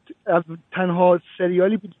تنها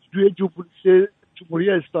سریالی روی جمهوری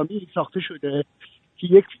اسلامی ساخته شده که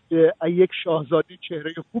یک شاهزاده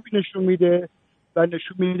چهره خوبی نشون میده و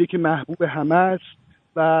نشون میده که محبوب همه است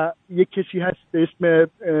و یک کسی هست به اسم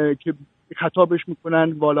که خطابش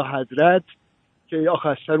میکنن والا حضرت که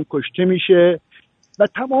آخر سر کشته میشه و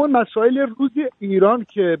تمام مسائل روز ایران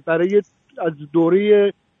که برای از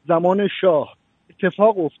دوره زمان شاه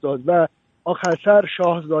اتفاق افتاد و آخر سر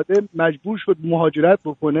شاهزاده مجبور شد مهاجرت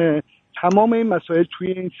بکنه، تمام این مسائل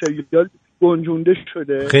توی این سریال گنجونده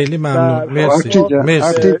شده. خیلی ممنون.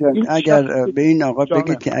 مرسی. اگر به این آقا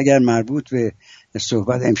بگید که اگر مربوط به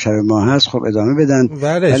صحبت امشب ما هست خب ادامه بدن.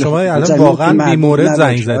 بله شما الان واقعا بی مورد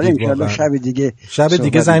زنگ زدید. واقعا شب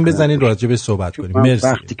دیگه زنگ بزنید راجع به صحبت کنیم. مرسی.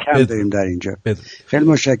 وقتی کم داریم در اینجا. خیلی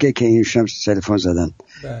متشکرم که این شب تلفن زدن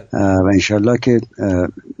و انشالله که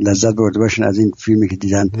لذت برده باشن از این فیلمی که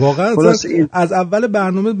دیدن. واقعا از اول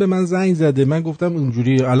برنامه به من زنگ زده، من گفتم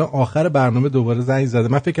اونجوری، الان آخر برنامه دوباره زنگ زده.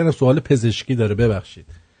 من فکر کردم سوال پزشکی داره، ببخشید.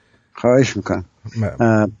 خواهش میکنم.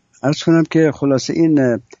 عرض کنم که خلاصه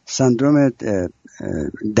این سندروم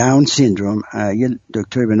داون سیندروم یه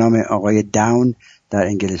دکتر به نام آقای داون در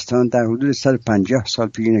انگلستان در حدود 150 سال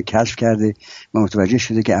پیش اینو کشف کرده و متوجه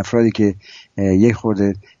شده که افرادی که یک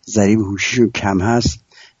خورده ضریب هوشیشون کم هست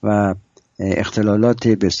و اختلالات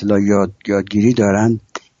به اصطلاح یادگیری دارن،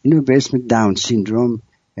 اینو به اسم داون سیندروم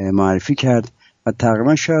معرفی کرد و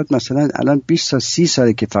تقریبا شاید مثلا الان 20 تا 30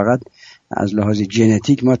 ساله که فقط از لحاظ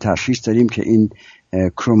ژنتیک ما تشخیص داریم که این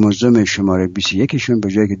کروموزوم شماره 21شون به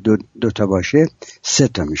جای که دو تا باشه 3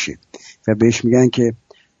 تا میشه و بهش میگن که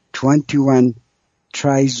 21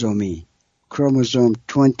 ترایزومی، کروموزوم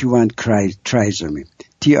 21 ترایزومی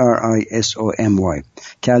TRISOMY،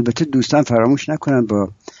 که البته دوستان فراموش نکنن با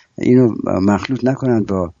اینو مخلوط نکنن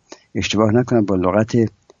با اشتباه نکنن با لغت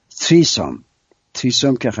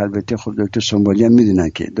تریسوم که البته خب دکتر سنبولیان میدونن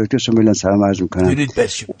که دکتر سنبولیان سلام عرض میکنن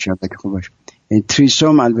شما که خوب باشه. این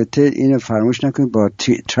تریسوم البته اینو فراموش نکنید با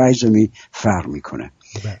ترایزومی فرق میکنه.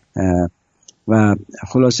 و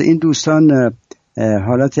خلاصه این دوستان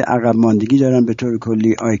حالت عقب ماندگی دارن به طور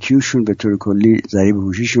کلی، IQ شون به طور کلی ضریب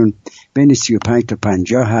هوشیشون بین 35 تا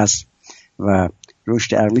 50 هست و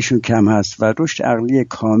رشد عقلیشون کم هست و رشد عقلی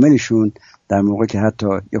کاملشون در موقع که حتی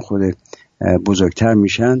یه خود بزرگتر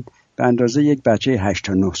میشن به اندازه یک بچه 8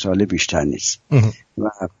 تا 9 ساله بیشتر نیست.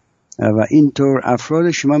 و اینطور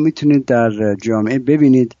افراد شما میتونید در جامعه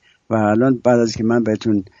ببینید و الان بعد از که من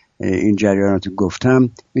بهتون این جریانات گفتم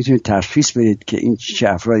میتونید تشخیص بدید که این چه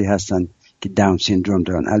افرادی هستن که داون سیندروم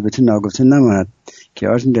دارن. البته ناگفته نماند که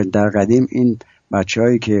آرتین در قدیم این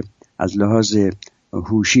بچه‌هایی که از لحاظ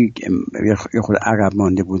هوشی یه خود عقب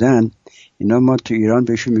مانده بودن، اینا ما تو ایران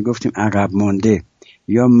بهشون میگفتیم عقب مانده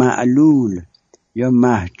یا معلول یا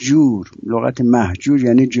مهجور. لغت مهجور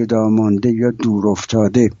یعنی جدا مانده یا دور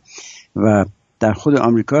افتاده و در خود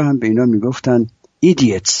آمریکا هم به اینا میگفتن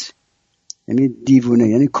ایدیتس، یعنی دیوونه،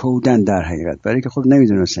 یعنی کودن در حقیقت، برای که خب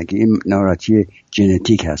نمیدونستن که این ناراحتی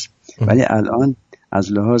ژنتیک هست. ولی الان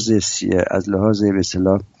از لحاظ به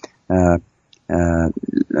اصطلاح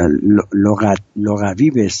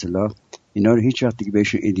لغوی به اصطلاح اینا رو هیچ وقت دیگه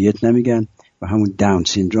بهشون ایدیت نمیگن و همون داون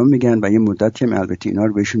سیندروم میگن و یه مدتی هم البته اینا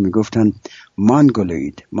رو بهشون میگفتن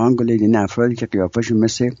مانگولوید یعنی افرادی که قیافشون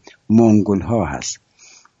مثل منگول ها هست.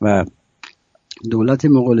 و دولت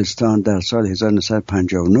مغولستان در سال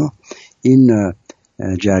 1959 این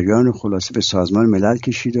جریان خلاصه به سازمان ملل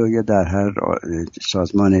کشید و یا در هر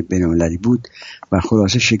سازمان بین‌المللی بود و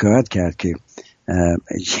خلاصه شکایت کرد که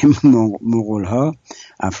مغول ها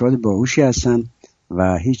افراد باهوشی هستن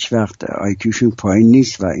و هیچ وقت آیکیوشون پایین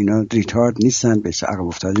نیست و اینا ریتارد نیستن، به عقب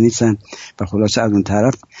افتاده نیستن و خلاصه از اون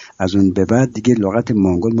طرف از اون به بعد دیگه لغت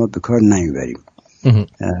منگول ما به کار نمیبریم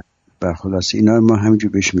و خلاصه اینا ما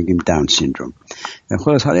همینجور بهش میگیم داون سیندروم.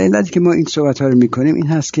 خلاص حالا علتی که ما این صحبت ها رو میکنیم این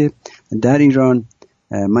هست که در ایران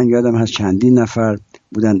من یادم هست چندین نفر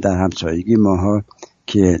بودن در همسایگی ماها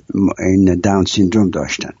که این داون سیندروم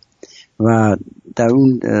داشتن و در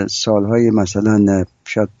اون سالهای مثلا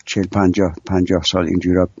شاید 40-50 سال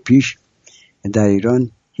اینجورا پیش در ایران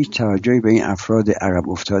هیچ توجهی به این افراد عقب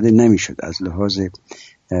افتاده نمیشد از لحاظ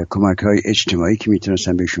کمک‌های اجتماعی که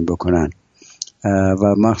میتونستن بهشون بکنن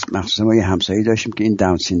و مخصوصا ما یه همسایه داشتیم که این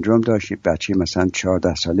داون سیندروم داشت، بچه مثلا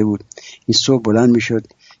 14 ساله بود. این صبح بلند میشد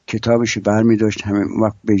کتابش برمی داشت همه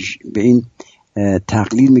وقت به این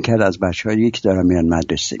تقلید میکرد از بچه‌هایی که دارن میرن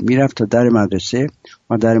مدرسه، میرفت تا در مدرسه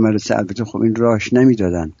و در مدرسه البته خب این راهش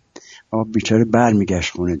نمیدادن و بیچاره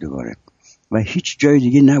برمیگشت خونه دوباره و هیچ جای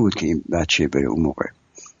دیگه نبود که این بچه بره اون موقع.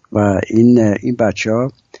 و این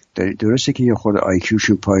بچه‌ها درسته که یه خود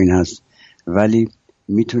آیکیوشون پایین هست ولی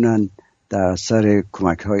میتونن در اثر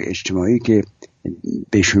کمک‌های اجتماعی که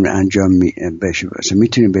بهشون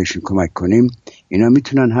میتونیم بهشون کمک کنیم، اینا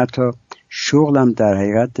میتونن حتی شغلم در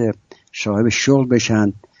حقیقت صاحب شغل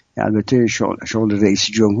بشن. البته شغل رئیس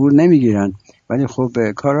جمهور نمیگیرن ولی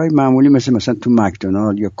خب کارهای معمولی مثلا تو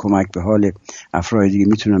مکدونالد یا کمک به حال افراد دیگه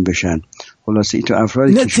میتونن بشن. خلاصه این تو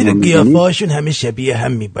افرادی که شما قیافه‌هاشون همه شبیه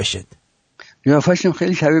هم میباشد. قیافه‌شون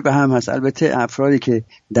خیلی شبیه به هم هست. البته افرادی که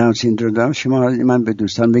داون سیندروم دارن، من به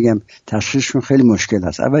دوستان بگم تشخیصشون خیلی مشکل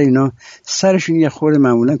هست. اول اینا سرشون یه خورده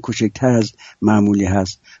معمولا کوچکتر از معمولی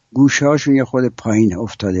هست، گوشه‌هاشون یه خورده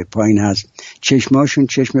پایین هست، چشماشون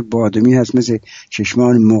چشم بادامی هست مثل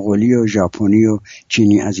چشمان مغولی و ژاپنی و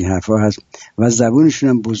چینی از این حرفا هست و زبونشون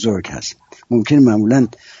هم بزرگ هست. ممکن معمولا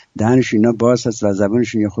دهنشون اینا باز هست و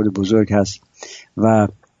زبونشون یه خورده بزرگ هست و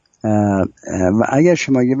اگر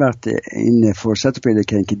شما یه وقت این فرصت رو پیدا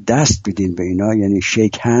کردین که دست بدین به اینا، یعنی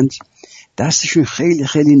شیک هند، دستشون خیلی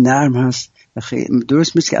خیلی نرم هست،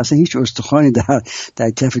 درست مثل که اصلا هیچ استخوانی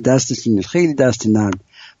در کف دستشون نیست، خیلی دست نرم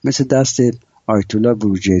مثل دست آیت الله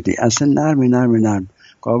بروجردی، اصلا نرم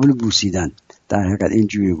قابل بوسیدن. در حقیقت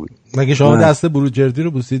اینجوری بود. مگه شما دست بروجردی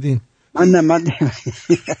رو بوسیدین؟ من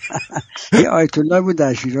یه آیت الله بود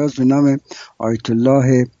در شیراز به نام آیت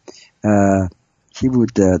الله کی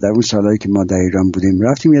بود، در اون سالایی که ما در ایران بودیم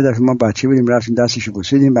رفتیم، یه دفعه ما بچه بودیم رفتیم دستشو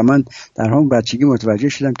بوسیدیم و من در همون بچگی متوجه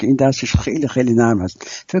شدم که این دستش خیلی خیلی نرم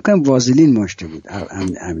هست. فکر کنم وازلین ماشته بود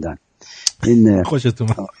عمدن. این خوشتون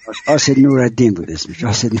آسد نورالدین بود اسمش،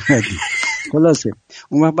 آسد نورالدین. خلاصه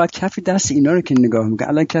اون وقت بعد کف دست اینا رو که نگاه میکنید،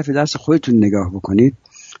 الان کف دست خودتون نگاه بکنید،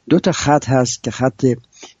 2 تا خط هست که خط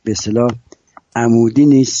به اصطلاح عمودی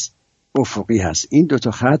نیست، افقی هست. این 2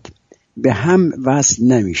 تا خط به هم وصل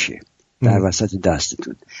نمیشه در وسط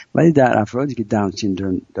دستتون، ولی در افرادی که داون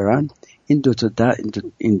سیندروم دارن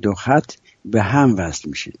این 2 خط به هم وصل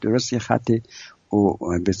میشه. درست یه خط به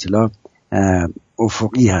اصطلاح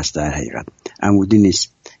افقی هست، در حقیقت عمودی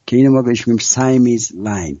نیست، که اینو ما بهش میگیم سایمیز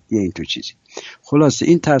لاین، یه این تو چیزی. خلاصه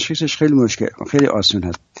این تشخیصش خیلی آسان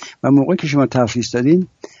هست و موقعی که شما تشخیص دادین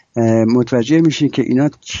متوجه میشین که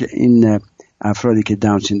این افرادی که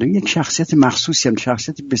داون سیندروم یک شخصیت مخصوصی هم،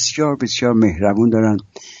 شخصیت بسیار بسیار مهربون دارن،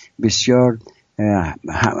 بسیار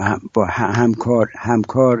با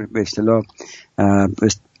همکار به اصطلاح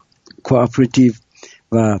کوآپراتیو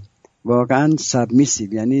و واقعا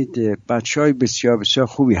سابمیسیو، یعنی بچهای بسیار بسیار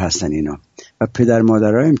خوبی هستن اینا و پدر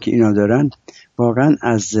مادرهایم که اینا دارن واقعا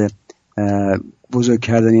از بزرگ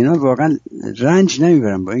کردن اینا واقعا رنج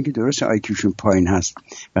نمیبرن، با اینکه درست آیکیوشون پایین هست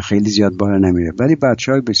و خیلی زیاد بالا نمیره، ولی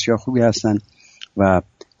بچهای بسیار خوبی هستن و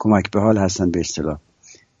کمک به حال هستن به اصطلاح.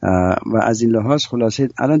 و از این لحاظ خلاصه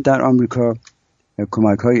الان در آمریکا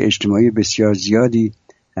کمک‌های اجتماعی بسیار زیادی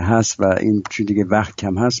هست و این چون دیگه وقت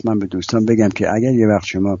کم هست، من به دوستان بگم که اگر یه وقت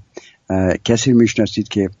شما کسی میشناسید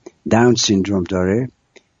که داون سیندروم داره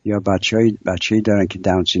یا بچه‌ای دارن که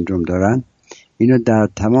داون سیندروم دارن، اینو در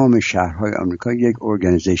تمام شهرهای آمریکا یک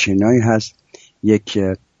ارگانیزیشنایی هست، یک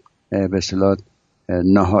به اصطلاح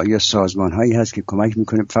یا سازمان‌هایی هست که کمک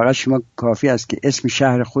میکنه. فقط شما کافی است که اسم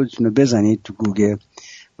شهر خودتون رو بزنید تو گوگل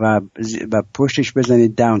و پشتش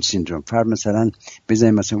بزنید داون سیندروم، مثلا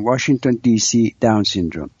بزنید مثلا واشنگتن دی سی داون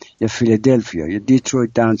سیندروم یا فیلادلفیا یا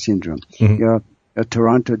دیترویت داون سیندروم یا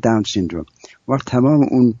تورنتو داون سیندروم. وقت تمام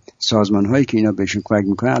اون سازمان هایی که اینا بهشون کمک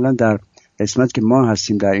میکنن، الان در قسمت که ما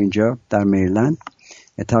هستیم در اینجا در مریلند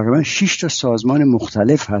تقریبا 6 تا سازمان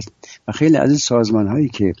مختلف هست و خیلی از این سازمان هایی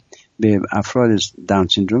که به افراد داون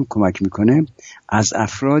سیندروم کمک میکنه از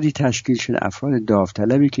افرادی تشکیل شده، افراد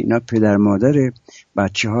داوطلبی که اینا پدر مادر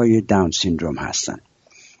بچه‌های داون سیندروم هستن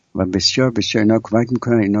و بسیار بسیار اینا کمک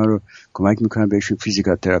میکنن، اینا رو کمک میکنن، بهشون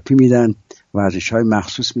فیزیکال تراپی میدن، ورزش‌های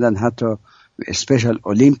مخصوص میدن، حتی اسپیشال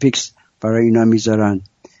الیمپیکس برای اینا میذارن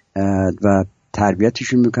و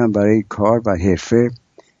تربیتشون میکنن برای کار و حرفه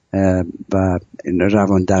و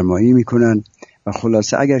روان درمانی میکنن. و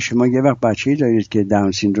خلاصه اگر شما یه وقت بچه‌ای دارید که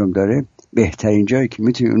داون سیندروم داره، بهترین جایی که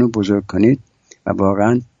میتونید اونو بزرگ کنید و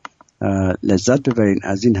واقعا لذت ببرید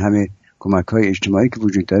از این همه کمک‌های اجتماعی که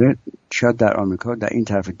وجود داره، شاید در آمریکا در این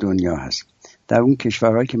طرف دنیا هست. در اون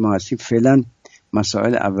کشورهایی که ما هستیم فعلا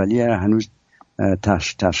مسائل اولیه هنوز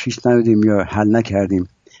تشخیص ندادیم یا حل نکردیم،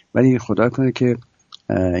 ولی خدا کنه که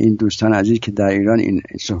این دوستان عزیز که در ایران این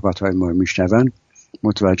صحبت‌های ما رو میشنون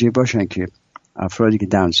متوجه باشن که افرادی که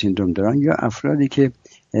داون سیندروم دارن یا افرادی که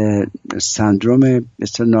سندروم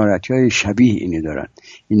مثل ناراحتی‌های شبیه اینی دارن،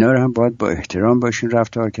 اینا رو هم باید با احترام باشون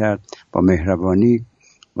رفتار کرد، با مهربانی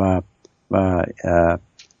و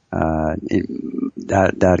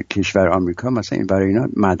در کشور آمریکا مثلا این برای اینا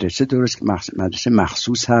مدرسه درست، مدرسه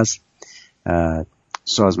مخصوص هست،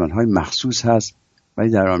 سازمان‌های مخصوص هست. ولی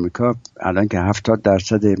در آمریکا الان که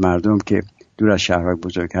 70% مردم که دور از شهرهای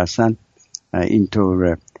بزرگ هستن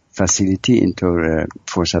اینطور فسیلیتی، اینطور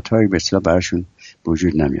فرصت‌هایی به اصطلاح براشون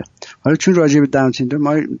وجود نمیاد. حالا چون راجع به داون سیندروم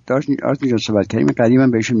ما آرتین صحبت کردیم، قدیما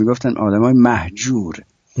بهشون میگفتن آدمای مهجور.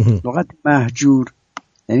 لغت مهجور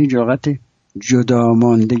یعنی لغت جدا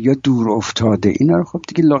مانده یا دور افتاده. اینا رو خب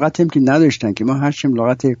دیگه لغت هم که نداشتن که ما هرچیم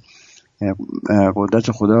لغت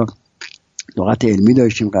قدرت خدا لغت علمی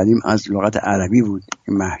داشتیم قدیم، از لغت عربی بود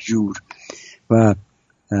مهجور. و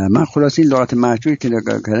من خلاصه این لغت مهجور که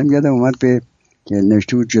کردم یادم اومد به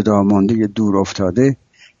نوشته بود جدا مانده دور افتاده،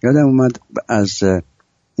 یادم اومد از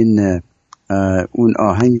این اون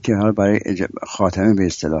آهنگی که حالا برای خاتمه به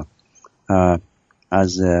اصطلاح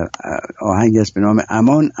از آهنگی است به نام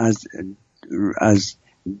امان از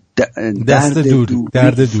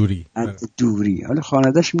درد دوری. حالا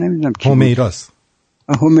خواننده‌اش نمیدونم کی بود.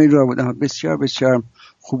 همیرا بود. بسیار بسیار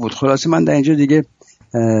خوب بود. خلاصه من در اینجا دیگه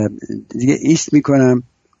ایست میکنم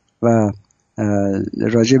و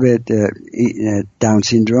راجع به داون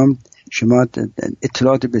سیندروم شما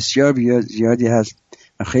اطلاعات بسیار زیادی هست.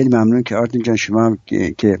 خیلی ممنون که آرتین جان شما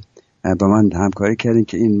که با من همکاری کردین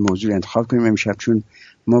که این موضوع انتخاب کنیم امشب، چون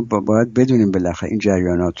ما باید بدونیم بالاخره این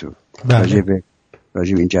جریانات رو، راجع به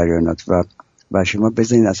این جریانات و شما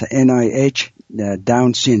بزنید اصلا NIH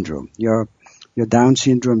Down Syndrome یا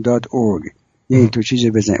downsyndrome.org این تو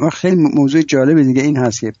چیزی بزنید. و خیلی موضوع جالب دیگه این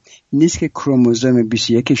هست که نیست که کروموزوم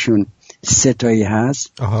 21 شون 3 تایی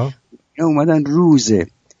هست. اومدن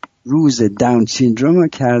روز داون سیندروم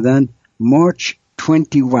کردن مارچ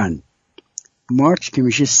 21، مارچ که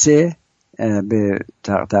میشه 3 به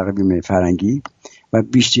تقویم فرنگی و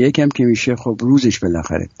 21 هم که میشه خب روزش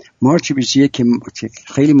بالاخره مارچ 21 که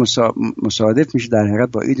خیلی مصادف میشه در حقیقت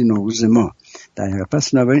با عید نوروز ما در حقیقت.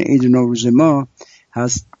 پس بنابراین عید نوروز ما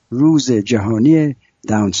هست روز جهانی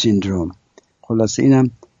داون سیندروم. خلاصه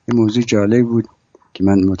اینم یه موضوع جالب بود که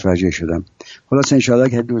من متوجه شدم. خلاصه انشاءالله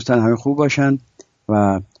که دوستان همه خوب باشن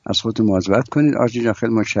و از خودتون مواظبت کنید. آرتین جان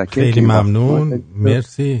خیلی متشکرم، خیلی ممنون،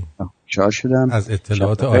 مرسی، شاد شدم از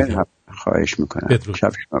اطلاعات عالی. خواهش میکنم.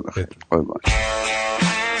 شب شما بخیر. قربان.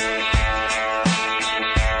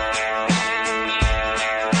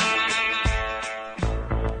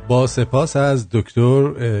 با سپاس از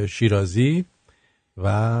دکتر شیرازی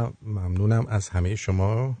و ممنونم از همه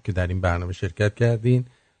شما که در این برنامه شرکت کردین.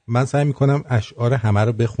 من سعی میکنم اشعار همه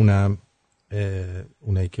رو بخونم،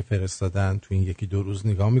 اونایی که فرستادن تو این 1-2 روز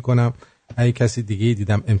نگاه میکنم. اگه کسی دیگه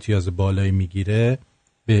دیدم امتیاز بالایی میگیره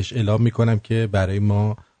بهش اعلام میکنم که برای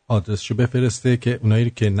ما آدرسشو بفرسته که اونایی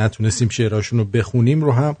که نتونستیم شعراشون رو بخونیم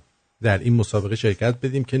رو هم در این مسابقه شرکت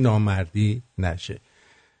بدیم که نامردی نشه.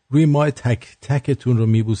 روی ماه تک تکتون رو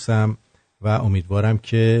میبوسم و امیدوارم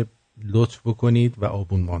که لطف بکنید و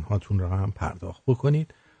آبونمان هاتون رو هم پرداخت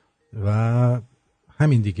بکنید و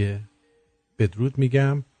همین دیگه. بدرود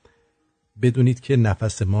میگم. بدونید که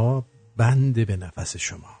نفس ما بنده به نفس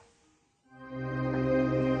شما.